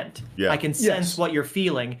intent. I can sense what you're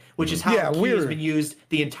feeling, which is how Ki has been used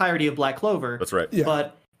the entirety of Black Clover. That's right.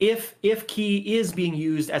 But if Ki is being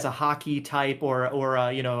used as a hockey type or a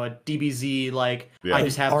DBZ, like I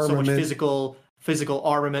just have so much physical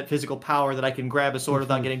armament, physical power that I can grab a sword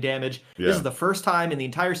without getting damage. This is the first time in the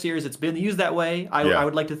entire series it's been used that way, I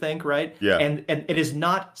would like to think, right? And it is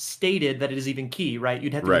not stated that it is even Ki, right?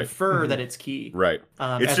 You'd have to infer that it's Ki. Right.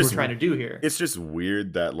 As we're trying to do here. It's just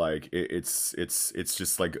weird that like it's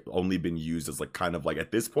just like only been used as like kind of like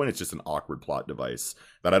at this point it's just an awkward plot device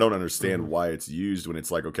that I don't understand why it's used when it's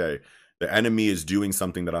like, okay, the enemy is doing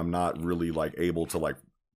something that I'm not really like able to like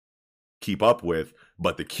keep up with,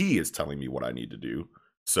 but the Ki is telling me what I need to do.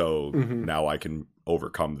 So now I can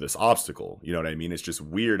overcome this obstacle. You know what I mean? It's just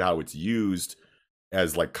weird how it's used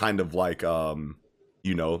as like kind of like that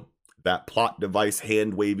plot device,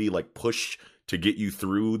 hand wavy, like push to get you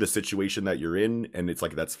through the situation that you're in. And it's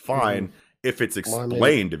like, that's fine if it's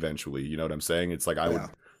explained eventually. You know what I'm saying? It's like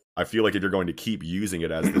I feel like if you're going to keep using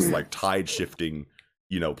it as this like tide shifting,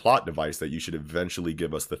 plot device, that you should eventually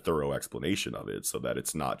give us the thorough explanation of it so that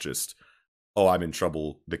it's not just, oh, I'm in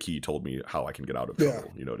trouble, the Ki told me how I can get out of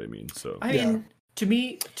trouble. You know what I mean? So I mean, to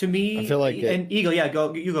me, I feel like Eagle,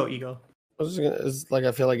 go Eagle.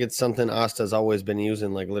 I feel like it's something Asta's always been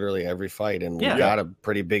using, like literally every fight, and we got a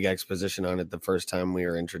pretty big exposition on it the first time we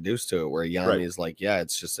were introduced to it, where Yami is like,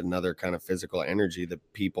 it's just another kind of physical energy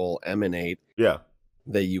that people emanate.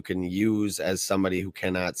 That you can use as somebody who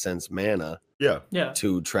cannot sense mana.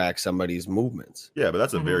 To track somebody's movements. But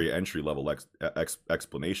that's a very entry level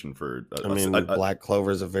explanation for. Black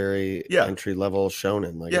Clover is a very entry level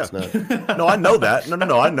shonen. Like it's not. No, I know that.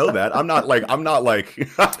 No, I know that. I'm not like.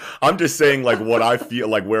 I'm just saying like what I feel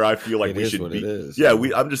like, where I feel like we should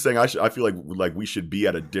be. I'm just saying I feel like we should be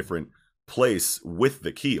at a different place with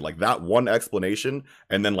the Ki, like that one explanation,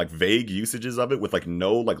 and then like vague usages of it with like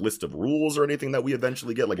no like list of rules or anything that we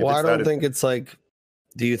eventually get. Like, well, I don't think it's like.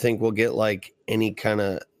 Do you think we'll get like any kind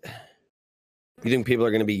of? You think people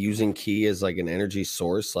are going to be using Ki as like an energy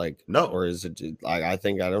source, like no, or is it? I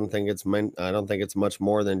don't think it's much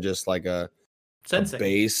more than just like a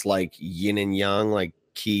base, like yin and yang, like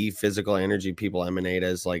Ki physical energy people emanate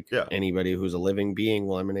as like anybody who's a living being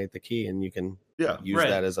will emanate the Ki, and you can use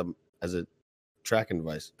that as a tracking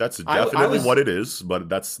device. That's definitely what it is, but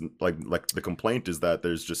that's like the complaint is that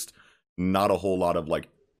there's just not a whole lot of like.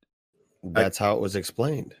 That's how it was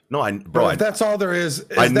explained. No, if that's all there is.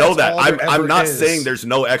 I know that. I'm not saying there's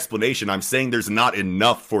no explanation. I'm saying there's not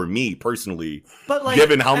enough for me personally, but like,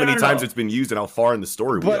 given how many times it's been used and how far in the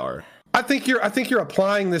story we are. I think you're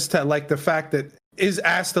applying this to like the fact that is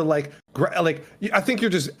Asta like I think you're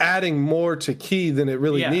just adding more to Ki than it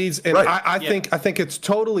really needs, and I think it's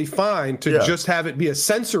totally fine to just have it be a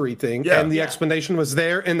sensory thing, and the explanation was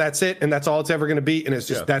there, and that's it, and that's all it's ever going to be, and it's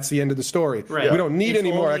just that's the end of the story. We don't need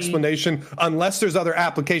any more explanation unless there's other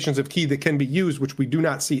applications of Ki that can be used, which we do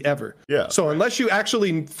not see ever. So unless you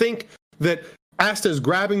actually think that Asta is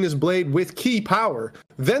grabbing this blade with Ki power,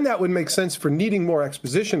 then that would make sense for needing more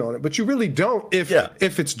exposition on it. But you really don't if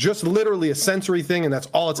it's just literally a sensory thing and that's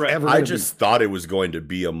all it's ever going to be. I just thought it was going to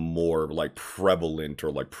be a more like prevalent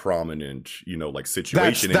or like prominent, like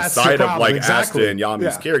situation inside of like Asta and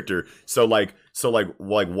Yami's character. So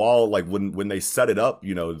while like when they set it up,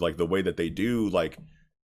 like the way that they do, like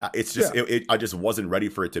it's just I just wasn't ready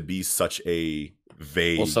for it to be such a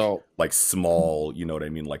vague, like small, you know what I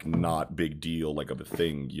mean, like not big deal, like of a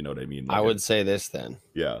thing, you know what I mean? Like I would say this then.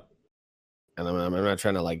 and I'm not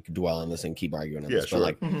trying to like dwell on this and keep arguing on this, sure. but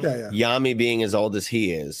like Yami being as old as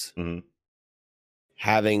he is,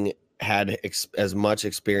 having had as much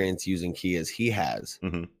experience using ki as he has,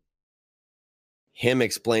 him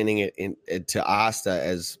explaining it to Asta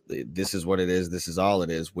as this is what it is, this is all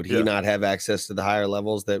it is. Would he not have access to the higher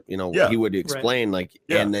levels that he would explain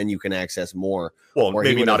and then you can access more? Well, or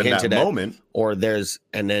maybe not in that moment. Or there's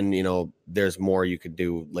more you could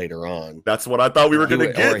do later on. That's what I thought we were going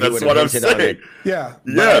to get. That's what I'm saying. Yeah.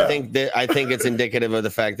 I think it's indicative of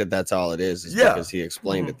the fact that that's all it is because he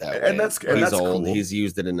explained it that way. And that's old. Cool. He's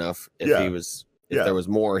used it enough. If there was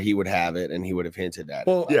more, he would have it, and he would have hinted at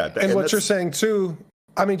it. And what you're saying too,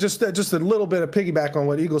 I mean, just a little bit of piggyback on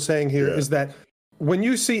what Eagle's saying here is that when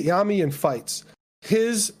you see Yami in fights,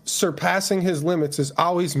 his surpassing his limits is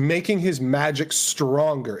always making his magic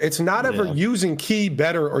stronger. It's not ever using ki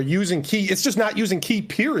better or using ki. It's just not using ki,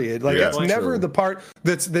 period. Like that's never the part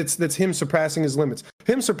that's him surpassing his limits.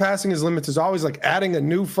 Him surpassing his limits is always like adding a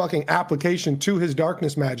new fucking application to his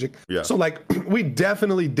darkness magic. Yeah. So like we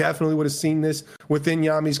definitely would have seen this within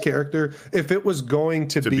Yami's character if it was going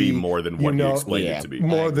to be more than what he explained it to be.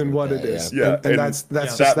 More than what it is. Yeah. And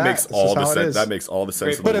that makes all the sense. That makes all the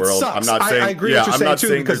sense in the world. Sucks. I'm not saying I agree with I'm not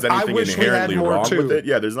saying there's anything inherently wrong too. with it.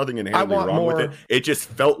 Yeah, there's nothing inherently wrong with it. It just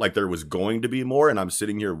felt like there was going to be more, and I'm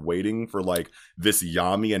sitting here waiting for like this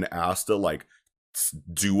Yami and Asta like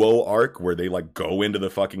duo arc where they like go into the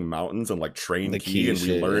fucking mountains and like train ki and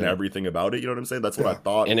we learn everything about it. You know what I'm saying? That's what I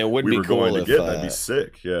thought. And it would we be were cool going to get. That'd be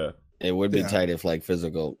sick. Yeah. It would be tight if like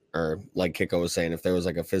physical, or like Kiko was saying, if there was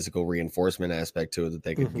like a physical reinforcement aspect to it that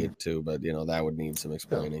they could get to, but that would need some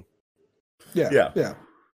explaining. Yeah,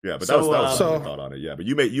 but that was my thought on it. Yeah, but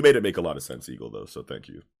you made it make a lot of sense, Eagle, though. So thank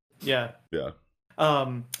you. Yeah. Yeah.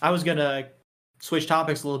 I was gonna switch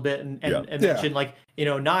topics a little bit and mention like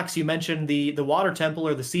Knox. You mentioned the water temple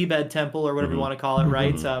or the seabed temple or whatever you want to call it,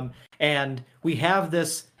 right? And we have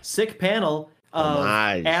this sick panel of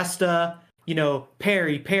Asta,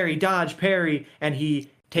 parry, dodge, parry, and he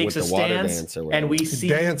takes a stance, and we see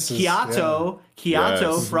Kyoto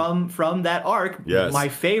from that arc. My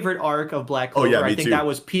favorite arc of Black Clover. I think that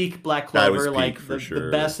was peak Black Clover, like the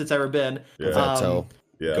best it's ever been.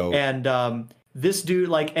 And this dude,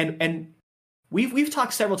 like, and we've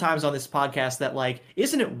talked several times on this podcast that like,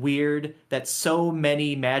 isn't it weird that so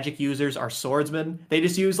many magic users are swordsmen? They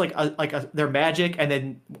just use their magic and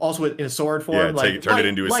then also in a sword form, turn it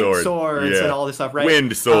into a sword, swords and all this stuff, right?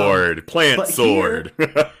 Wind sword, plant sword.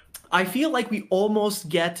 Here, I feel like we almost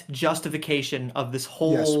get justification of this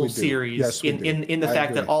whole series in the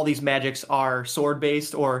fact that all these magics are sword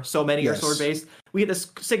based, or so many are sword based. We get this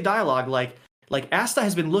sick dialogue like Asta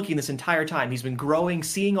has been looking this entire time. He's been growing,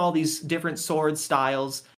 seeing all these different sword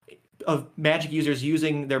styles of magic users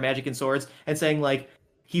using their magic and swords, and saying like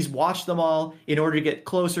he's watched them all in order to get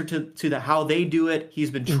closer to how they do it. He's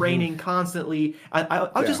been training constantly.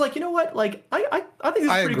 I'm just like, you know what? Like I think this is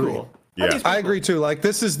pretty cool. Yeah, I agree too. Like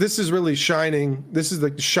this is really shining. This is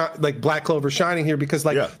like Black Clover shining here because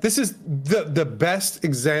this is the best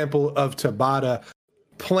example of Tabata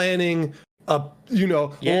planning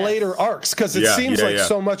later arcs, because it seems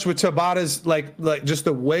so much with Tabata's like just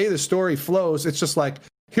the way the story flows, it's just like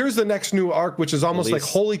here's the next new arc, which is almost like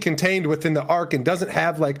wholly contained within the arc and doesn't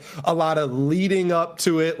have like a lot of leading up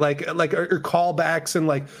to it, like or callbacks and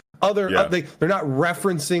like other they're not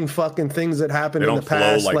referencing fucking things that happened in the past. They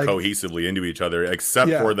don't flow like cohesively into each other,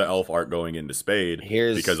 except for the elf arc going into Spade,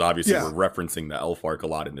 because obviously we're referencing the elf arc a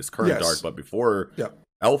lot in this current arc, but before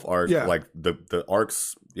elf arc, like the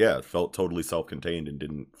arcs felt totally self-contained and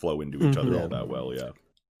didn't flow into each other all that well.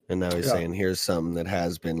 And now he's saying here's something that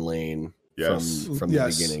has been laying from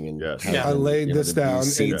the beginning, and I laid this down.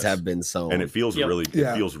 Seeds have been sown, and it feels really good.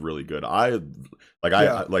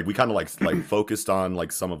 We kind of like focused on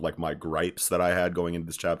like some of like my gripes that I had going into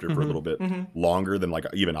this chapter for a little bit longer than like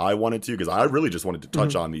even I wanted to, because I really just wanted to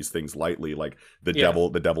touch on these things lightly, like the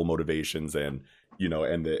devil motivations and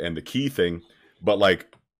and the key thing. But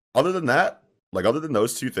like other than that, like other than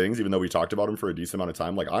those two things, even though we talked about them for a decent amount of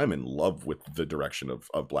time, like I'm in love with the direction of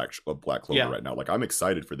Black Clover right now. Like I'm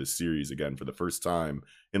excited for this series again for the first time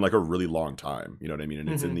in like a really long time. You know what I mean? And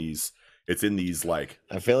it's in these like,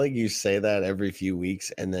 I feel like you say that every few weeks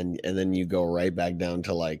and then you go right back down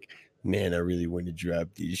to like, man, I really want to drop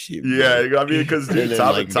these shit. Yeah, I mean, because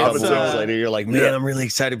top later, you're like, man, I'm really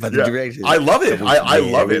excited about the direction. I love it. I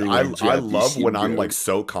love it. I love when I'm like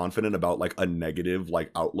so confident about like a negative like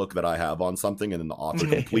outlook that I have on something, and then the author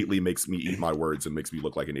completely makes me eat my words and makes me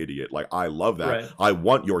look like an idiot. Like I love that. Right. I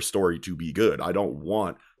want your story to be good. I don't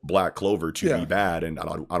want Black Clover to be bad, and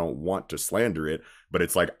I don't want to slander it, but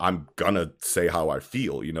it's like I'm gonna say how I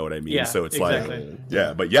feel, you know what I mean? So it's like,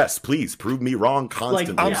 but yes, please prove me wrong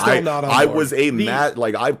constantly. Like, I'm still not on board. I was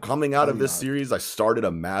I'm coming out of this series, I started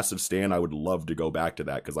a massive stan. I would love to go back to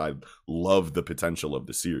that because I love the potential of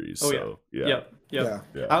the series. I was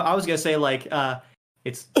gonna say, like,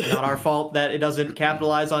 it's not our fault that it doesn't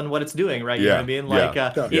capitalize on what it's doing, right? You know what I mean? Like,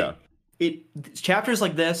 chapters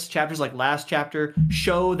like this, chapters like last chapter,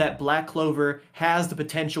 show that Black Clover has the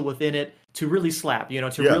potential within it to really slap,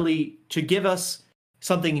 to give us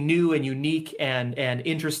something new and unique and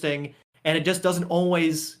interesting, and it just doesn't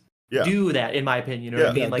always do that, in my opinion. You know what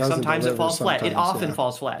I mean? Like, sometimes it falls flat. It often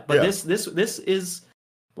falls flat, but this is,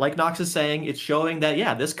 like Knox is saying, it's showing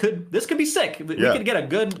that this could be sick. We could get a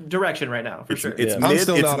good direction right now for sure. It's mid.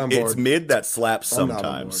 It's mid that slaps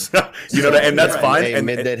sometimes. You know, and that's fine. And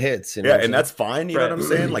mid that hits. And that's fine. You know what I'm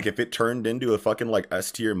saying? Like, if it turned into a fucking like S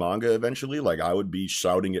tier manga eventually, like I would be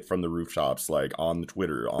shouting it from the rooftops, like on the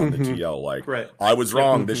Twitter, on the TL, like I was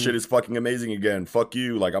wrong. This shit is fucking amazing again. Fuck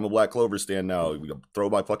you. Like, I'm a Black Clover stan now. Throw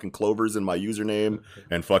my fucking clovers in my username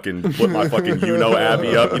and fucking put my fucking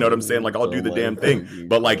Abby up. You know what I'm saying? Like, I'll do the damn thing.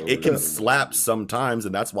 But like, it can slap sometimes,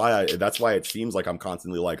 and that's why it seems like I'm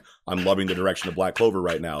constantly like, I'm loving the direction of Black Clover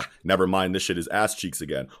right now. Never mind, this shit is ass cheeks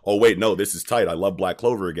again. Oh wait, no, this is tight. I love Black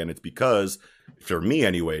Clover again. It's because, for me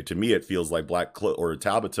anyway, to me it feels like or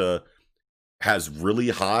Tabata has really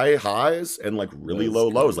high highs and like really low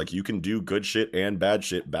lows. Like, you can do good shit and bad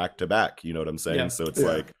shit back to back. You know what I'm saying? So it's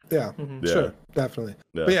like, sure, definitely.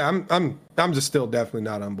 But I'm just still definitely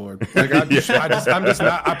not on board. Like, I'm just not.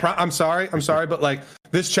 I'm sorry, but like,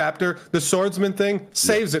 this chapter, the swordsman thing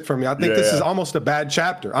saves it for me. I think this is almost a bad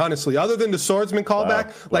chapter, honestly. Other than the swordsman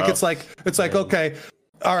callback, it's like okay.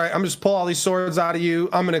 All right, I'm just pull all these swords out of you.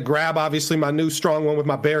 I'm gonna grab obviously my new strong one with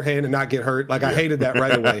my bare hand and not get hurt. Like, I hated that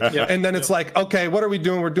right away. And then it's like, okay, what are we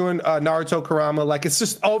doing? We're doing Naruto Kurama. Like, it's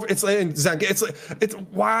just over. It's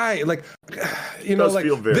why? Like, you know, like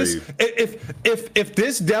this. If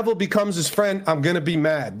this devil becomes his friend, I'm gonna be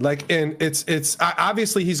mad. Like, and it's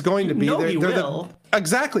obviously he's going to be there. He will.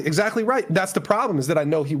 Exactly right. That's the problem, is that I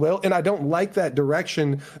know he will, and I don't like that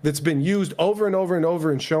direction that's been used over and over and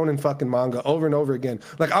over and shown in fucking manga over and over again.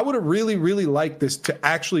 Like, I would have really, really liked this to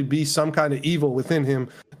actually be some kind of evil within him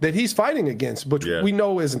that he's fighting against, but we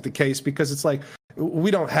know isn't the case, because it's like, we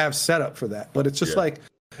don't have setup for that. But it's just like,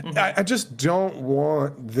 I just don't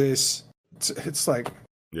want this. It's like,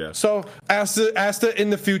 so Asta in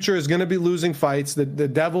the future is going to be losing fights. The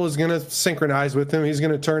devil is going to synchronize with him. He's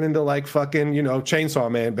going to turn into like fucking, Chainsaw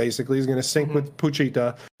Man, basically. He's going to sync with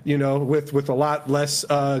Puchita, with a lot less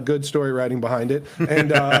good story writing behind it, and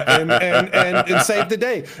save the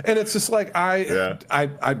day. And it's just like,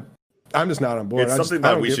 I'm just not on board. It's something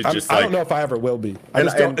that we should just like, I don't know if I ever will be. I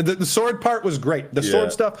just don't. The sword part was great. The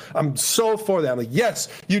sword stuff, I'm so for that. I'm like, yes,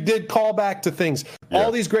 you did call back to things. All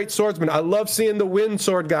these great swordsmen. I love seeing the wind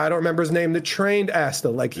sword guy. I don't remember his name. That trained Asta,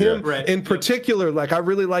 like him in particular. Like, I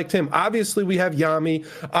really liked him. Obviously, we have Yami.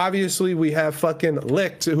 Obviously, we have fucking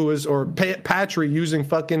Licht, or Patry using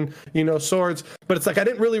fucking swords. But it's like, I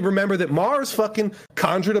didn't really remember that Mars fucking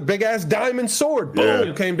conjured a big ass diamond sword.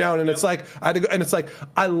 Boom, came down, and it's like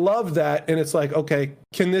I love that. And it's like, okay,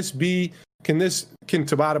 can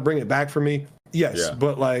Tabata bring it back for me? Yes,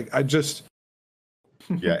 but like, I just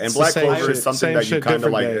and Black Clover is something that you kind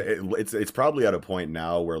of like. It's probably at a point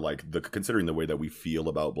now where, like, considering the way that we feel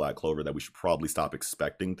about Black Clover, that we should probably stop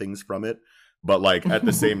expecting things from it. But like, at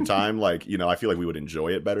the same time, like, I feel like we would enjoy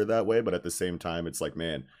it better that way. But at the same time, it's like,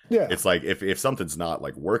 man, it's like, if something's not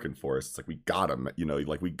like working for us, it's like, we gotta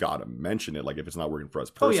mention it. Like, if it's not working for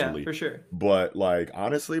us personally, for sure. But like,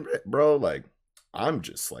 honestly, bro, like, I'm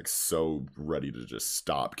just like so ready to just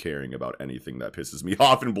stop caring about anything that pisses me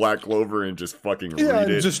off in Black Clover and just fucking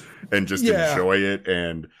read it and just enjoy it.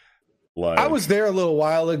 And like, I was there a little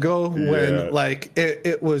while ago when like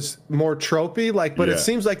it was more tropey, like, but it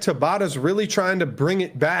seems like Tabata's really trying to bring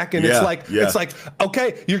it back, and it's like,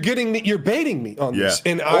 okay, you're baiting me on this,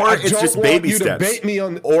 and it's just baby steps. Bait me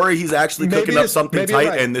on, or he's actually cooking up something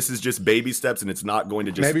tight, and this is just baby steps, and it's not going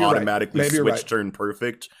to just automatically switch turn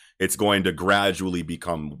perfect. It's going to gradually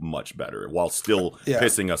become much better while still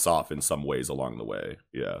pissing us off in some ways along the way.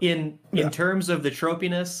 In terms of the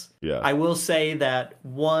tropiness, I will say that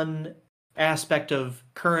one aspect of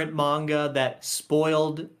current manga that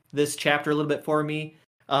spoiled this chapter a little bit for me.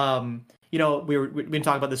 We've been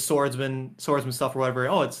talking about the swordsman stuff or whatever.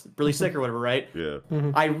 Oh, it's really sick or whatever, right? Yeah.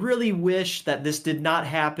 I really wish that this did not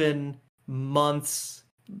happen months,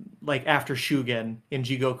 like after Shugen in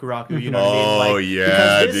Jigoku Raku, you know what I mean? Like,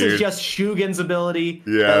 yeah, because this is just Shugen's ability.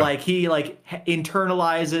 Yeah, but like he like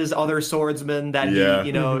internalizes other swordsmen that he,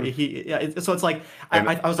 you know, so it's like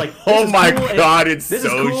I was like, oh my cool, god, it's so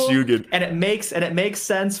cool, Shugen, and it makes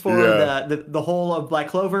sense for the whole of Black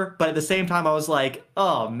Clover, but at the same time I was like,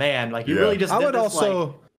 oh man, like you really just did this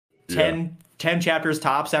like 10 chapters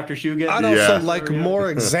tops after Shugen. I'd also like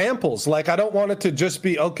more examples. Like, I don't want it to just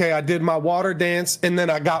be, okay, I did my water dance and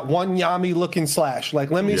then I got one Yami looking slash.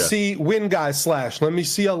 Like, let me see Wind Guy slash. Let me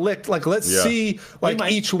see a lick. Like, let's see like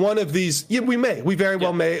each one of these. Yeah, we very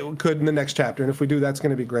well could in the next chapter. And if we do, that's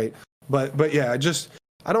going to be great. But yeah, I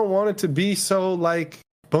don't want it to be so like,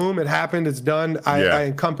 boom, it happened, it's done.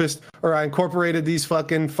 I incorporated these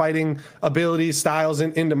fucking fighting abilities, styles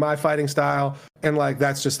into my fighting style, and like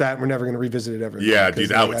that's just that. We're never gonna revisit it ever. Yeah, dude,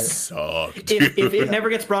 that would suck. If it never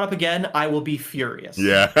gets brought up again, I will be furious.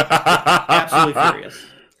 Yeah, absolutely furious.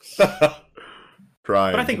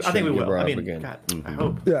 Crying. But I think we will. I mean, God, I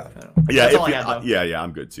hope. Yeah, that's all I had, though. Yeah,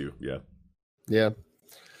 I'm good too. Yeah.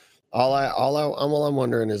 All I'm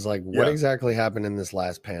wondering is like, what exactly happened in this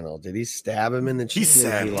last panel? Did he stab him in the chin? He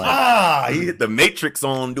said, he hit the Matrix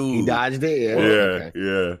on dude. He dodged it.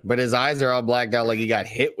 Yeah. But his eyes are all blacked out, like he got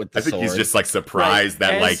hit with the sword. I think he's just like surprised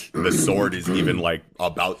that like the sword is even like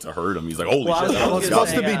about to hurt him. He's like, holy shit! It's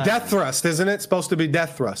supposed to be death thrust, isn't it? It's supposed to be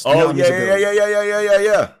death thrust. Oh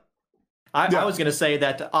yeah. I was gonna say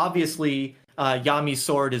that obviously. Yami's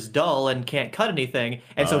sword is dull and can't cut anything,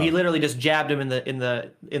 and so he literally just jabbed him in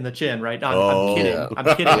the chin, right? I'm kidding. I'm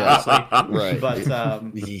kidding, obviously. Right. But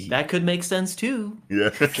that could make sense too.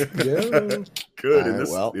 Yeah.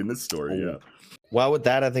 Good in this story. Yeah. Well, with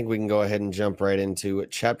that, I think we can go ahead and jump right into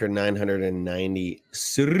chapter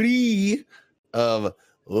 993 of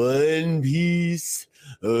One Piece.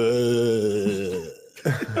 The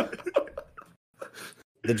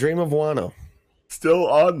Dream of Wano. Still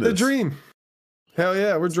on this. The dream. Hell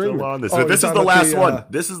yeah, we're dreaming. Still on this. So this is the last one.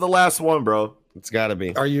 This is the last one, bro. It's got to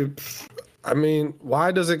be. Are you? I mean,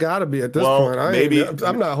 why does it got to be at this point?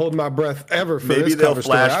 I'm not holding my breath ever for this cover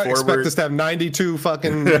story. I expect us to have 92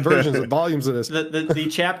 fucking versions of volumes of this. The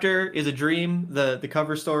chapter is a dream. The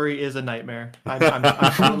cover story is a nightmare. I'm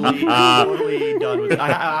totally done with it.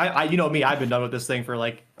 I you know me. I've been done with this thing for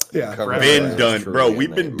like. Yeah, been done, bro.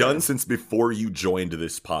 We've been done since before you joined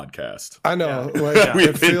this podcast. I know, like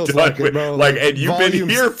it feels like it, bro. Like, and you've been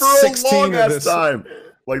here for a long ass time.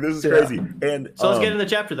 Like, this is crazy. And so let's get into the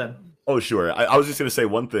chapter then. Oh, sure. I was just gonna say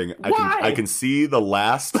one thing. I can see the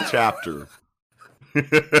last chapter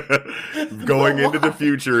going into the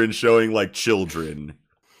future and showing like children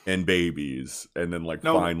and babies, and then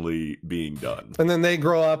finally being done. And then they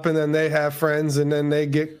grow up, and then they have friends, and then they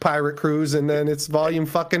get pirate crews, and then it's volume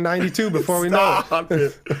fucking 92 before we know it. All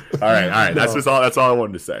right. No. That's all I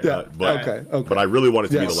wanted to say. Yeah. Okay. But I really wanted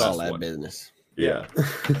to be the last all that one. Business. Yeah.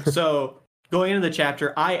 So going into the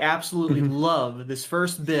chapter, I absolutely love this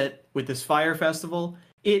first bit with this fire festival.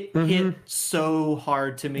 It hit so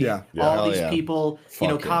hard to me. Yeah. All these people,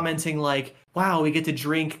 commenting like, wow, we get to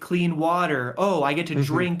drink clean water. Oh, I get to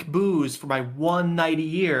drink booze for my one night a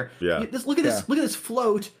year. Yeah. Look at this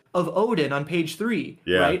float of Oden on page 3.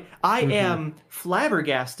 Yeah. Right? I am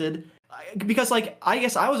flabbergasted because like I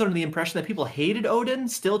guess I was under the impression that people hated Oden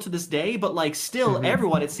still to this day, but like still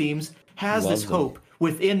everyone, it seems, has this hope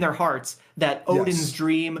within their hearts that Odin's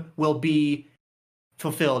dream will be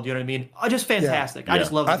fulfilled. You know what I mean? Just fantastic. I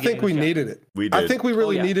just love it. I think we needed it. We did. I think we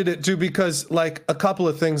really needed it too, because like a couple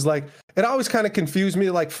of things, like it always kind of confused me.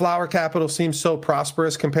 Like Flower Capital seems so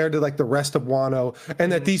prosperous compared to like the rest of Wano,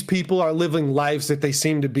 and that these people are living lives that they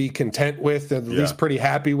seem to be content with, they're at least pretty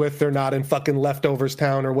happy with. They're not in fucking Leftovers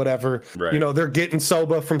Town or whatever. Right. You know, they're getting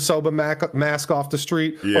Soba from Soba Mask off the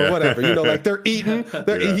street or whatever. You know, like they're eating.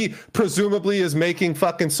 He presumably is making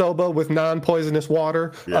fucking Soba with non-poisonous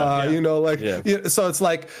water. You know, like so it's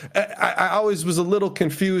like I always was a little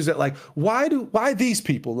confused at like why these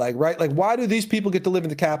people like why do these people get to live in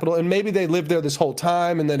the capital, and maybe they lived there this whole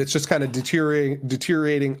time and then it's just kind of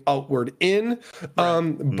deteriorating outward in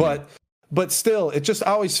but still it just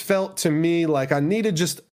always felt to me like I needed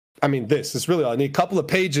just this is really all I need, a couple of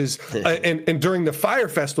pages and during the fire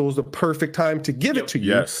festival is the perfect time to give it to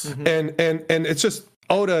you. And it's just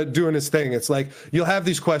Oda doing his thing. It's like you'll have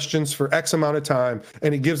these questions for X amount of time,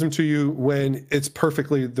 and he gives them to you when it's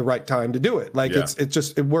perfectly the right time to do it. Like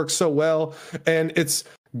it works so well, and it's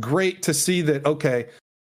great to see that. Okay,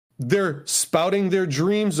 they're spouting their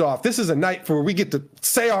dreams off. This is a night where we get to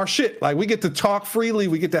say our shit. Like we get to talk freely.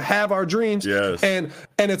 We get to have our dreams. Yes. And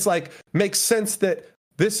it's like makes sense that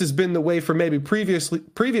this has been the way for maybe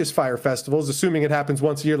previous fire festivals, assuming it happens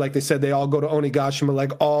once a year. Like they said, they all go to Onigashima,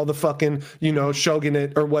 like all the fucking,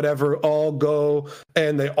 shogunate or whatever, all go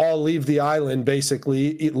and they all leave the island,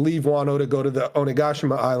 basically, leave Wano to go to the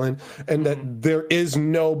Onigashima island, and that there is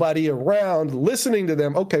nobody around listening to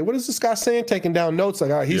them. Okay, what is this guy saying? Taking down notes,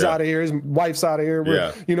 like, he's out of here, his wife's out of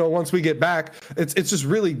here. Once we get back, it's just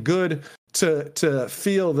really good to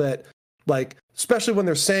feel that, like, especially when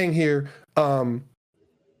they're saying here,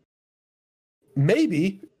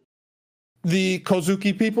 maybe the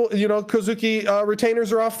Kozuki people, Kozuki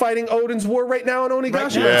retainers are off fighting Odin's war right now in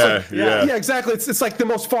Onigashima. Right. Yeah, exactly. It's like the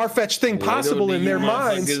most far-fetched thing possible in their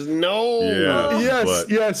minds. No.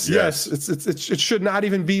 Yes. It should not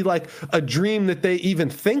even be like a dream that they even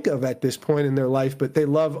think of at this point in their life, but they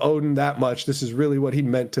love Odin that much. This is really what he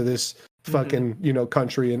meant to this fucking,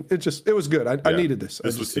 country. And it was good. I needed this.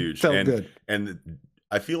 This was huge. It felt good. And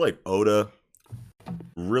I feel like Oda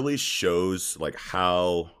really shows like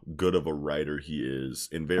how good of a writer he is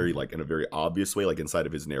in a very obvious way, like inside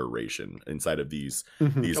of his narration, inside of these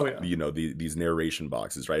these narration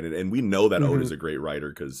boxes, right? And we know that Oda's a great writer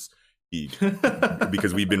because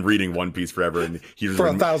we've been reading One Piece forever, and he's for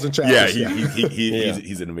 1,000 chapters.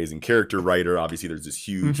 He's an amazing character writer. Obviously, there's this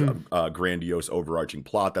huge, grandiose, overarching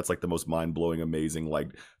plot that's like the most mind-blowing, amazing, like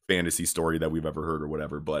fantasy story that we've ever heard or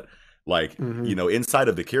whatever. But like, inside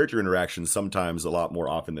of the character interactions, sometimes a lot more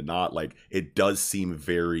often than not, like it does seem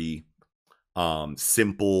very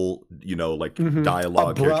simple, like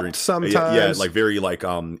dialogue, abrupt sometimes. Like very like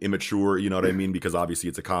immature, you know what I mean? Because obviously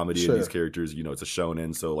it's a comedy and these characters, it's a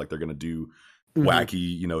shonen, so like they're gonna do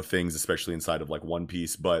wacky, things, especially inside of like One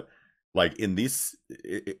Piece. But like in these,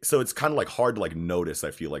 so it's kind of like hard to like notice, I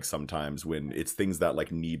feel like sometimes when it's things that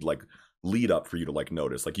like need like lead up for you to like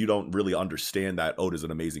notice. Like you don't really understand that Oda's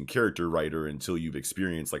an amazing character writer until you've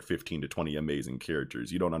experienced like 15 to 20 amazing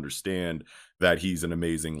characters. You don't understand that he's an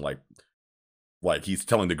amazing like he's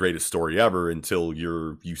telling the greatest story ever until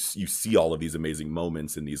you see all of these amazing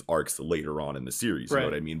moments in these arcs later on in the series. You know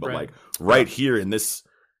what I mean? But like right here in this,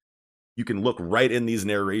 you can look right in these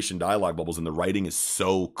narration dialogue bubbles, and the writing is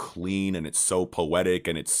so clean and it's so poetic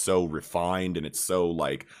and it's so refined and it's so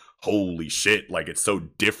like, holy shit, like it's so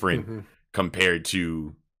different compared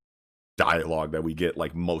to dialogue that we get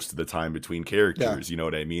like most of the time between characters, you know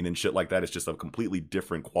what I mean? And shit like that. It's just a completely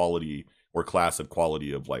different quality or class of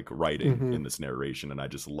quality of like writing in this narration. And I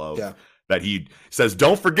just love that he says,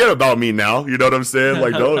 don't forget about me now. You know what I'm saying?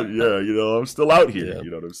 Like, don't, I'm still out here. You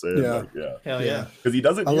know what I'm saying? Yeah. Like, Hell yeah. Because he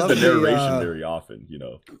doesn't use the narration very often,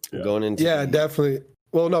 Going into definitely.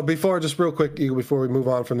 Well, no, just real quick, Eagle, before we move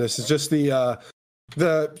on from this, is just the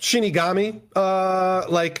Shinigami,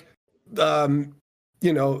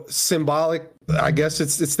 symbolic. I guess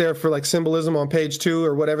it's there for like symbolism on page 2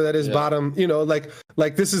 or whatever that is, bottom,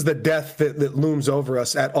 like this is the death that looms over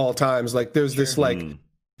us at all times. Like there's this like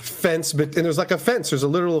fence, but and there's like a fence. There's a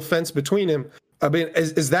literal fence between him. I mean,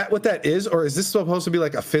 is that what that is? Or is this supposed to be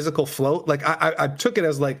like a physical float? Like I took it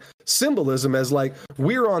as like symbolism, as like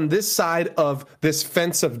we're on this side of this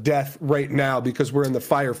fence of death right now because we're in the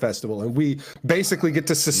Fire Festival and we basically get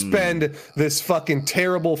to suspend this fucking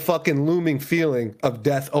terrible fucking looming feeling of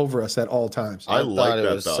death over us at all times. I thought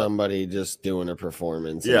it was somebody just doing a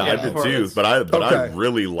performance. Yeah, I did too. But I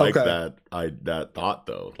really like that thought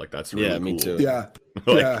though. Like that's really cool. Me too. Yeah.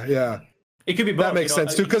 Yeah. It could be both, that makes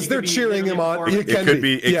sense too, because they're cheering him on.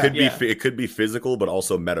 It could be physical, but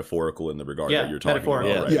also metaphorical in the regard that you're talking about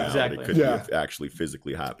right now. Exactly. It could be actually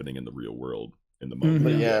physically happening in the real world in the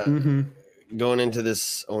moment. But going into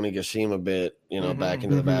this Onigashima bit, back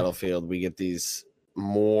into the battlefield, we get these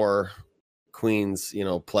more Queen's,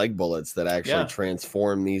 plague bullets that actually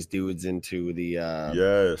transform these dudes into the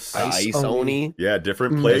ice Oni. Yeah,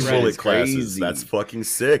 different plague bullet classes. That's fucking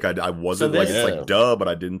sick. I wasn't it's like duh, but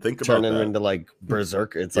I didn't think about turning that. Into like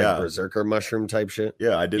berserker. It's like berserker mushroom type shit.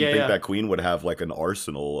 Yeah, I didn't think that Queen would have like an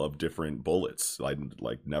arsenal of different bullets. I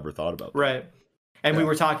like never thought about that. Right. And we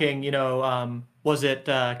were talking, was it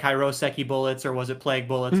Kairoseki bullets or was it plague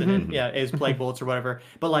bullets? And it is plague bullets or whatever.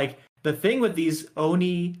 But like the thing with these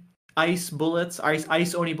Oni ice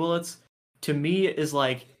Oni bullets, to me is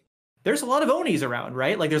like there's a lot of Onis around,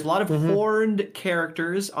 right? Like there's a lot of horned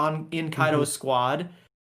characters in Kaido's squad.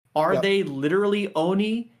 Are they literally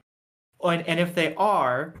Oni? And if they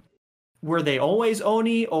are, were they always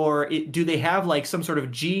Oni, or do they have like some sort of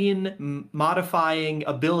gene modifying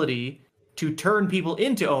ability to turn people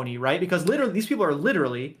into Oni, right? Because literally these people are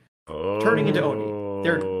literally turning into Oni.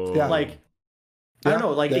 They're like I don't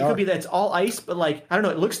know, like it could be that it's all ice, but like I don't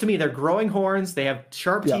know, it looks to me they're growing horns, they have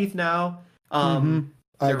sharp teeth now.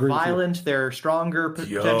 I agree. They're violent. They're stronger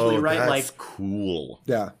potentially, right? That's like cool.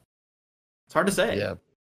 Yeah. It's hard to say. Yeah.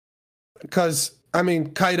 Because I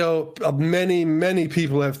mean, Kaido. Many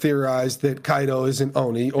people have theorized that Kaido is an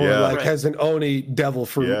Oni, or has an Oni devil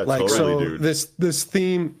fruit. Yeah, like totally, so, this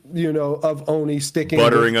theme, of Oni sticking,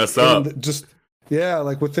 buttering us up. Just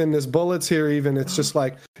like within this bullets here, even it's just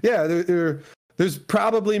like there's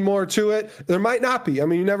probably more to it. There might not be. I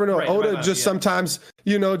mean, you never know. Right, Oda sometimes,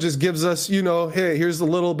 just gives us, hey, here's a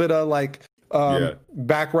little bit of like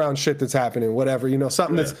background shit that's happening, whatever,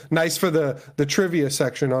 something that's nice for the trivia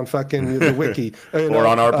section on fucking the wiki. Or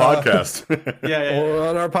on our podcast. Or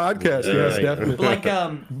on our podcast. Yes, definitely. Like,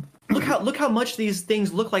 look how much these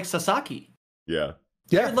things look like Sasaki. Yeah.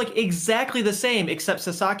 They're like exactly the same, except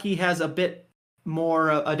Sasaki has a bit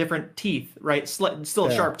more different teeth, right? Still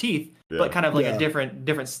sharp teeth, but kind of like a different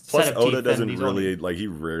Plus, set of Oda teeth. doesn't really like, he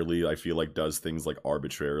rarely, I feel like, does things like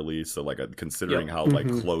arbitrarily. So like, considering how like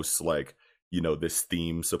close like this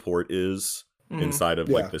theme support is inside of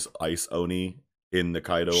like this Ice Oni in the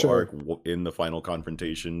Kaido arc, in the final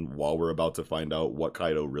confrontation, while we're about to find out what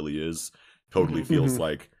Kaido really is, totally feels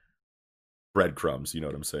like breadcrumbs. You know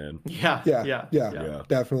what I'm saying? Yeah,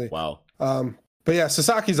 definitely. Wow. But yeah,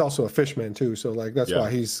 Sasaki's also a fishman too, so like that's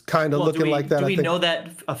why he's kind of looking like that. Do we know that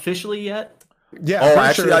officially yet? Yeah. Oh,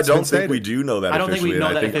 actually, I don't think we do know that. I don't think we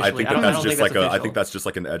know that officially. I think that's just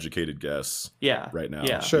like an educated guess. Yeah. Right now.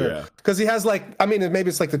 Yeah. Sure. Because he has like, I mean, maybe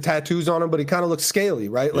it's like the tattoos on him, but he kind of looks scaly,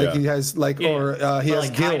 right? Like he has like, or he has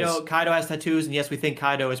gills. Kaido has tattoos, and yes, we think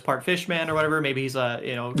Kaido is part fishman or whatever. Maybe he's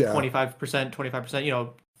 25%,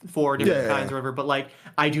 4 different kinds or whatever. But like,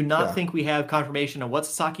 I do not think we have confirmation of what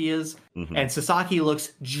Sasaki is, and Sasaki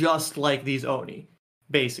looks just like these Oni,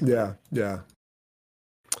 basically. Yeah.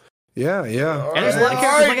 And there's a lot of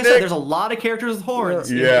characters, like I said, there's a lot of characters with horns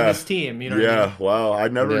in this team. What I mean? Wow. I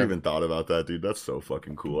never even thought about that, dude. That's so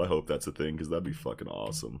fucking cool. I hope that's a thing, because that'd be fucking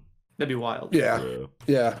awesome. That'd be wild. Yeah.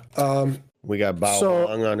 We got Bao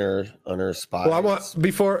Hong on her spot. Well, I want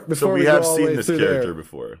before we have seen this character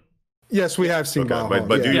before. Yes, we have seen Bao Hong.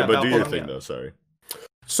 But do your thing though. Sorry.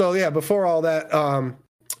 So before all that,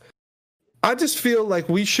 I just feel like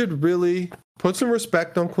we should really put some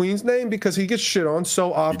respect on Queen's name, because he gets shit on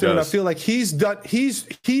so often, and I feel like he's done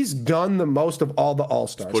the most of all the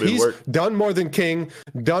All-Stars. He's done more than King,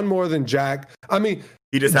 done more than Jack. I mean,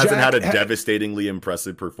 he just hasn't had a devastatingly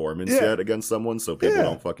impressive performance yet against someone, so people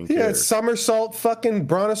don't fucking care. Yeah, somersault fucking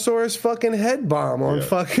Brontosaurus fucking head bomb on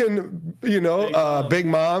fucking, Big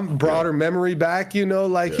Mom, brought her memory back,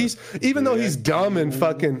 he's, even though he's dumb and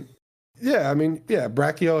fucking... Yeah, I mean,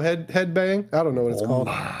 brachio head bang. I don't know what it's called.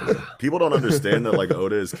 People don't understand that like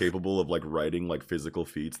Oda is capable of like writing like physical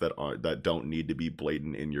feats that don't need to be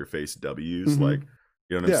blatant in your face W's. Like,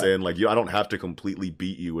 you know what I'm saying? Like, I don't have to completely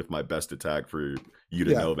beat you with my best attack for you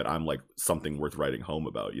to know that I'm like something worth writing home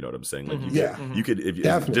about. You know what I'm saying? Like, you could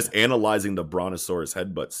if just analyzing the Brontosaurus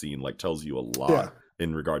headbutt scene like tells you a lot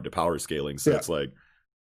in regard to power scaling. So it's like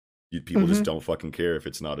people just don't fucking care if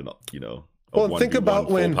it's not an Well, think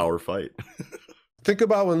about when power fight. Think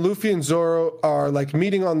about when Luffy and Zoro are like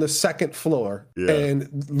meeting on the second floor,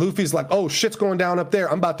 and Luffy's like, "Oh, shit's going down up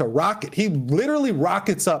there. I'm about to rocket." He literally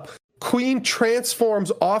rockets up. Queen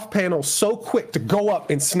transforms off panel so quick to go up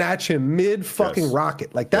and snatch him mid fucking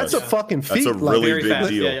rocket. Like that's a fucking feat. That's a really big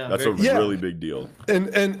deal. That's a really big deal. And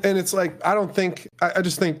it's like I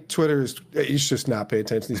just think Twitter is, you should just not pay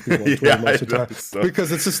attention to these people on Twitter most of the time,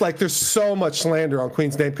 because it's just like there's so much slander on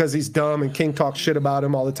Queen's name because he's dumb and King talks shit about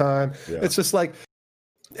him all the time. It's just like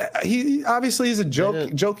he obviously he's a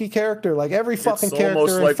jokey character, like every fucking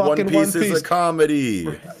character in like fucking One Piece is a comedy.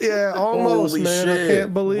 Yeah, almost. Holy man. shit. I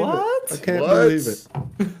can't believe it. I can't believe it.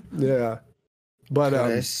 Yeah, but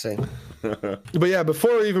but yeah,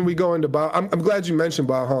 before even we go into Bao, I'm glad you mentioned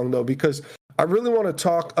Bao Hong though, because I really want to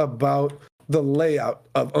talk about the layout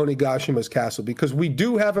of Onigashima's castle, because we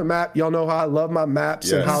do have a map. Y'all know how I love my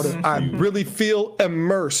maps and how I really feel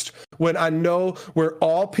immersed when I know where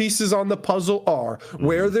all pieces on the puzzle are,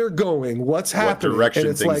 where they're going, what's happening, what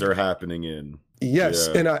direction things are happening in. Yes,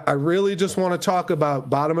 and I really just want to talk about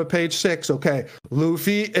bottom of page 6. Okay,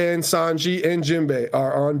 Luffy and Sanji and Jinbei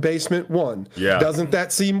are on basement 1. Yeah. Doesn't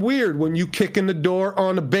that seem weird when you kick in the door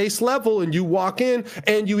on a base level and you walk in,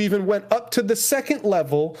 and you even went up to the second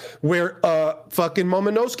level where fucking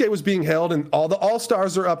Momonosuke was being held, and all the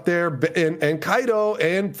All-Stars are up there, and Kaido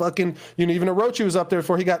and fucking, even Orochi was up there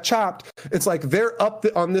before he got chopped. It's like they're up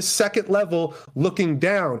on this second level looking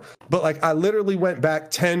down. But like I literally went back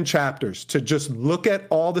 10 chapters to just look at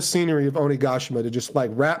all the scenery of Onigashima to just like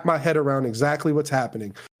wrap my head around exactly what's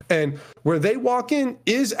happening. And where they walk in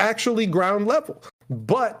is actually ground level.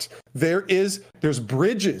 but there's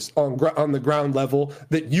bridges on the ground level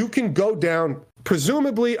that you can go down.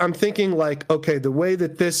 Presumably, I'm thinking like, okay, the way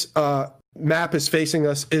that this map is facing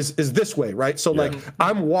us is this way, right? So like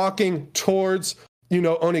I'm walking towards,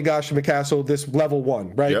 Onigashima Castle, this level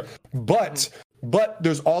 1, right? Yep. But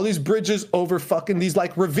there's all these bridges over fucking these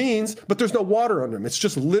like ravines, but there's no water under them. It's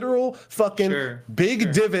just literal fucking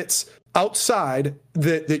big divots outside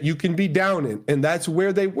that you can be down in, and that's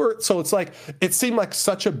where they were. So it's like, it seemed like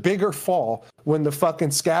such a bigger fall when the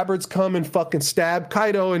fucking scabbards come and fucking stab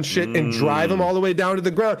Kaido and shit and drive him all the way down to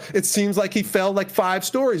the ground. It seems like he fell like 5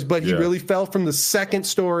 stories, but he really fell from the 2nd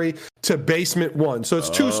story to basement 1. So it's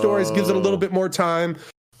 2 stories, gives it a little bit more time.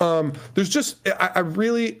 There's just, I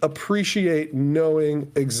really appreciate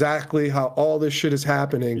knowing exactly how all this shit is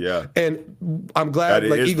happening. Yeah. And I'm glad that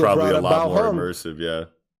like Eagle brought up Bao Hung. Immersive, yeah.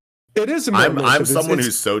 It is immersive. I'm someone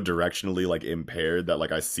who's so directionally like impaired that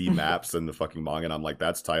like I see maps in the fucking manga and I'm like,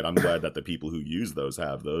 that's tight. I'm glad that the people who use those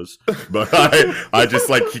have those. But I just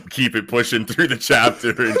like keep it pushing through the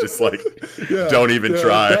chapter and just like don't even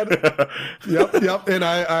try. Yep. And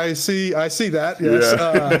I see that. Yes.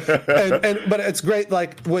 Yeah. But it's great,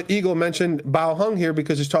 like what Eagle mentioned Bao Hung here,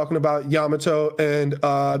 because he's talking about Yamato and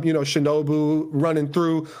Shinobu running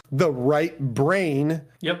through the right brain.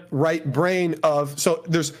 Yep. Right brain of, so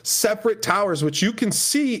there's separate towers, which you can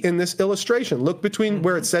see in this illustration. Look between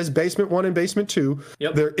where it says basement 1 and basement 2.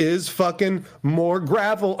 Yep. There is fucking more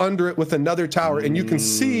gravel under it with another tower. And you can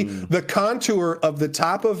see the contour of the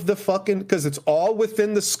top of the fucking, because it's all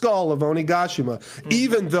within the skull of Onigashima.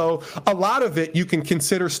 Even though a lot of it you can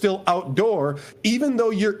consider still outdoor, even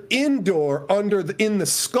though you're indoor in the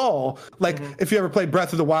skull. Like if you ever played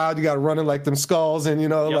Breath of the Wild, you got to run in like them skulls and,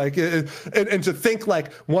 like, and to think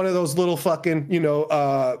like one of those little fucking,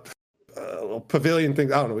 pavilion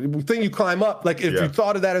things, I don't know, thing you climb up, like if you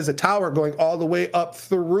thought of that as a tower going all the way up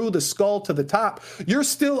through the skull to the top, you're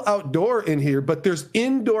still outdoor in here, but there's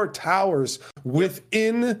indoor towers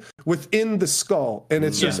within the skull. And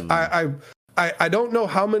it's just, I don't know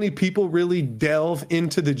how many people really delve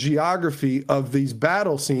into the geography of these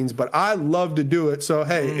battle scenes, but I love to do it. So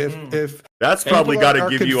hey, if that's probably got to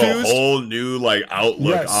give you a whole new like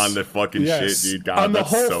outlook on the fucking shit, dude. God, on the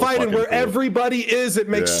whole so fight and where cool. everybody is, it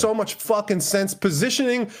makes so much fucking sense.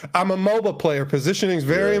 Positioning, I'm a MOBA player. Positioning is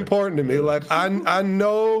very important to me. Like I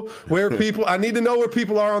know where people, I need to know where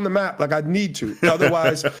people are on the map. Like I need to,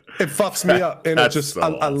 otherwise it fucks me up. And it just, so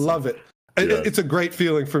I love it. It's a great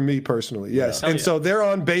feeling for me personally, yes. And so they're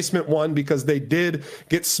on basement 1 because they did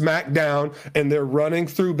get smacked down, and they're running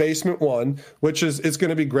through basement 1, which is, it's going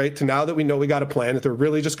to be great to, now that we know we got a plan, that they're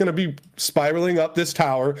really just going to be spiraling up this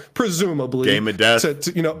tower, presumably. Game of Death,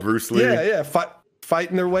 to, Bruce Lee.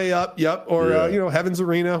 Fighting their way up, or Heaven's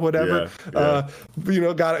Arena, whatever.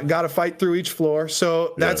 Got to fight through each floor.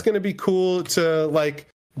 So that's going to be cool to like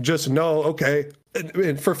just know, okay,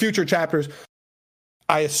 and for future chapters,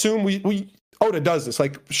 I assume Oda does this,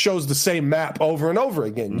 like shows the same map over and over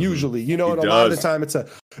again. Usually, and a lot of the time it's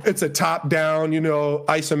a top down,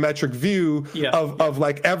 isometric view of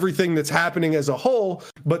like everything that's happening as a whole.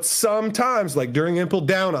 But sometimes, like during Impel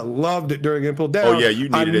Down, I loved it during Impel Down. Oh yeah, you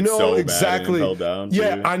needed it so exactly, bad in Impel Down.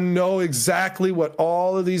 Yeah, I know exactly what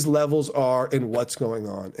all of these levels are and what's going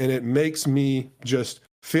on, and it makes me just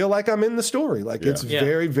feel like I'm in the story. Like it's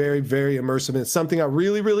very, very, very immersive. And it's something I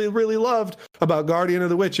really, really, really loved about Guardian of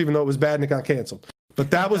the Witch, even though it was bad and it got canceled.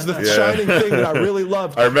 But that was the shining thing that I really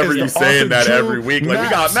loved. I remember you saying that every week. Like, we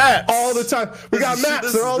got maps all the time. We got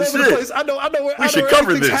maps. They're all over the place. I know where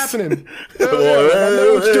everything's happening. I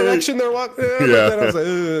know which direction they're walking. And I was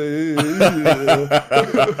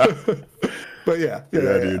like, but yeah,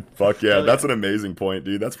 dude. Fuck yeah. That's an amazing point,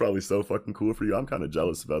 dude. That's probably so fucking cool for you. I'm kind of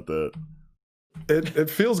jealous about that. It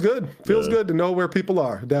feels good. Feels good to know where people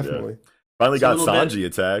are. Definitely. Finally got Sanji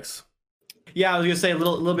attacks. Yeah, I was gonna say a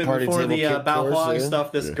little bit Party before the Bao Huang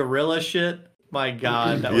stuff. This gorilla shit. My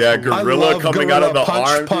God, that was gorilla coming out of the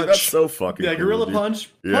arm. Dude, that's so fucking cool, gorilla dude. punch.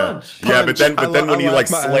 Yeah, but then when he like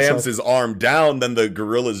slams his arm down, then the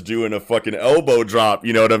gorilla's doing a fucking elbow drop.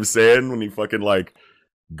 You know what I'm saying? When he fucking like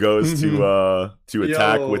goes to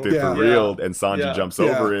attack with it for real, and Sanji jumps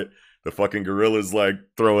over it. The fucking gorilla's like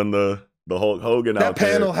throwing the Hulk Hogan out there.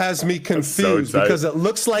 That panel has me confused because it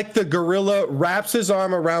looks like the gorilla wraps his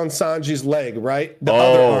arm around Sanji's leg, right? The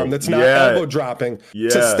other arm that's not elbow dropping to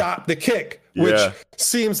stop the kick, which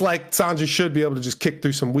seems like Sanji should be able to just kick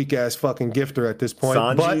through some weak ass fucking gifter at this point.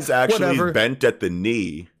 Sanji's actually bent at the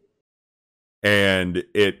knee, and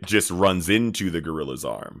it just runs into the gorilla's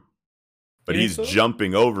arm, but he's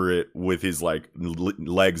jumping over it with his like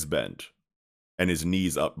legs bent and his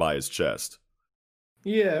knees up by his chest.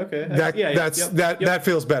 Yeah. Okay. That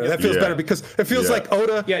feels better. That feels better because it feels like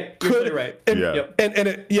Oda. Yeah, you're totally right. And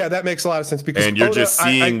that makes a lot of sense because and you're Oda, just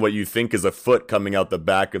seeing what you think is a foot coming out the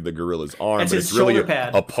back of the gorilla's arm, but it's really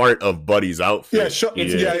a part of Buddy's outfit.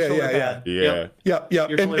 Yeah.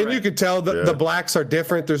 And you could tell the blacks are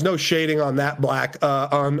different. There's no shading on that black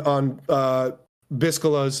on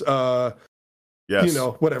Biscola's. Yes. You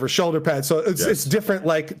know, whatever shoulder pad. So it's different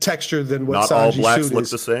like texture than what not Sanji all blacks suit look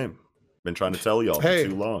is. the same. Been trying to tell y'all for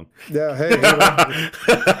too long. Yeah, hey,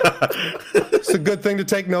 it's a good thing to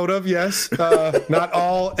take note of. Yes,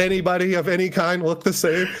 not anybody of any kind look the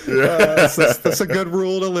same. That's a good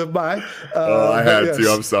rule to live by. I had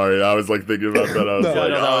to. I'm sorry. I was like thinking about that.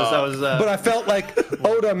 I was But I felt like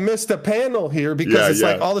Oda missed a panel here because it's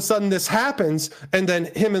like all of a sudden this happens, and then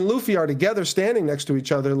him and Luffy are together, standing next to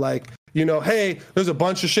each other, like. You know, hey, there's a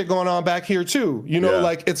bunch of shit going on back here too. You know,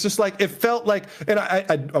 like it's just like it felt like, and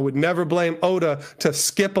I would never blame Oda to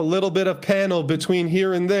skip a little bit of panel between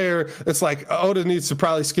here and there. It's like Oda needs to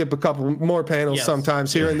probably skip a couple more panels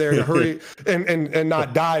sometimes here and there to hurry and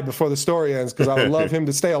not die before the story ends because I would love him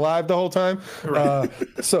to stay alive the whole time.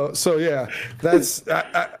 So yeah, that's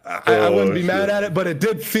I wouldn't be mad at it, but it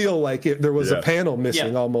did feel like there was a panel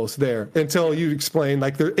missing almost there until you explained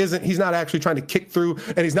like he's not actually trying to kick through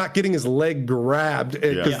and he's not getting his leg grabbed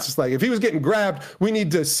because it's just like if he was getting grabbed we need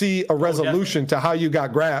to see a resolution to how you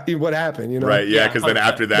got grabbed, what happened, you know, right? Because then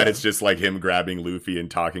after that it's just like him grabbing Luffy and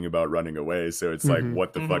talking about running away, so it's like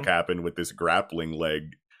what the fuck happened with this grappling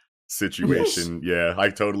leg situation? I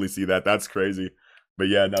totally see that's crazy. But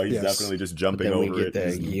yeah, no, he's definitely just jumping over it.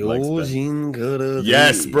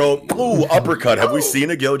 Yes, bro. Ooh, uppercut. Have we seen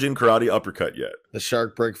a Gyojin karate uppercut yet? The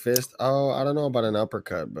shark break fist? Oh, I don't know about an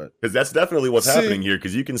uppercut, but because that's definitely what's happening here.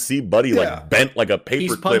 Because you can see Buddy like bent like a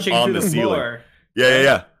paper clip on the ceiling.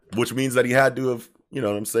 Yeah. Which means that he had to have, you know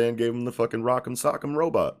what I'm saying, gave him the fucking rock'em sock'em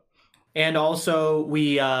robot. And also,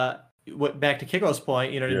 we back to Kiko's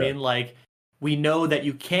point. You know what I mean? Like. We know that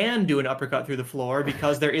you can do an uppercut through the floor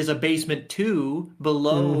because there is a basement 2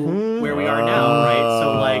 below where we are now,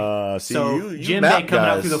 right? So like, Jinbei coming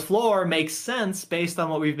out through the floor makes sense based on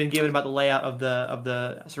what we've been given about the layout of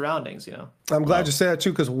the surroundings. You know, I'm glad you say that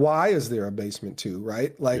too because why is there a basement 2,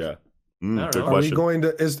 right? Like. Are we going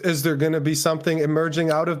to? Is there going to be something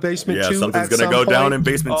emerging out of basement 2? Yeah, something's going to go down in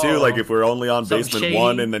basement 2. Like if we're only on basement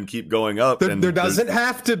 1 and then keep going up, there doesn't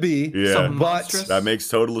have to be. But that makes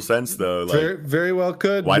total sense though. Like, very, very well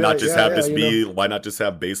could. Why not just have this be? Why not just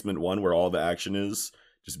have basement 1 where all the action is?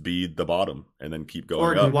 Just be the bottom and then keep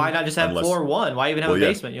going up. Or why not just have floor 1? Why even have a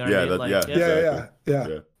basement? You know what I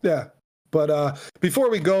mean? Yeah. But before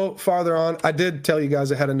we go farther on, I did tell you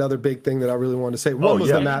guys I had another big thing that I really wanted to say. One was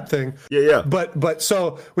the map thing. Yeah. But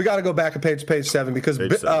so we got to go back a page 7 because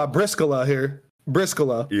Briscola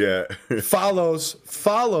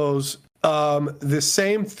follows the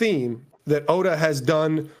same theme that Oda has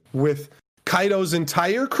done with Kaido's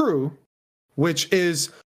entire crew, which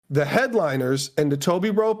is the headliners and the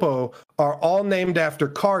Toby Roppo are all named after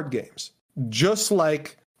card games, just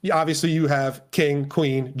like. Obviously, you have King,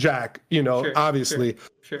 Queen, Jack, you know, obviously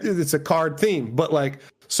it's a card theme. But like,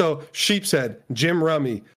 so Sheepshead, Jim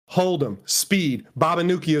Rummy, Hold'em, Speed,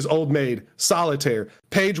 Babanuki is Old Maid, Solitaire,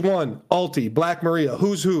 Page 1, Ulti, Black Maria,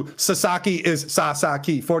 Who's Who, Sasaki is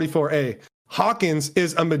Sasaki, 44A. Hawkins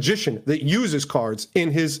is a magician that uses cards in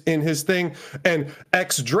his thing. And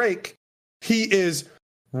X Drake, he is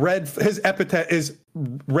his epithet is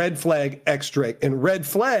Red Flag X Drake, and Red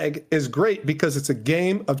Flag is great because it's a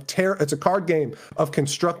game of it's a card game of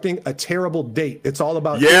constructing a terrible date. It's all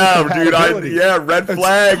about dude. Red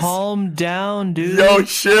Flags. Calm down, dude. Yo,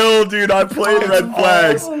 chill, dude. I played Red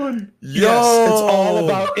Flags. Yes, it's all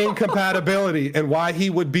about incompatibility and why he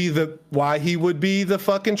would be the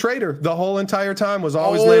fucking traitor the whole entire time was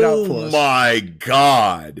always laid out for us. Oh my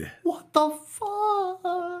god. What the fuck?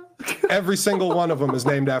 Every single one of them is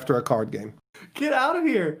named after a card game. Get out of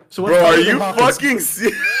here. So bro, are you fucking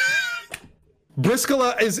serious?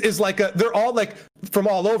 Briscola is like they're all like from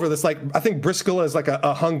all over. This like I think Briscola is like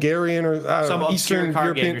a Hungarian or some Eastern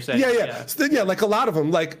card European. Game, Yeah, like a lot of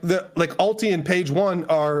them. Like Ulti and Page 1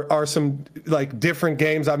 are some like different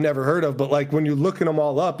games I've never heard of. But like when you're looking them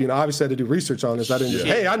all up, you know, obviously I had to do research on this. I didn't just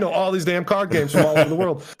I know all these damn card games from all over the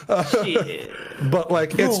world. But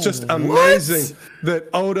like it's just amazing that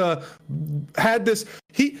Oda had this.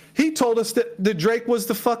 He told us that Drake was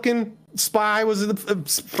the fucking spy, was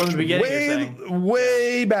from the beginning,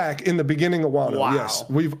 way back in the beginning of Wano. Wow. Yes,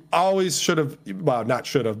 we've always not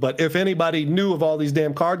should have, but if anybody knew of all these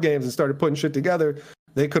damn card games and started putting shit together,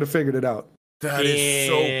 they could have figured it out. That is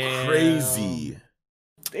so crazy.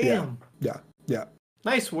 Damn. Yeah.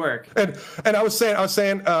 Nice work. And I was saying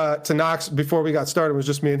to Knox before we got started, it was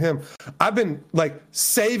just me and him. I've been like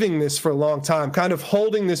saving this for a long time, kind of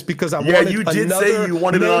holding this because I wanted. Yeah, you did say you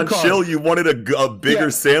wanted it on chill. You wanted a bigger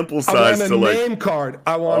sample size. I wanted a name card.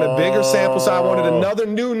 I want a bigger sample size. I wanted another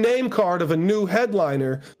new name card of a new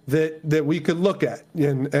headliner that we could look at,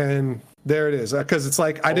 and there it is. Because it's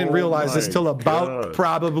like I didn't realize this till about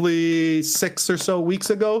probably 6 or so weeks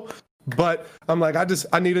ago. But I'm like,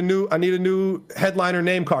 I need a new headliner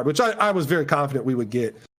name card, which I was very confident we would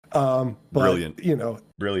get. But, brilliant.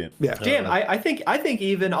 Brilliant. Yeah. Jam, I think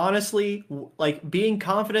even honestly, like being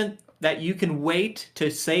confident that you can wait to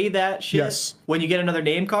say that shit when you get another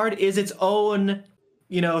name card is its own,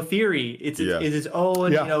 theory. It's its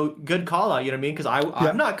own, good call out. You know what I mean? Because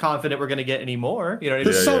I'm not confident we're gonna get any more. You know what I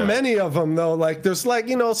mean? There's so many of them though. Like there's like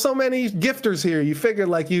so many gifters here. You figure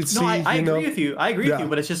like you'd see. No, I agree with you. I agree with you.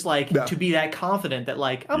 But it's just like to be that confident that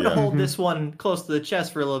like I'm gonna hold this one close to the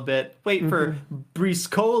chest for a little bit. Wait for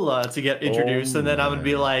Briscola to get introduced, and then I'm gonna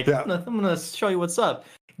be like, I'm gonna show you what's up.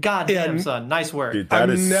 God damn, son, nice work. Dude,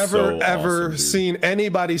 I've never ever seen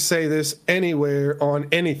anybody say this anywhere on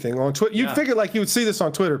anything on Twitter. You'd figure like you would see this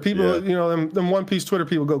on Twitter. People, them One Piece Twitter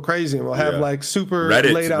people go crazy and will have like super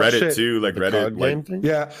laid out Reddit shit. too, like Reddit. Like,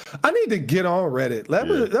 yeah, I need to get on Reddit.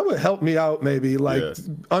 That would help me out maybe, like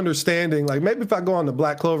understanding. Like maybe if I go on the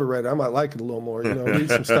Black Clover Reddit, I might like it a little more. Read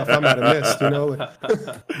some stuff I might have missed.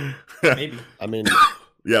 Maybe. I mean,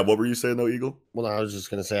 what were you saying though, Eagle? Well, I was just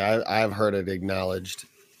gonna say I've heard it acknowledged.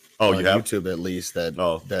 Oh, on you have YouTube at least that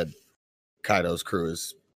Kaido's crew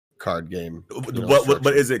is card game.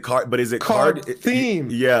 But is it card? But is it card theme?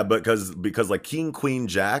 Yeah, because like King, Queen,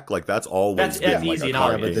 Jack, like that's always been like a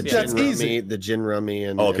card game. That's easy. The Jin Rummy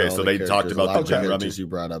and okay, so they talked about the Jin Rummy you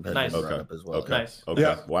brought up. Nice. Brought up as well. Okay. Nice. Okay.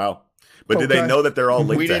 Yeah. Wow. But did they know that they're all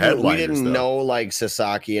linked to headliners? We didn't know like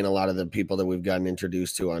Sasaki and a lot of the people that we've gotten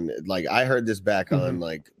introduced to on like I heard this back on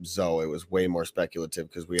like Zoe. It was way more speculative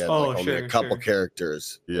because we had only a couple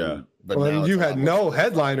characters. Yeah. But you had no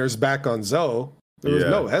headliners back on Zoe. There was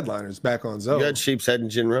no headliners back on Zoe. You had Sheep's Head and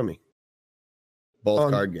Jin Rummy.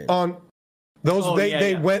 Both card games. On those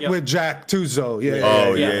they went with Jack to Zoe. Okay.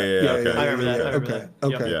 I remember that.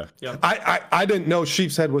 Okay. Yeah. I didn't know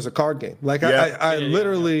Sheep's Head was a card game. Like I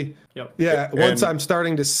literally once I'm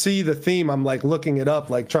starting to see the theme, I'm like looking it up,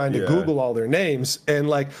 like trying to Google all their names, and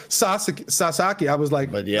like Sasaki, I was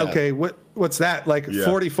like, okay, what's that? Like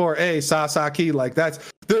 44A Sasaki, like that's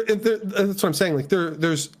what I'm saying. Like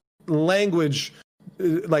there's language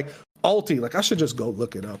like Alti, like I should just go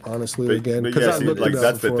look it up honestly again because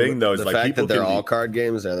that's the thing though. Is the like fact that they're all card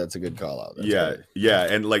games. That's a good call out.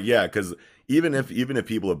 And like because even if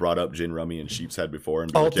people have brought up Jin Rummy and Sheep's Head before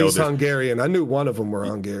and Alti's Hungarian, I knew one of them were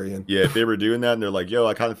Hungarian. Yeah, if they were doing that and they're like, yo,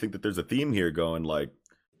 I kind of think that there's a theme here going. Like,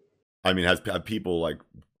 I mean, have people like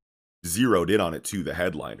zeroed in on it to the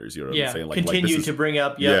headliners? You know what I'm saying? Like, continue to bring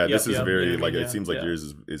up. This is very it seems like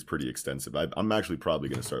yours is pretty extensive. I'm actually probably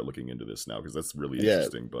going to start looking into this now because that's really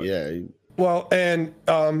interesting. But well, and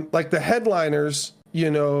like the headliners,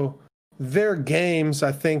 their games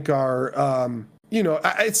I think are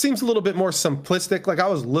it seems a little bit more simplistic. Like I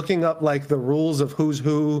was looking up like the rules of who's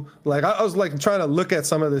who. Like I was like trying to look at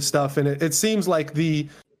some of this stuff, and it seems like they're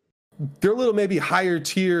a little maybe higher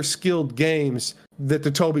tier skilled games that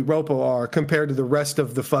the Toby Ropo are compared to the rest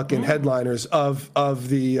of the fucking headliners of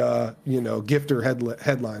the gifter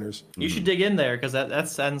headliners. You should dig in there because that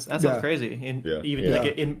sounds crazy.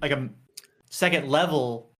 In like a second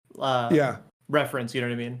level reference, you know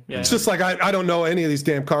what I mean? Yeah. It's just like I don't know any of these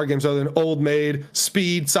damn card games other than Old Maid,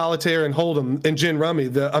 Speed, Solitaire, and Hold'em, and Jin Rummy,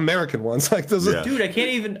 the American ones. Like those. Dude, I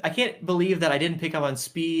can't believe that I didn't pick up on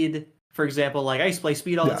Speed. For example, like I used to play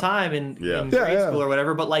Speed all the time in grade school or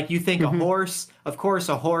whatever. But like you think a horse, of course,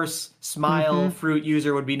 a horse smile fruit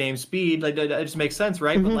user would be named Speed. Like that just makes sense,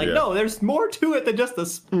 right? But like no, there's more to it than just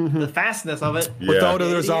the fastness of it. With Oda,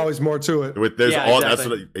 there's always more to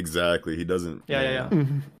it. Exactly. He doesn't.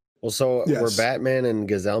 Well, so were Batman and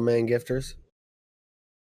Gazelle Man gifters?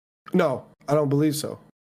 No, I don't believe so.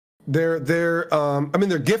 They're they're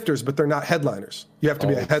gifters, but they're not headliners. You have to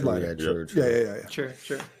be a headliner. True. Yeah.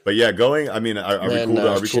 Sure. But going, I mean, are we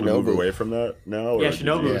cool to move away from that now?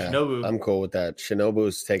 Shinobu. I'm cool with that.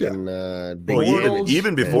 Shinobu's taking big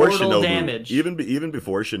even before Shinobu damage. Even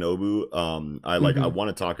before Shinobu, I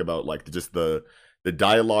want to talk about like just the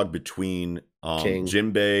dialogue between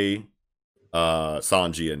Jinbei,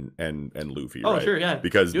 Sanji and Luffy. Oh, right? sure, yeah.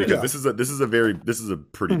 Because this is a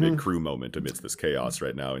pretty big crew moment amidst this chaos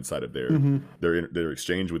right now inside of their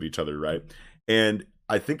exchange with each other, right? And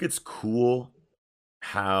I think it's cool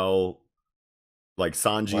how like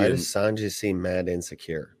Sanji. Why does Sanji seem mad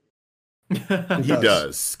insecure? He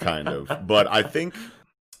does kind of, but I think,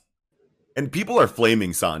 and people are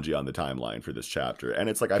flaming Sanji on the timeline for this chapter, and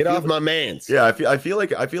it's like, get off my mans. Yeah, I feel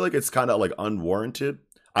like it's kind of like unwarranted.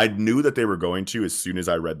 I knew that they were going to as soon as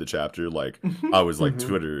I read the chapter. Like, I was like,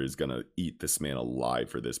 Twitter is gonna eat this man alive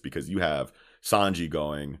for this, because you have Sanji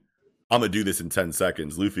going, I'm gonna do this in 10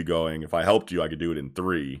 seconds. Luffy going, if I helped you, I could do it in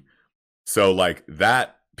 3. So like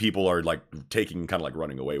that. People are like taking kind of like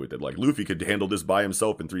running away with it. Like, Luffy could handle this by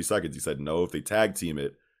himself in 3 seconds. He said, no, if they tag team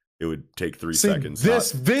it, it would take 3 seconds.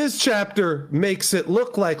 This chapter makes it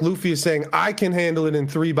look like Luffy is saying, I can handle it in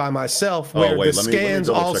 3 by myself. Where the scans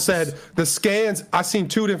all said, the scans, I seen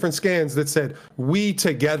 2 different scans that said, we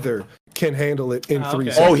together can handle it in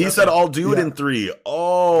 3 seconds. Oh, he said, I'll do it in 3.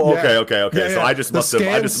 Oh, okay. Yeah, so I just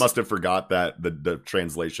must have forgot that the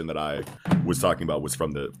translation that I was talking about was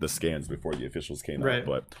from the scans before the officials came out.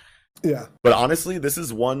 But honestly, this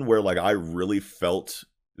is one where like I really felt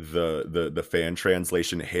the fan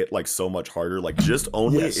translation hit like so much harder, like just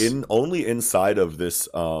only inside of this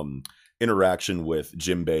interaction with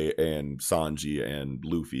Jinbei and Sanji and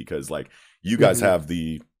Luffy, because like you guys have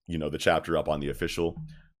the chapter up on the official.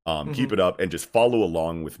 Keep it up and just follow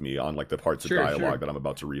along with me on like the parts of dialogue that I'm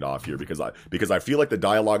about to read off here, because I feel like the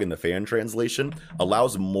dialogue in the fan translation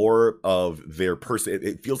allows more of their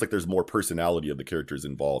it feels like there's more personality of the characters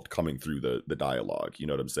involved coming through the dialogue. You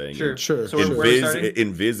know what I'm saying? Sure. So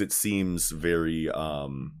in Viz it seems very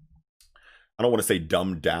I don't want to say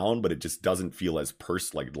dumbed down, but it just doesn't feel as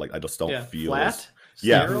like I just don't feel flat.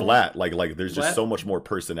 Flat. Like there's just so much more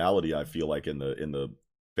personality, I feel like, in the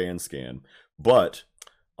fan scan. But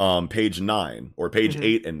page 9 or page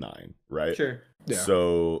 8 and 9, right? Sure. Yeah.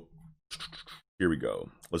 So here we go.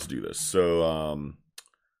 Let's do this. So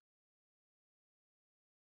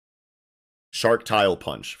Shark Tile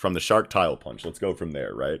Punch. From the Shark Tile Punch. Let's go from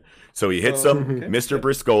there, right? So he hits him. Mr.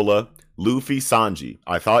 Briscola, Luffy, Sanji,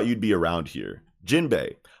 I thought you'd be around here.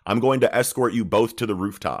 Jinbei, I'm going to escort you both to the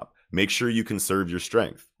rooftop. Make sure you conserve your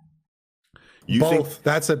strength.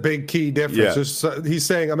 That's a big key difference. Yeah. He's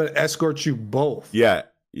saying, I'm going to escort you both. Yeah.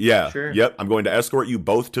 Sure. Yep. I'm going to escort you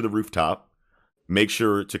both to the rooftop. Make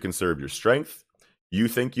sure to conserve your strength. You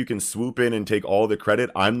think you can swoop in and take all the credit?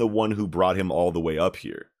 I'm the one who brought him all the way up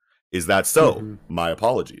here. Is that so? My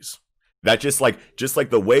apologies. That just like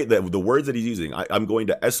the way that the words that he's using, I'm going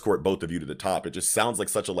to escort both of you to the top. It just sounds like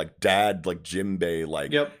such a like dad, like Jinbei,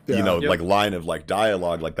 like, like line of like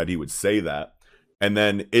dialogue like that he would say that. And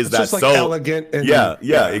then it's that so elegant? And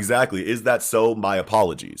exactly. Is that so? My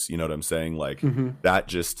apologies. You know what I'm saying? Like that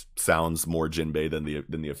just sounds more Jinbei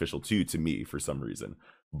than the official 2 to me for some reason.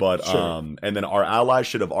 But and then our allies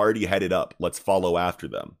should have already headed up. Let's follow after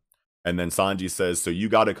them. And then Sanji says, so you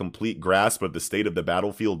got a complete grasp of the state of the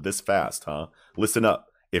battlefield this fast, huh? Listen up.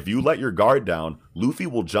 If you let your guard down, Luffy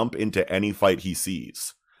will jump into any fight he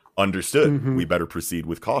sees. Understood. We better proceed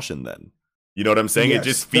with caution then. You know what I'm saying? It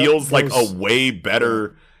just feels like a way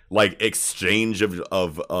better like exchange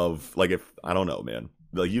of like, if I don't know, man.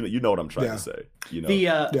 Like you know what I'm trying to say. You know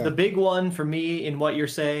the big one for me in what you're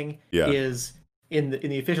saying is in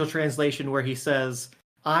the official translation where he says,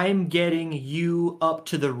 I'm getting you up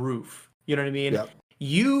to the roof. You know what I mean? Yep.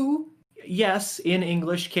 You, yes, in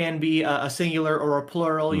English can be a singular or a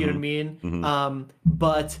plural. You know what I mean?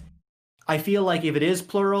 But I feel like if it is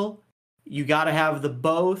plural, you got to have the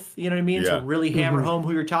both, you know what I mean? To really hammer home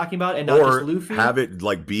who you're talking about and not just Luffy. Have it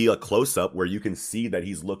like be a close up where you can see that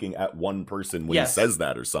he's looking at one person when he says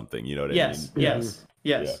that or something, you know what I mean?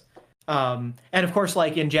 Yes. And of course,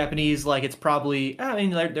 like in Japanese, like it's probably, I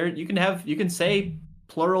mean, there you can say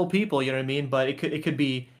plural people, you know what I mean? But it could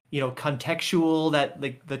be, contextual that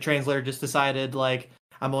the translator just decided like,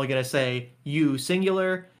 I'm only going to say you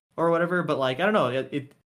singular or whatever. But like, I don't know,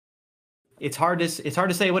 it's hard to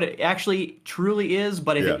say what it actually truly is,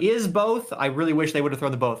 but if it is both, I really wish they would have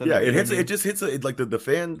thrown the both. It just hits like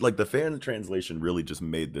the fan translation really just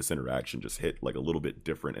made this interaction just hit like a little bit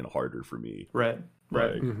different and harder for me. Right.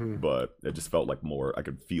 But it just felt like I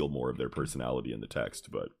could feel more of their personality in the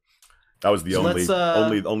text. But that was the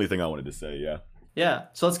only thing I wanted to say. Yeah.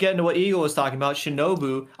 So let's get into what Eagle was talking about.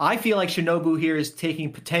 Shinobu. I feel like Shinobu here is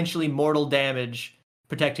taking potentially mortal damage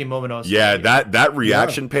protecting Momonosuke. Yeah, that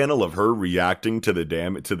reaction panel of her reacting to the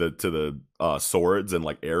damage to the swords and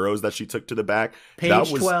like arrows that she took to the back.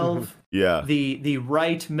 Page 12. Yeah. The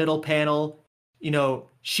right middle panel,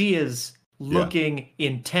 she is looking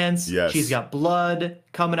intense. Yes. She's got blood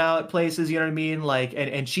coming out places, you know what I mean? Like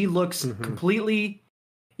and she looks completely,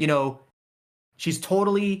 she's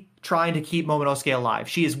totally trying to keep Momonosuke alive.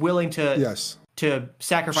 She is willing to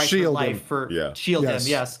sacrifice her life for shield him.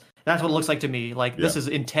 Yes. That's what it looks like to me. Like this is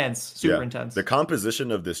intense, super intense. The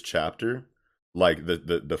composition of this chapter, like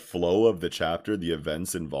the flow of the chapter, the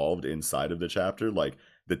events involved inside of the chapter, like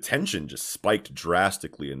the tension just spiked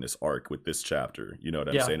drastically in this arc with this chapter. You know what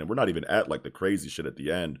I'm saying? And we're not even at like the crazy shit at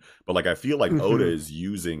the end, but like I feel like Oda is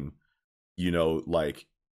using, you know, like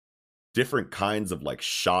different kinds of like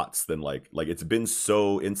shots than like it's been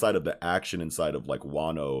so inside of the action inside of like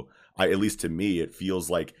Wano. At least to me, it feels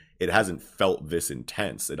like it hasn't felt this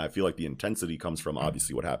intense, and I feel like the intensity comes from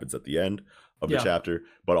obviously what happens at the end of the chapter,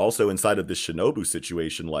 but also inside of this Shinobu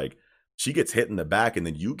situation, like she gets hit in the back, and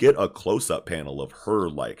then you get a close-up panel of her,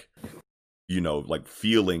 like, you know, like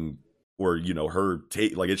feeling, or you know, her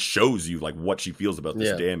take, like it shows you like what she feels about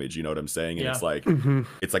this damage. You know what I'm saying? And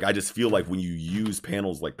it's like, I just feel like when you use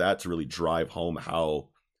panels like that to really drive home how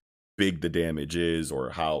big the damage is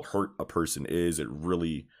or how hurt a person is, it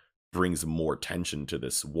really brings more tension to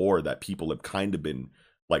this war that people have kind of been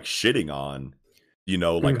like shitting on, you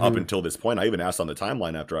know, like up until this point. I even asked on the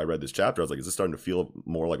timeline after I read this chapter, I was like, is this starting to feel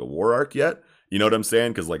more like a war arc yet? You know what I'm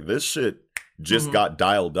saying? Because like this shit just got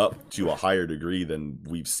dialed up to a higher degree than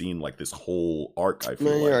we've seen like this whole arc. I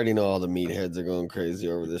feel you already know all the meatheads are going crazy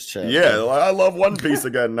over this chapter. Yeah, I love One Piece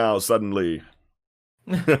again now suddenly.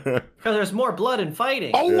 Because there's more blood and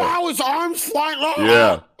fighting. Oh wow, his arms fly.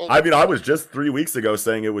 Yeah, I mean, I was just 3 weeks ago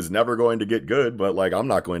saying it was never going to get good, but like I'm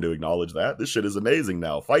not going to acknowledge that. This shit is amazing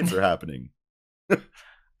now. Fights are happening.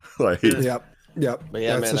 Like, yep. But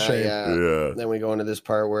yeah, that's man, a shame. Then we go into this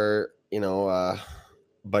part where, you know,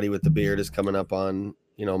 Buddy with the beard is coming up on,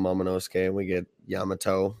 you know, Momonosuke, and we get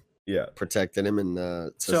Yamato protecting him,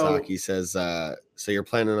 and Sasaki says, so you're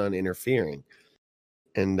planning on interfering?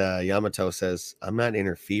 And Yamato says, I'm not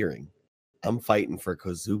interfering. I'm fighting for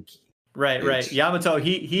Kozuki. Right. Yamato,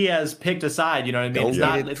 he has picked a side, you know what I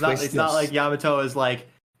mean? It's not like Yamato is like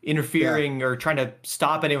interfering or trying to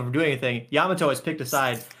stop anyone from doing anything. Yamato has picked a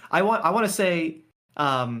side. I want to say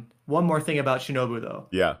one more thing about Shinobu though.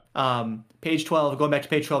 Yeah. Page 12, going back to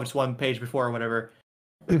page 12, just one page before or whatever.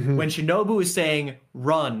 When Shinobu is saying,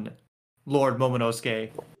 "Run, Lord Momonosuke,"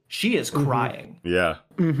 she is crying. Yeah.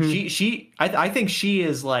 I think she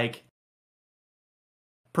is like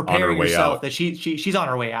preparing herself that she's on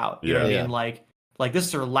her way out. You know what I mean? Like this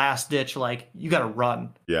is her last ditch. Like, you got to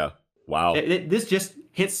run. Yeah. Wow. This just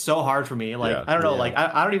hits so hard for me. Like, I don't know. Like,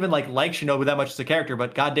 I don't even like Shinobu that much as a character,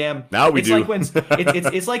 but goddamn, now we do. Like when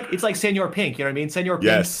it's like Senor Pink. You know what I mean? Senor Pink.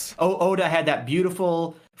 Yes. Oda had that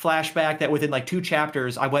beautiful flashback that within like 2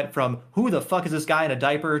 chapters, I went from who the fuck is this guy in a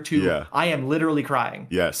diaper to I am literally crying.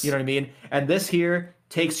 Yes. You know what I mean? And this here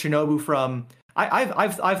takes Shinobu from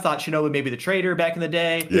I've thought Shinobu may be the traitor back in the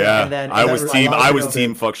day. Yeah. And then I was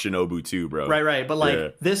team fuck Shinobu too, bro. Right. But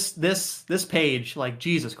like this page, like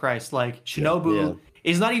Jesus Christ, like Shinobu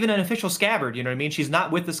is not even an official scabbard. You know what I mean? She's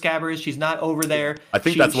not with the scabbards. She's not over there. I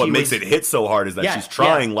think that's what makes it hit so hard is that she's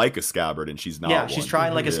trying like a scabbard and she's not. Yeah, she's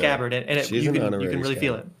trying like a scabbard, and you can really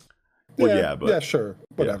feel it. Well, but sure,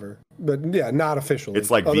 whatever. But not officially. It's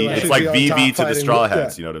like VV to the Straw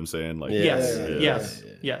Hats. You know what I'm saying? Like yes.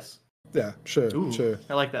 Yeah, sure.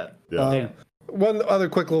 I like that. Yeah. One other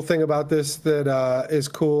quick little thing about this that is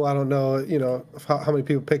cool. I don't know, you know, how many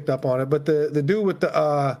people picked up on it, but the dude with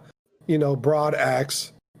the broad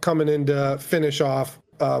axe coming in to finish off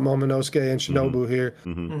Momonosuke and Shinobu here.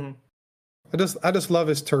 I just love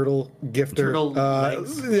his turtle gifter.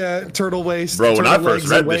 Turtle waist. Bro, when I first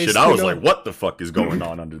read this shit, I was like, what the fuck is going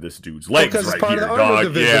on under this dude's legs right here, dog?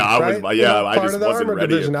 Division, I just wasn't ready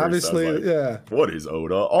division, obviously, what is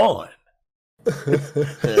Oda on?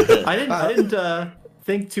 I didn't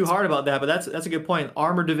think too hard about that, but that's a good point.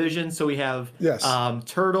 Armor division, so we have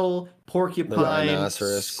turtle, porcupine,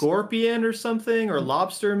 scorpion or something, or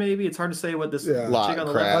lobster maybe. It's hard to say what this chick on the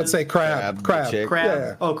left. I'd say crab.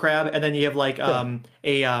 Yeah. Oh, crab, and then you have like a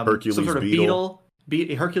Hercules some sort of beetle.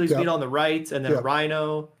 Hercules beetle on the right, and then a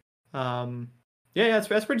rhino. That's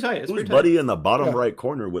pretty tight. Who's Buddy in the bottom right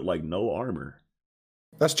corner with like no armor?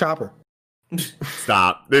 That's Chopper.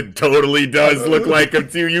 Stop. It totally does look like him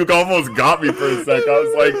too. You almost got me for a sec. I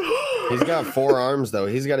was like, he's got 4 arms though.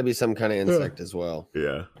 He's got to be some kind of insect as well.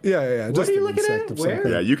 Yeah. What are you looking at? Where?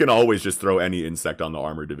 Yeah, you can always just throw any insect on the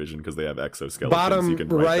armor division because they have exoskeletons. Bottom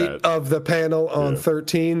right of the panel on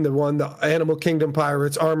 13, the Animal Kingdom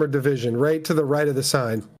Pirates armor division, right to the right of the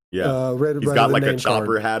sign. Yeah. He's got like a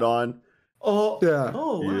chopper hat on. Oh. Yeah.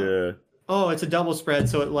 Oh. Wow. Yeah. Oh, it's a double spread,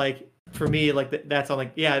 so it like. For me, like that's on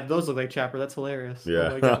like those look like Chopper. That's hilarious. Yeah.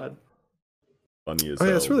 Oh my god. Funny as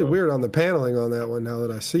it's really weird on the paneling on that one. Now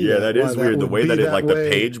that I see, that is weird. The way that it the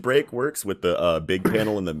page break works with the big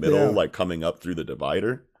panel in the middle, like coming up through the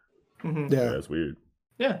divider. Mm-hmm. Yeah, that's weird.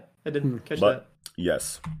 Yeah, I didn't catch that.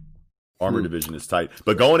 Yes, Armor division is tight.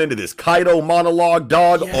 But going into this Kaido monologue,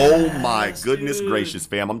 dog, oh my goodness gracious,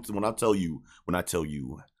 fam. When I tell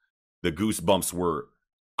you, the goosebumps were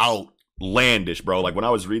outlandish, bro. Like when I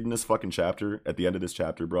was reading this fucking chapter, at the end of this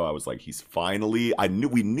chapter, bro, I was like, he's finally,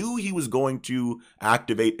 we knew he was going to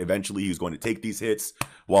activate eventually. He was going to take these hits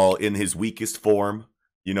while in his weakest form.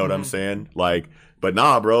 You know what I'm saying? Like, but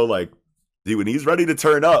nah, bro, like, dude, when he's ready to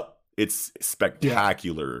turn up, it's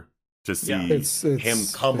spectacular to see him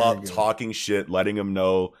come up talking shit, letting him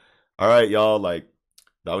know, all right, y'all, like,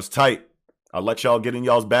 that was tight. I'll let y'all get in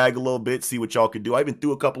y'all's bag a little bit, see what y'all could do. I even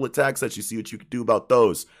threw a couple attacks at you, see what you could do about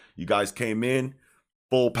those. You guys came in,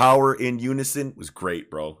 full power in unison. It was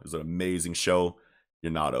great, bro. It was an amazing show.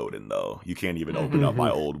 You're not Oden, though. You can't even open up my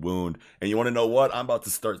old wound. And you want to know what? I'm about to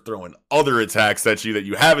start throwing other attacks at you that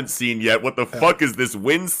you haven't seen yet. What the fuck is this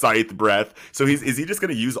wind scythe breath? So is he just going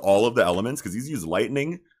to use all of the elements? Because he's used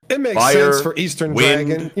lightning. It makes fire, sense for Eastern wind,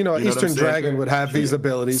 Dragon. You know Eastern Dragon would have these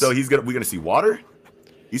abilities. So we're going to see water?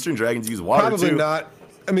 Eastern Dragons use water, Probably too. not.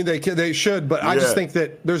 I mean, they should, but I just think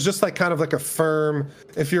that there's just like kind of like a firm,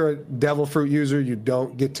 if you're a devil fruit user, you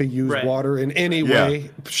don't get to use water in any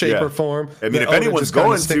way, shape, or form. I mean, if anyone's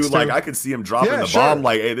going to, like, I could see him dropping the bomb,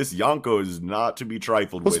 like, hey, this Yonko is not to be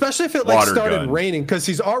trifled with. Especially if it like started raining, because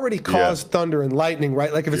he's already caused thunder and lightning,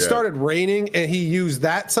 right? Like if it started raining and he used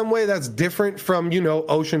that some way, that's different from, you know,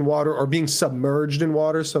 ocean water or being submerged in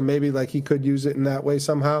water. So maybe like he could use it in that way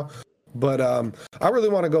somehow. But I really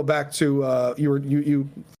want to go back to you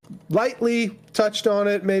lightly touched on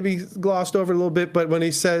it, maybe glossed over a little bit, but when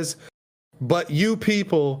he says, "But you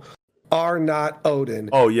people are not Oden."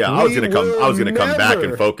 Oh yeah, I was gonna come back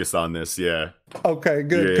and focus on this. Yeah. Okay,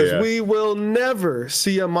 good, because we will never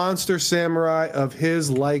see a monster samurai of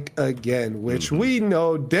his like again, which we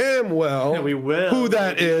know damn well we will. Who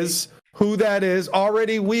that is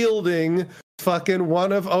already wielding fucking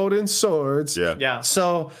one of Odin's swords. Yeah.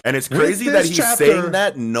 So, and it's crazy that he's saying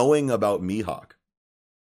that knowing about Mihawk.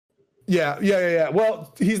 Yeah.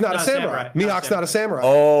 Well, he's not a samurai. Mihawk's not a samurai.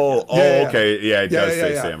 Okay. Yeah, it does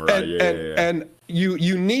say samurai. And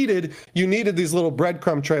you needed these little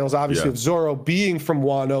breadcrumb trails, obviously, of Zoro being from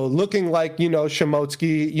Wano, looking like, you know,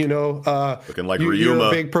 Shimotsuki, you know, looking like Ryuma. Ryuma. You're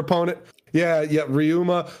a big proponent. Yeah,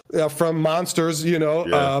 Ryuma from Monsters, you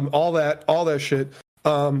know, all that shit.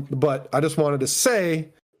 But I just wanted to say,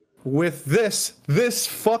 with this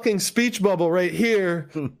fucking speech bubble right here,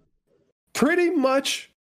 pretty much,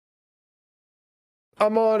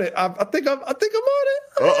 I'm on it. I think I'm on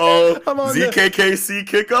it. I'm on ZKKC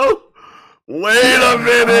Kiko. Wait a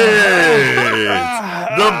minute.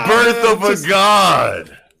 The birth of a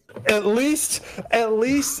god. At least,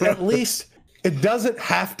 it doesn't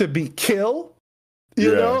have to be kill.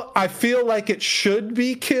 You know, I feel like it should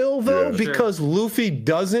be kill, though, because Luffy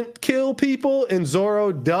doesn't kill people and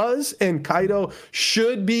Zoro does, and Kaido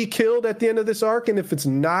should be killed at the end of this arc. And if it's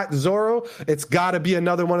not Zoro, it's got to be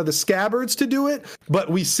another one of the scabbards to do it. But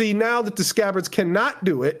we see now that the scabbards cannot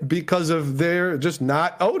do it because of they're just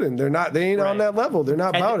not Oden. They ain't on that level. They're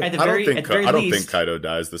not about it. I don't think Kaido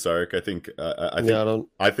dies this arc. I think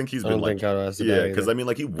he's been like, because I mean,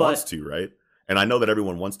 like he wants to, right? And I know that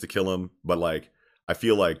everyone wants to kill him, but like, I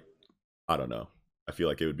feel like, I don't know. I feel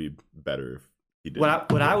like it would be better if he didn't.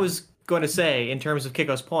 What I was going to say in terms of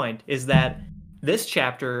Kiko's point is that this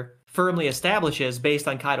chapter firmly establishes, based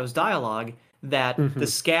on Kaido's dialogue, that the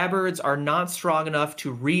scabbards are not strong enough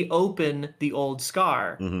to reopen the old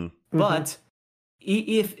scar. But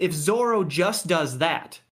if Zoro just does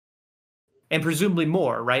that, and presumably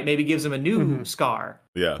more, right? Maybe gives him a new scar.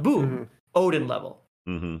 Yeah. Boom. Odin level.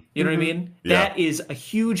 You know what I mean? That is a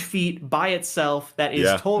huge feat by itself. That is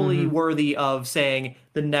totally worthy of saying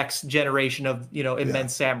the next generation of, you know,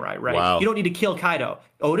 immense samurai, right? Wow. You don't need to kill Kaido.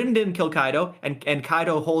 Odin didn't kill Kaido, and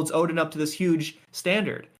Kaido holds Odin up to this huge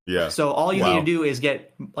standard. Yeah. So all you need to do is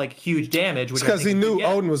get like huge damage. Because he knew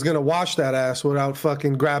Odin was gonna wash that ass without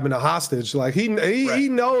fucking grabbing a hostage. Like he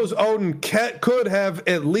knows Odin could have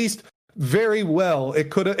at least. Very well,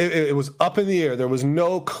 it was up in the air. There was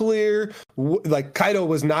no clear, like Kaido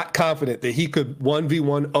was not confident that he could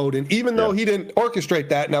 1v1 Odin, even though he didn't orchestrate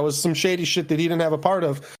that, and that was some shady shit that he didn't have a part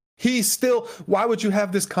of. He still, why would you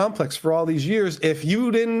have this complex for all these years if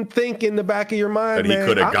you didn't think in the back of your mind, that he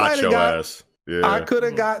could have got your ass? Yeah. I could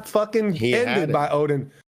have got fucking ended by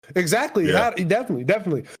Odin. Exactly.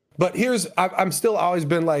 Definitely. But I'm still always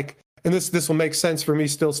been like, and this will make sense for me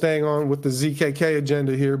still staying on with the ZKK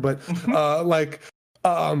agenda here, but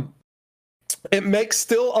it makes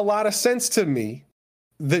still a lot of sense to me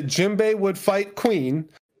that Jinbei would fight Queen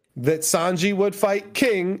that Sanji would fight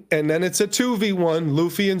King, and then it's a 2v1,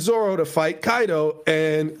 Luffy and Zoro to fight Kaido,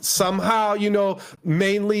 and somehow,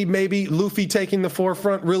 mainly maybe Luffy taking the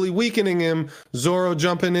forefront, really weakening him, Zoro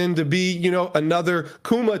jumping in to be, another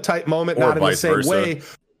Kuma type moment, or not in the same way.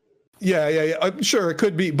 Yeah. Sure, it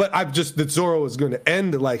could be, but that Zoro is going to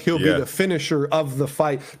end, he'll be the finisher of the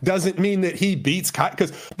fight. Doesn't mean that he beats Kai,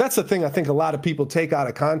 because that's the thing I think a lot of people take out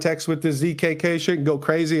of context with this ZKK shit and go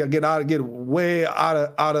crazy. I get way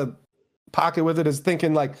out of pocket with it, is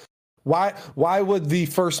thinking why would the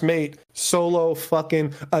first mate solo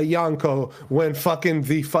fucking a Yonko when fucking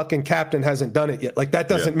the fucking captain hasn't done it yet? That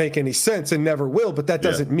doesn't make any sense and never will, but that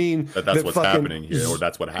doesn't mean that's what's happening here, or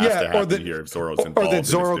that's what has to happen here if Zoro's involved. Or that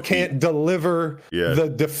Zoro can't deliver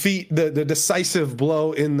the defeat, the decisive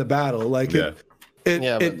blow in the battle.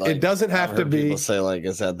 It doesn't have to be. People say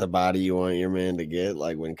is that the body you want your man to get?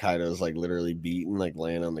 When Kaido's literally beaten,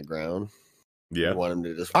 laying on the ground. Yeah, you want him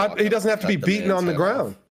to just. He doesn't have to be beaten on the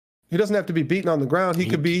ground. He doesn't have to be beaten on the ground. He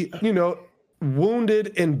could be,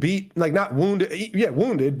 wounded and beat, not wounded. Yeah,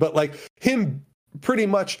 wounded, but him pretty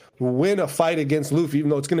much win a fight against Luffy, even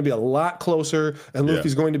though it's going to be a lot closer, and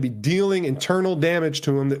Luffy's going to be dealing internal damage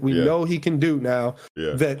to him that we know he can do now.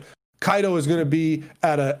 Yeah. That Kaido is going to be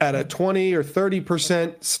at a 20 or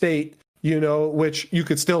 30% state, which you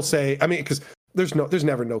could still say, because there's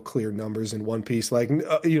never no clear numbers in One Piece. He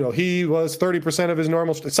was 30% of his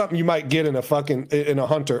normal, something you might get in a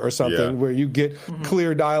Hunter or something, where you get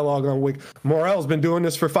clear dialogue on Morel's been doing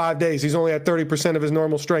this for 5 days. He's only at 30% of his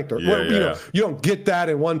normal strength. You don't get that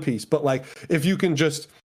in One Piece, but if you can just,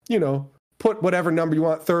 put whatever number you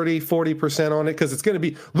want, 30, 40% on it, because it's going to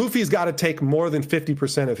be, Luffy's got to take more than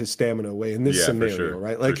 50% of his stamina away in this scenario,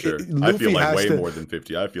 right? I feel way more than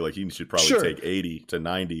 50. I feel he should probably take 80 to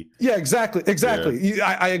 90. Yeah, exactly.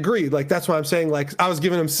 Yeah. I agree. That's why I'm saying, I was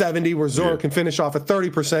giving him 70, where Zoro can finish off a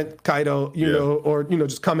 30% Kaido, or,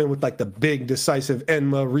 just come in with the big decisive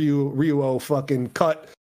Enma, Ryuo fucking cut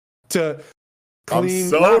to clean. I'm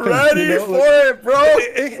so ready for it, bro.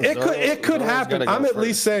 It could happen. I'm at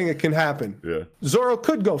least saying it can happen. Yeah. Zoro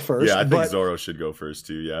could go first. Yeah, I think Zoro should go first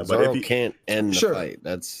too. Yeah, Zoro but if he can't end the fight,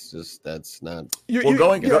 that's not.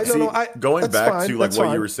 Going back to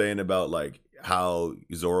what you were saying about how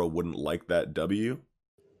Zoro wouldn't like that W,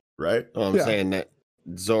 right? Oh, I'm saying that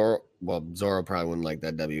Zoro probably wouldn't like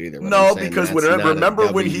that W either. No, because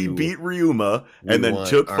remember when he beat Ryuma and then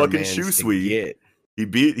took fucking Shusui. He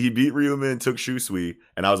beat Ryuma and took Shusui,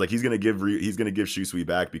 and I was like, he's gonna give Shusui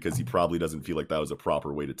back because he probably doesn't feel like that was a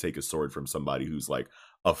proper way to take a sword from somebody who's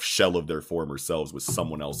a shell of their former selves with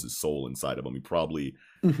someone else's soul inside of them. He probably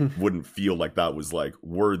wouldn't feel like that was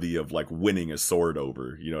worthy of winning a sword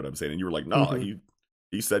over. You know what I'm saying? And you were like, no,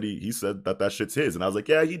 he said that shit's his, and I was like,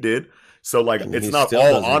 yeah, he did. So it's not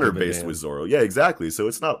all honor based with Zoro. Yeah, exactly. So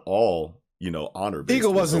it's not all honor based.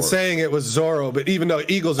 Eagle wasn't saying it was Zoro, but even though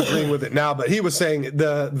Eagle's agreeing with it now, but he was saying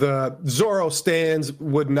the Zoro stands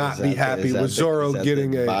would not be happy with Zoro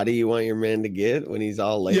getting a body you want your man to get when he's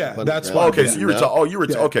all late. Yeah, that's why. Okay, so you were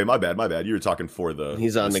okay. My bad. You were talking for the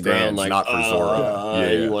he's on the ground not for Zoro.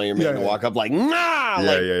 You want your man to walk up nah.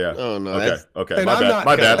 Yeah. Oh no. Okay.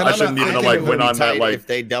 My bad. I shouldn't even have went on that. If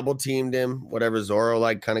they double teamed him, whatever,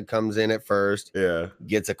 Zoro kind of comes in at first. Yeah.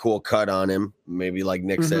 Gets a cool cut on him. Maybe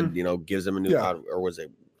Nick said, gives him a new or was it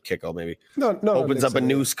Kiko maybe? No. Opens up a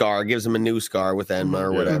new scar, gives him a new scar with Enma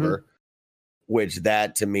or whatever. Which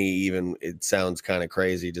that to me, even it sounds kind of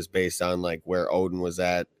crazy just based on where Odin was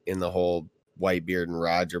at in the whole Whitebeard and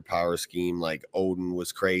Roger power scheme. Odin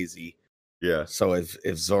was crazy. Yeah. So if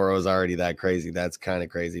Zoro's already that crazy, that's kind of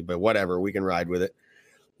crazy. But whatever, we can ride with it.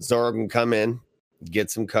 Zoro can come in, get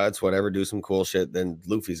some cuts, whatever, do some cool shit. Then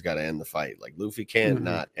Luffy's got to end the fight. Luffy can't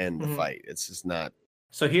not end the fight. It's just not.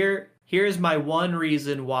 So here's my one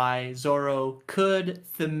reason why Zoro could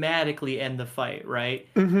thematically end the fight, right?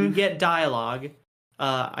 You get dialogue,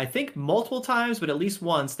 I think multiple times, but at least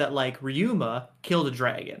once that Ryuma killed a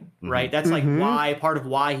dragon, right? That's part of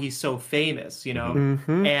why he's so famous,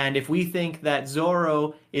 And if we think that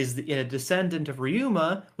Zoro is a descendant of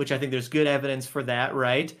Ryuma, which I think there's good evidence for that,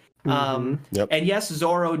 right? And yes,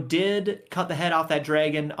 Zoro did cut the head off that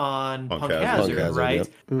dragon on Punk Hazard, right?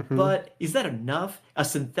 But is that enough? A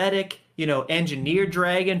synthetic, engineered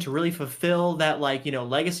dragon to really fulfill that,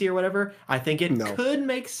 legacy or whatever? I think it could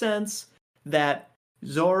make sense that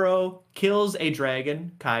Zoro kills a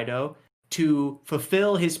dragon, Kaido, to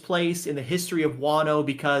fulfill his place in the history of Wano,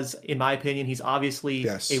 because, in my opinion, he's obviously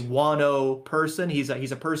a Wano person. He's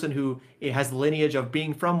a person who has the lineage of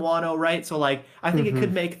being from Wano, right? So, I think it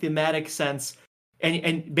could make thematic sense,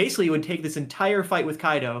 and basically it would take this entire fight with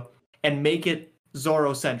Kaido and make it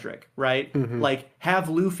Zoro-centric, right? Like, have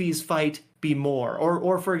Luffy's fight be more.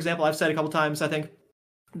 Or for example, I've said a couple times, I think,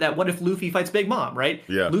 that what if Luffy fights Big Mom, right?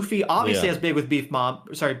 Yeah. Luffy obviously has beef with Big Mom.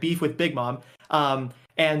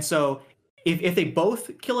 And so if they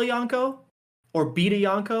both kill a Yonko or beat a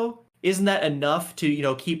Yonko, isn't that enough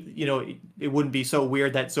to, keep, it wouldn't be so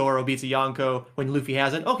weird that Zoro beats a Yonko when Luffy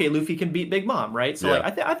hasn't. Okay, Luffy can beat Big Mom, right? So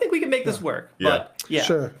like, I think we can make this work. Yeah. But yeah.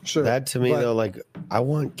 Sure. That to me though, like, I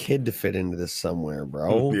want Kid to fit into this somewhere,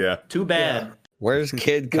 bro. Yeah. Too bad. Yeah. Where's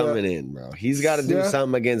Kid coming in, bro? He's got to do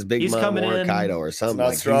something against Big Mom or Kaido or something. Not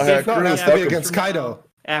Like, Straw Hat It's not Crew. has to be against Kaido.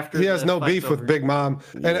 After He has no beef over. with Big Mom,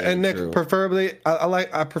 and Nick, true. preferably,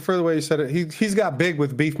 I prefer the way you said it. He's got big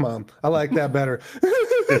with Beef Mom. I like that better.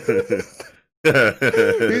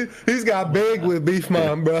 He's got big with Beef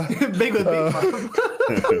Mom, bro. Big with Big Mom.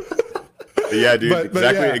 Yeah, dude.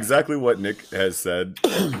 But exactly what Nick has said.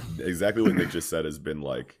 Exactly what Nick just said has been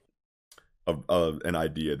like an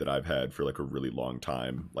idea that I've had for like a really long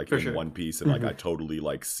time, like For in sure. One Piece, and like I totally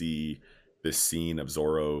like see this scene of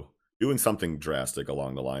Zoro doing something drastic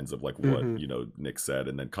along the lines of like what Nick said,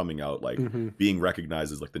 and then coming out like being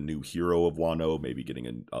recognized as like the new hero of Wano, maybe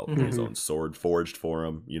getting his own sword forged for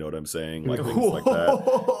him. You know what I'm saying? Like things like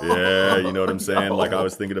that. Yeah, you know what I'm saying? Like I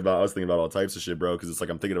was thinking about all types of shit, bro. Because it's like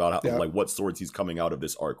I'm thinking about how like what swords he's coming out of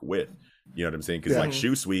this arc with. You know what I'm saying? Because like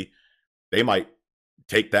Shusui, they might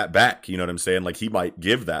take that back, you know what I'm saying? Like he might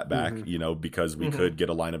give that back, because we could get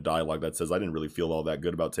a line of dialogue that says, I didn't really feel all that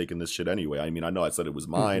good about taking this shit anyway. I mean, I know I said it was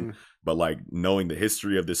mine, but like knowing the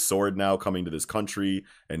history of this sword now coming to this country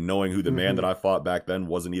and knowing who the man that I fought back then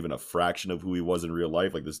wasn't even a fraction of who he was in real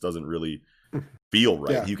life, like this doesn't really feel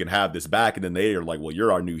right. Yeah. You can have this back, and then they are like, well,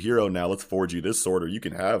 you're our new hero now, let's forge you this sword, or you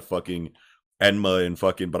can have fucking Enma and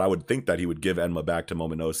fucking, but I would think that he would give Enma back to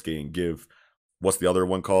Momonosuke and give, what's the other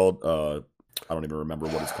one called? I don't even remember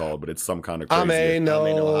what it's called, but it's some kind of crazy. Ame no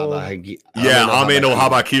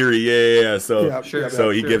Habakiri. Yeah. So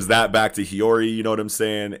he sure. gives that back to Hiyori, you know what I'm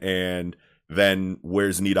saying? And then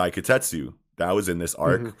where's Nidai Kotetsu? That was in this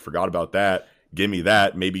arc. Forgot about that. Give me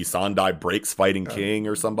that. Maybe Sandai breaks Fighting King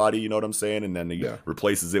or somebody, you know what I'm saying? And then he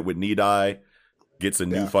replaces it with Nidai, gets a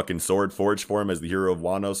new fucking sword forged for him as the hero of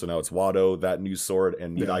Wano. So now it's Wado, that new sword,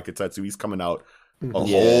 and Nidai Kotetsu. He's coming out a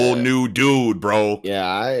whole new dude, bro.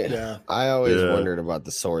 I always wondered about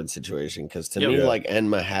the sword situation, because to me, like,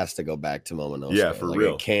 Enma has to go back to Momonosuke. Yeah, for like,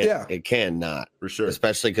 real. It cannot. For sure.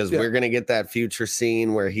 Especially because we're going to get that future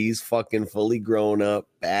scene where he's fucking fully grown up,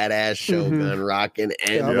 badass Shogun rocking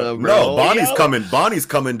Enma, bro. No, Bonnie's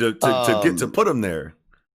coming to get to put him there.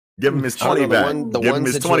 Give him his 20 back. Give him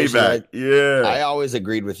his 20 back. I always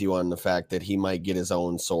agreed with you on the fact that he might get his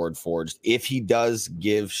own sword forged. If he does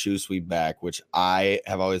give Shusui back, which I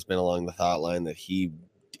have always been along the thought line that he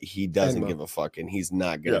doesn't give a fuck, and he's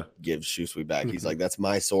not going to give Shusui back. He's like, that's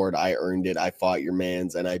my sword. I earned it. I fought your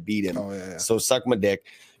mans and I beat him. So suck my dick.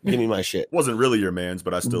 Give me my shit. Wasn't really your man's,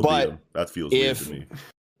 but I still beat him. That feels weird to me.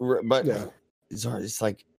 But it's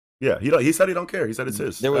like, yeah, he said he don't care. He said it's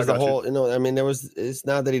his. There was the whole, it's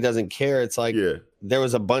not that he doesn't care. It's like, there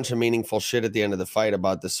was a bunch of meaningful shit at the end of the fight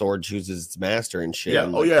about the sword chooses its master and shit. Yeah.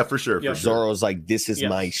 And Oh, yeah, for sure. For Zoro's like, this is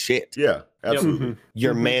my shit. Yeah, absolutely.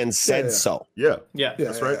 Your man said so. Yeah.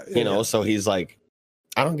 That's right. So he's like,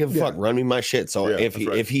 I don't give a fuck. Run me my shit. So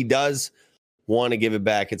if he does want to give it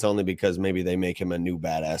back, it's only because maybe they make him a new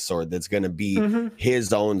badass sword that's going to be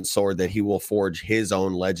his own sword that he will forge his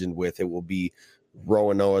own legend with. It will be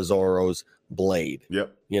Roronoa Zoro's blade.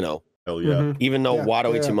 Yep. Hell yeah. Even though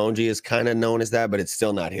Wado Ichimonji is kind of known as that, but it's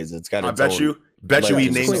still not his. It's got its bet own you he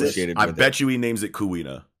names associated it. I with bet you he names it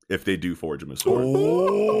Kuina if they do forge him a sword.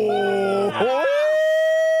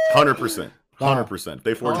 100%.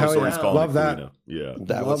 They forge him a sword. He's calling it Kuina. Yeah.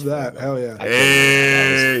 Love that. Hell yeah.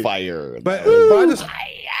 That was fire. But I just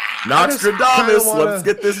Nostradamus, let's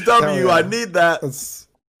get this W. I need that. That's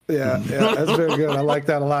very good. I like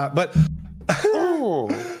that a lot. But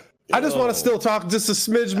I just want to still talk just a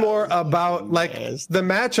smidge more about like the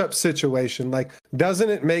matchup situation. Like, doesn't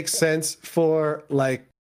it make sense for like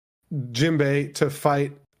Jinbei to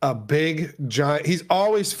fight a big giant? He's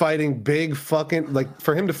always fighting big fucking, like,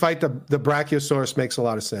 for him to fight the Brachiosaurus makes a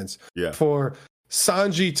lot of sense. Yeah. For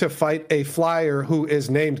Sanji to fight a flyer who is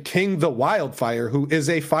named King the Wildfire, who is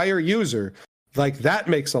a fire user, like, that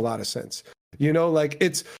makes a lot of sense. Like,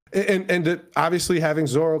 it's and obviously having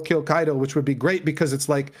Zoro kill Kaido, which would be great, because it's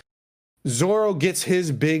like Zoro gets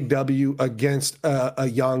his big W against a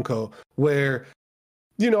Yonko, where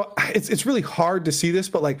it's really hard to see this,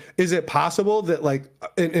 but like, is it possible that like,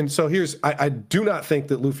 and so I do not think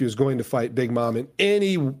that Luffy is going to fight Big Mom in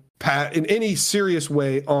any serious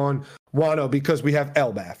way on Wano because we have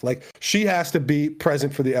Elbaf. Like, she has to be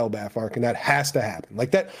present for the Elbaf arc, and that has to happen.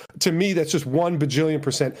 Like, that, to me, that's just 1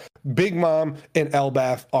 bajillion%. Big Mom and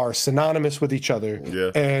Elbaf are synonymous with each other.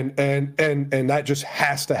 Yeah. And that just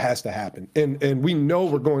has to happen. And we know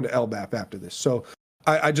we're going to Elbaf after this. So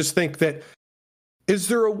I just think that, is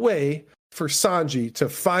there a way for Sanji to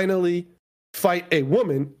finally fight a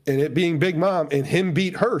woman, and it being Big Mom, and him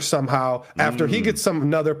beat her somehow after he gets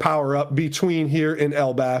another power up between here and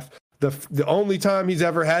Elbaf? The only time he's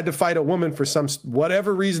ever had to fight a woman for some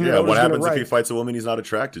whatever reason. Yeah, what happens if he fights a woman he's not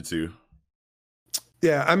attracted to?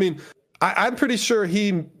 Yeah, I mean, I'm pretty sure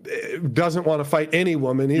he doesn't want to fight any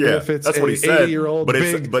woman, even if it's that's what he said. 80-year-old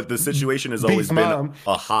But the situation has always been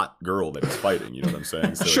a hot girl that he's fighting. You know what I'm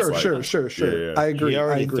saying? So sure. Yeah. I agree. He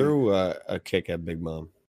already threw a kick at Big Mom.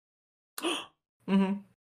 Mm-hmm.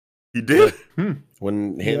 He did?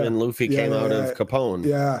 When him and Luffy came out of Capone.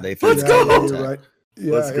 Yeah. They Let's go! You're right.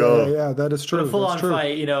 Yeah, Let's go. Yeah, that is true. A full-on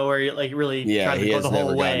fight, you know, where you're like really trying to go the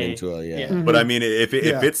whole way. Mm-hmm. But I mean, if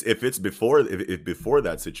it's before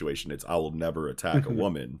that situation, it's I will never attack a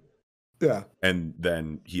woman. Yeah. And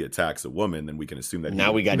then he attacks a woman, then we can assume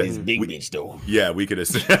that we got this big bitch though. Yeah, we can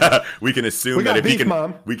assume that if he can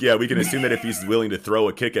Mom. we can assume that if he's willing to throw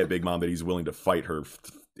a kick at Big Mom, that he's willing to fight her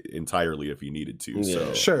entirely if he needed to.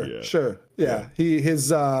 Yeah. So Sure. Yeah.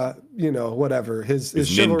 His whatever. His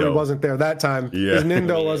chivalry Nindo wasn't there that time. Yeah. His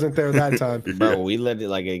Nindo wasn't there that time. Bro, we let it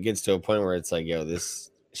like it gets to a point where it's like, yo,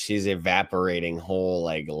 she's evaporating whole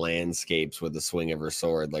like landscapes with the swing of her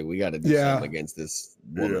sword. Like, we got to do something against this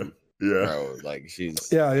woman. Yeah. Bro, like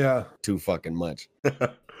she's too fucking much.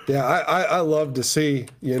 Yeah, I love to see,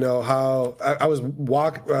 how I was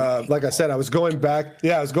like I said, I was going back.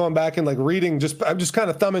 Yeah, I was going back and like reading. I'm just kind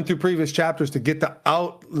of thumbing through previous chapters to get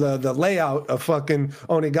the layout of fucking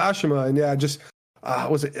Onigashima, and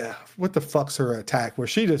what the fuck's her attack? Where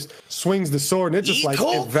she just swings the sword and it just like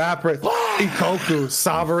evaporates. Ikoku,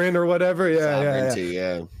 Sovereign or whatever.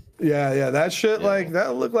 Yeah, that shit, like,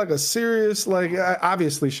 that looked like a serious, like,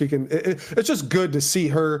 obviously she can, it's just good to see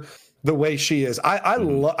her the way she is. I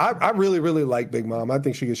really, really like Big Mom. I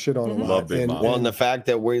think she gets shit on a lot. Love Big Mom. Well, and the fact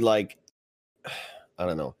that we like, I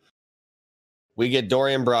don't know, we get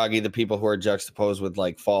Dorian Bragi, the people who are juxtaposed with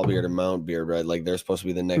like Fallbeard and Mountbeard, right? Like, they're supposed to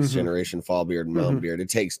be the next generation Fallbeard and Mountbeard. It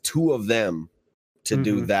takes 2 of them to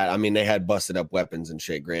do that. I mean, they had busted up weapons and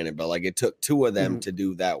shit, granted, but like it took 2 of them to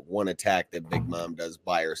do that one attack that Big Mom does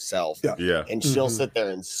by herself. Yeah. And she'll sit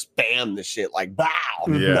there and spam the shit like bow,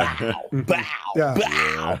 Yeah. bow,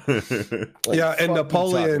 bow. Like, and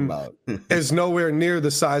Napoleon is nowhere near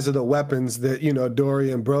the size of the weapons that,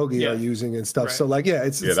 Dory and Brogy are using and stuff. Right. So like,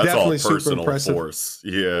 it's that's definitely all super impressive. Force.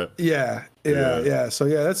 Yeah. So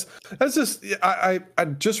that's just, I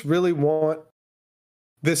just really want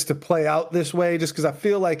this to play out this way, just because I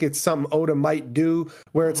feel like it's something Oda might do,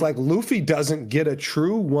 where it's like Luffy doesn't get a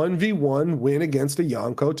true 1v1 win against a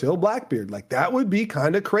Yonko till Blackbeard. Like, that would be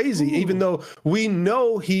kind of crazy, even though we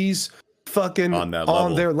know he's fucking on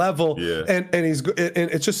their level. Yeah. And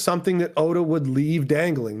it's just something that Oda would leave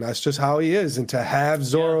dangling. That's just how he is. And to have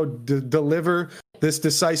Zoro deliver this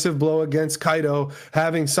decisive blow against Kaido,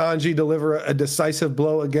 having Sanji deliver a decisive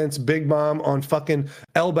blow against Big Mom on fucking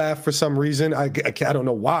Elbaf for some reason. I don't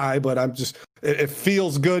know why, but it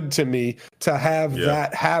feels good to me to have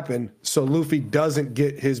that happen, so Luffy doesn't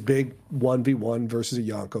get his big 1v1 versus a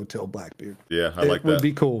Yonko till Blackbeard. Yeah, I like that. It would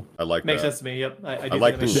be cool. I like Makes that. Makes sense to me, yep. I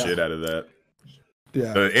like the shit out of that.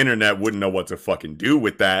 Yeah. The internet wouldn't know what to fucking do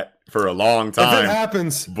with that for a long time. If it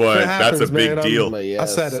happens. That's a big deal. I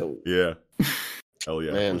said it. Yeah. Hell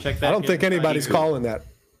yeah. Man. I don't think anybody's calling that.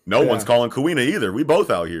 No one's calling Kuina either. We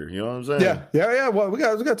both out here. You know what I'm saying? Yeah. Well, we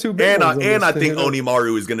got 2 big ones. And I think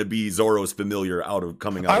Onimaru is going to be Zoro's familiar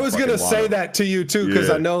coming out. I was going to say that to you too,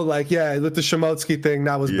 because I know, like, with the Shimotsuki thing,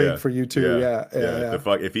 that was big for you too. Yeah.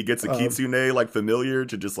 If he gets a Kitsune like familiar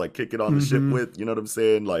to just like kick it on the ship with, you know what I'm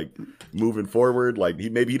saying? Like, moving forward, like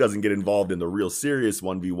maybe he doesn't get involved in the real serious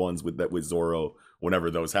 1v1s with Zoro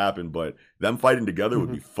whenever those happen, but them fighting together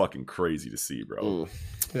would be fucking crazy to see, bro.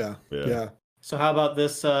 Yeah. So how about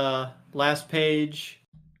this last page?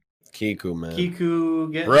 Kiku, man.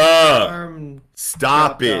 Kiku getting Bruh, arm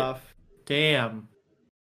stop it. off. Damn.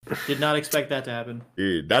 Did not expect that to happen.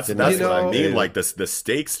 Dude, that's what I mean. Like, the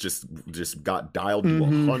stakes just got dialed to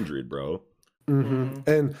 100, bro.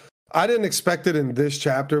 And I didn't expect it in this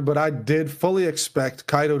chapter, but I did fully expect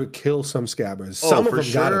Kaido to kill some scabbers. Some of them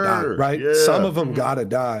gotta die, right? Yeah. Some of them gotta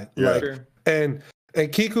die. Yeah. Like, and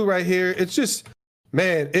Kiku right here, it's just,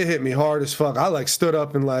 man, it hit me hard as fuck. I like stood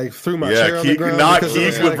up and like threw my chair on the ground. Not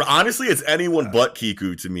Kiku. Honestly, it's anyone but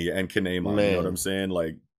Kiku to me and Kinemon. You know what I'm saying?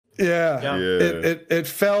 Like, It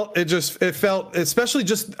felt, especially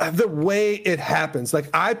just the way it happens. Like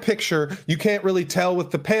I picture, you can't really tell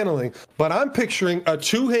with the paneling, but I'm picturing a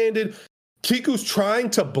two-handed. Kiku's trying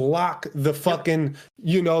to block the fucking,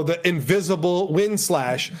 the invisible wind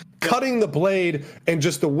slash, cutting the blade, and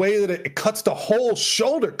just the way that it cuts the whole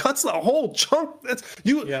shoulder, cuts the whole chunk.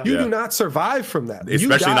 You do not survive from that.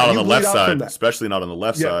 Especially not on the left side. Especially not on the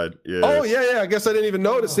left side. Yeah. Oh, yeah. I guess I didn't even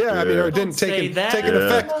notice. Yeah. I mean, or it didn't take an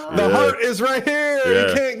effect. The heart is right here.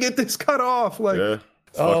 You can't get this cut off. Like,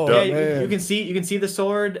 you can see the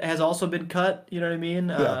sword has also been cut. You know what I mean?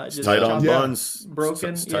 Just tight on buns,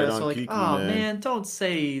 broken. So like, Kiku, man, don't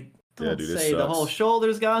say the whole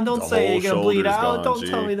shoulder's gone. Don't say you're gonna bleed out. Don't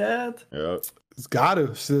tell me that. Yeah. It's got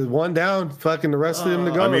to. So one down, fucking the rest of them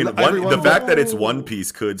to go. I mean, the fact that it's One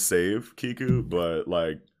Piece could save Kiku, but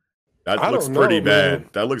like that looks pretty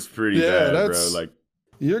bad. That looks pretty bad, bro. Like.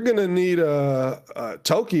 You're gonna need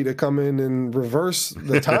Toki to come in and reverse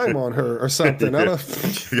the time on her or something.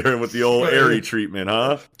 You're with the old Airy treatment,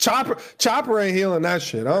 huh? Chopper ain't healing that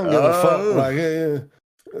shit. I don't give a fuck. Like,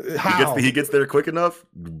 how he gets there quick enough?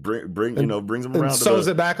 Brings him around. Sews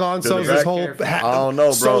it back on. Sews his whole. I don't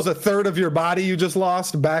know, bro. Sews a third of your body you just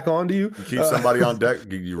lost back onto you. You keep somebody on deck.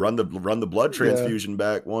 You run the blood transfusion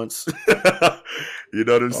back once. You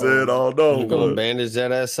know what I'm saying? I don't know. You're gonna bandage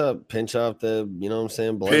that ass up, pinch off the,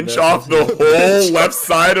 blood pinch off the whole left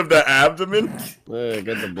side of the abdomen. Get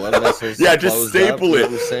the blood vessels. Just staple it.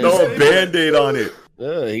 Throw a Band-Aid on it.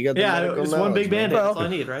 He got it's one big Band-Aid. That's all I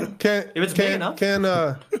need, right? If it's big enough.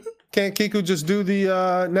 Can't Kiku just do the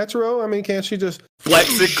Netero? I mean, can't she just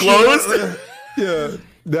flex it closed? Yeah,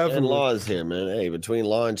 definitely. And Law's here, man. Hey, between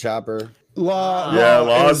Law and Chopper.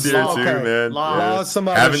 Law's here too, man. Law's some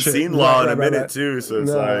haven't seen Law in a minute too, so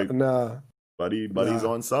it's buddy's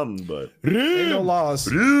on something, but ain't no Laws.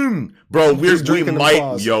 Bro,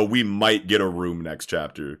 we might get a room next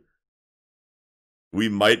chapter. We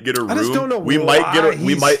might get a room. I just don't know we might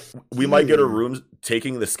get a room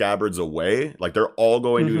taking the scabbards away. Like they're all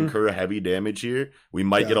going to incur heavy damage here. We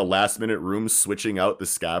might get a last minute room switching out the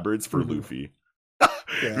scabbards for Luffy.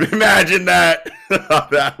 Imagine that.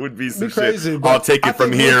 That would be some crazy, shit. I'll take it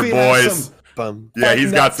from here, boys.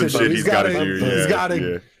 He's got some shit he's got to do. He's got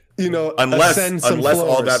to, unless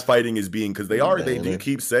all that fighting is being, because they do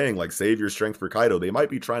keep saying like save your strength for Kaido. They might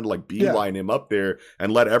be trying to like beeline him up there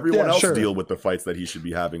and let everyone else deal with the fights that he should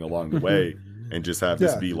be having along the way. And just have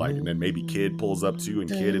this be like, and then maybe Kid pulls up too, and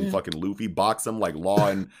Kid and fucking Luffy box him like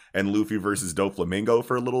Law and Luffy versus Doflamingo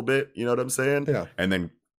for a little bit. You know what I'm saying? Yeah. And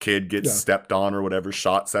then Kid gets stepped on or whatever,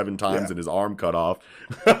 shot 7 times and his arm cut off.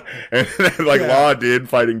 And then, Law did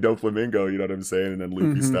fighting Doflamingo, you know what I'm saying? And then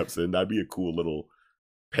Luffy steps in. That'd be a cool little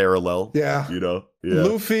parallel. Yeah.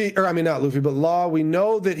 Luffy, not Luffy, but Law, we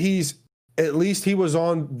know that at least he was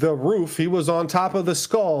on the roof. He was on top of the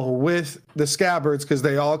skull with the scabbards because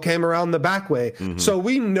they all came around the back way. So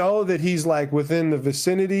we know that he's like within the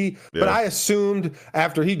vicinity, but I assumed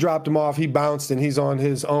after he dropped him off, he bounced and he's on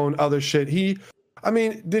his own other shit. He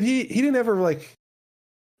didn't ever like,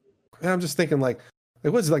 I'm just thinking like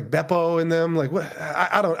what's like Beppo in them? Like what?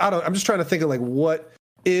 I don't, I'm just trying to think of like what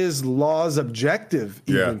is Law's objective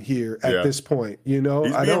even here at this point, He's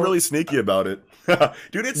being really sneaky about it.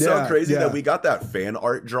 Dude, it's so crazy that we got that fan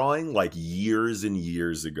art drawing like years and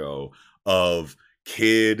years ago of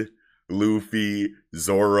Kid, Luffy,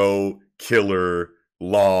 Zoro, Killer,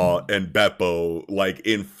 Law, and Beppo like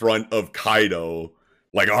in front of Kaido.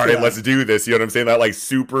 Like, all right, let's do this. You know what I'm saying? That like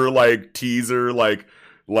super like teaser, like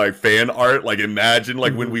fan art. Like imagine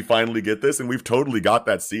like when we finally get this, and we've totally got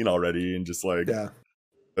that scene already, and just like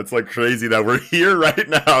that's like crazy that we're here right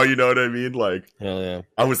now. You know what I mean? Like, hell yeah.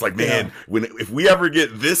 I was like, man, if we ever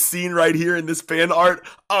get this scene right here in this fan art,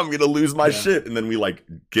 I'm gonna lose my shit. And then we like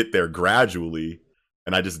get there gradually,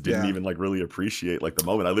 and I just didn't even like really appreciate like the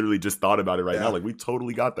moment. I literally just thought about it right now. Like we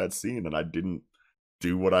totally got that scene, and I didn't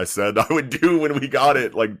do what I said I would do when we got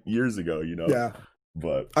it like years ago. Yeah.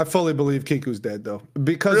 But I fully believe Kiku's dead though,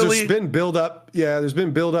 because there's been build up. Yeah, there's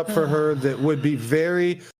been build up for her that would be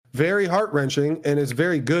very, very heart-wrenching, and it's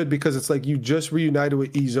very good because it's like you just reunited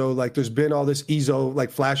with Izo. Like there's been all this Izo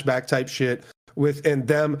like flashback type shit and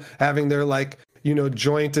them having their like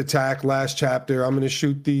joint attack last chapter. I'm gonna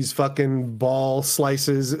shoot these fucking ball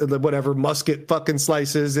slices, whatever, musket fucking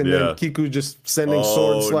slices, and then Kiku just sending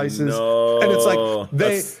sword slices. And it's like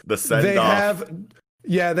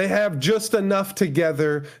they have just enough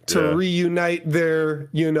together to reunite their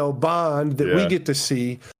bond that we get to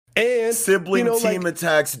see. And sibling team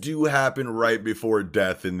attacks do happen right before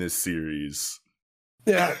death in this series.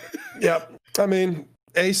 Yeah. I mean,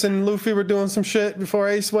 Ace and Luffy were doing some shit before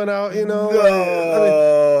Ace went out, you know.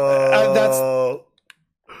 No. That's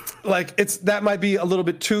like that might be a little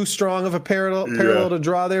bit too strong of a parallel to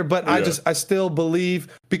draw there, but I still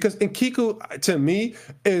believe, because Kiku to me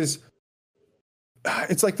is,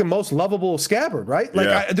 it's like the most lovable Scabbard, right?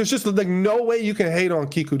 Like there's just like no way you can hate on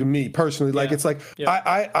Kiku to me personally. Like it's like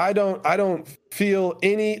I don't feel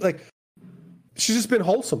any, like, she's just been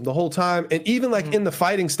wholesome the whole time. And even like in the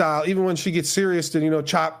fighting style, even when she gets serious to, you know,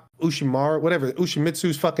 chop Ushimaru, whatever,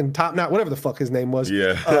 Ushimitsu's fucking top knot, whatever the fuck his name was.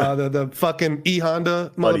 The fucking E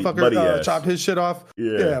Honda motherfucker chopped his shit off.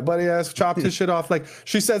 Buddy ass chopped his shit off. Like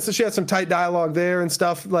she said, so she had some tight dialogue there and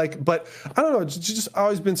stuff. Like, but I don't know, it's just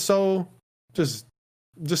always been so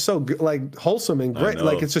just so like wholesome and great.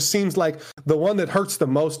 Like it just seems like the one that hurts the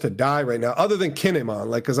most to die right now, other than Kinemon,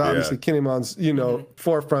 like, because obviously Kinemon's, you know,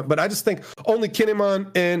 forefront, but I just think only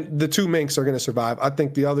Kinemon and the two Minks are going to survive. I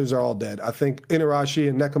think the others are all dead. I think Inarashi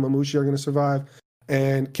and Nekomamushi are going to survive,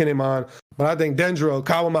 and Kinemon, but I think Dendro,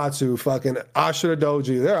 Kawamatsu, fucking Ashura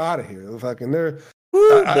Doji, they're out of here. Fucking they're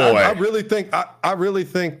I really think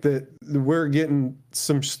that we're getting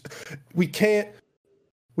some. We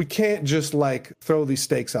can't just like throw these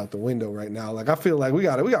stakes out the window right now. Like I feel like we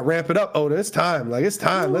got to ramp it up, Oda. It's time. Like it's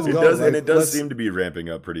time. Let's go. And it does seem to be ramping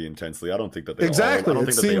up pretty intensely. I don't think that they exactly.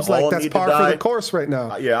 It seems like that's par for the course right now.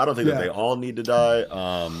 I don't think that they all need to die.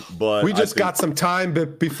 But we just got some time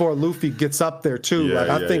before Luffy gets up there too.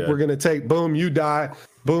 I think we're gonna take boom, you die.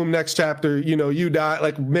 Boom, next chapter. You know, you die.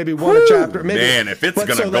 Like maybe one chapter. Maybe, man, if it's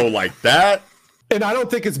gonna go like that. And I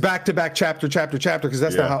don't think it's back-to-back chapter, because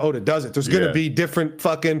that's not how Oda does it. There's going to be different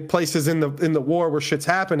fucking places in the war where shit's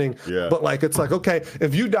happening. But like, it's like, okay,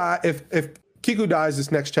 if you die, if Kiku dies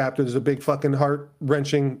this next chapter, there's a big fucking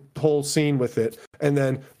heart-wrenching whole scene with it. And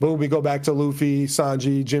then, boom, we go back to Luffy,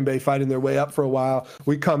 Sanji, Jinbei fighting their way up for a while.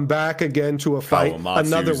 We come back again to a fight.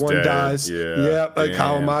 Kawamatsu's another one dead. dies. Like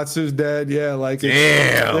Kawamatsu's dead. Like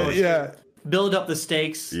build up the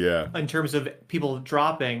stakes in terms of people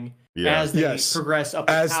dropping. As they progress up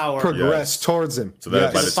the tower. Progress towards him. So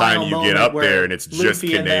that by the time you get up there and it's just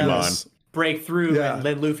Kinemon. Break through and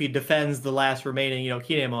then Luffy defends the last remaining, you know,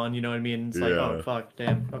 Kinemon, you know what I mean? It's like, oh, fuck,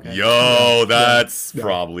 damn, okay. Yo, that's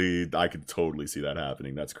probably, I could totally see that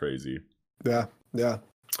happening. That's crazy. Yeah.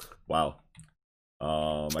 Wow.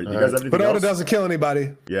 You guys have anything but Oda else? doesn't kill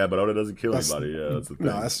anybody. Yeah, but Oda doesn't kill anybody. Yeah, that's the thing.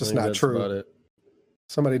 No, that's just not true.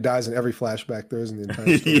 Somebody dies in every flashback there is in the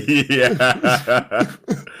entire story.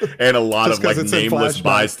 And a lot of like nameless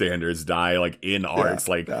bystanders die like in arcs,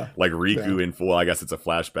 like Riku in full. I guess it's a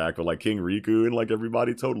flashback, but like King Riku and like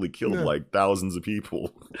everybody totally killed like thousands of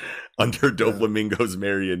people under Doflamingo's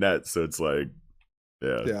marionette. So it's like,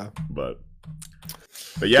 but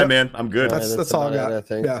yeah, man, I'm good. That's all I got. I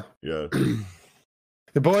think. Yeah.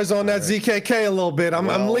 The boys on that ZKK a little bit.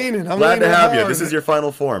 I'm leaning. I'm glad leaning to have hard. you. This is your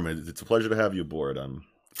final form. It's a pleasure to have you aboard. We're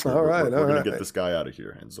gonna get this guy out of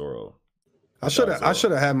here, and Zoro. I should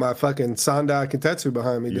have had my fucking Sandai Kentetsu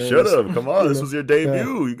behind me. You should have. Come on, this was your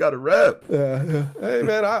debut. You got to rep. Yeah. Hey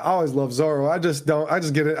man, I always love Zoro. I just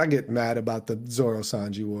get mad about the Zoro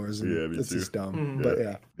Sanji wars. And it's just dumb. But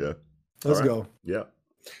yeah. Let's go. Yeah.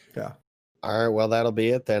 All right. Well, that'll be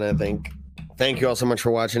it then. I think. Thank you all so much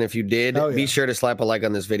for watching. If you did, be sure to slap a like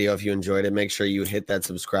on this video if you enjoyed it. Make sure you hit that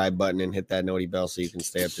subscribe button and hit that noti bell so you can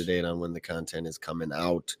stay up to date on when the content is coming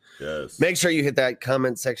out. Yes. Make sure you hit that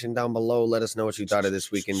comment section down below. Let us know what you thought of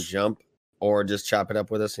this weekend jump, or just chop it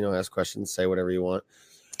up with us. You know, ask questions, say whatever you want.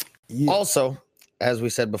 Also, as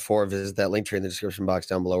we said before, visit that link tree in the description box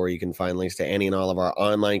down below where you can find links to any and all of our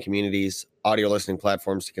online communities, audio listening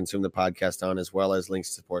platforms to consume the podcast on, as well as links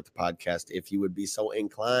to support the podcast if you would be so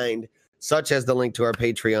inclined, such as the link to our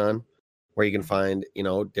Patreon, where you can find, you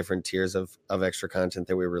know, different tiers of extra content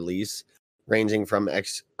that we release, ranging from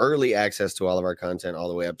early access to all of our content all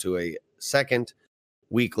the way up to a second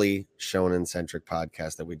weekly shonen-centric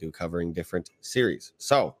podcast that we do covering different series.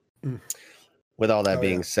 So, with all that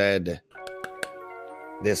being said,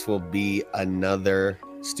 this will be another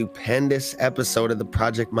stupendous episode of the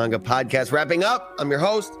Project Manga Podcast. Wrapping up, I'm your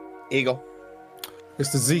host, Eagle. It's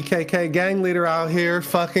the ZKK gang leader out here.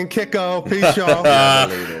 Fucking Kiko. Peace, y'all.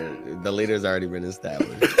 The leader's already been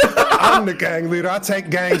established. I'm the gang leader. I take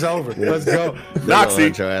gangs over. Let's go. Noxie.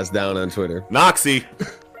 Hunt your ass down on Twitter. Noxie.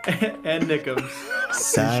 And Nickums.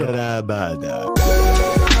 Sarabada.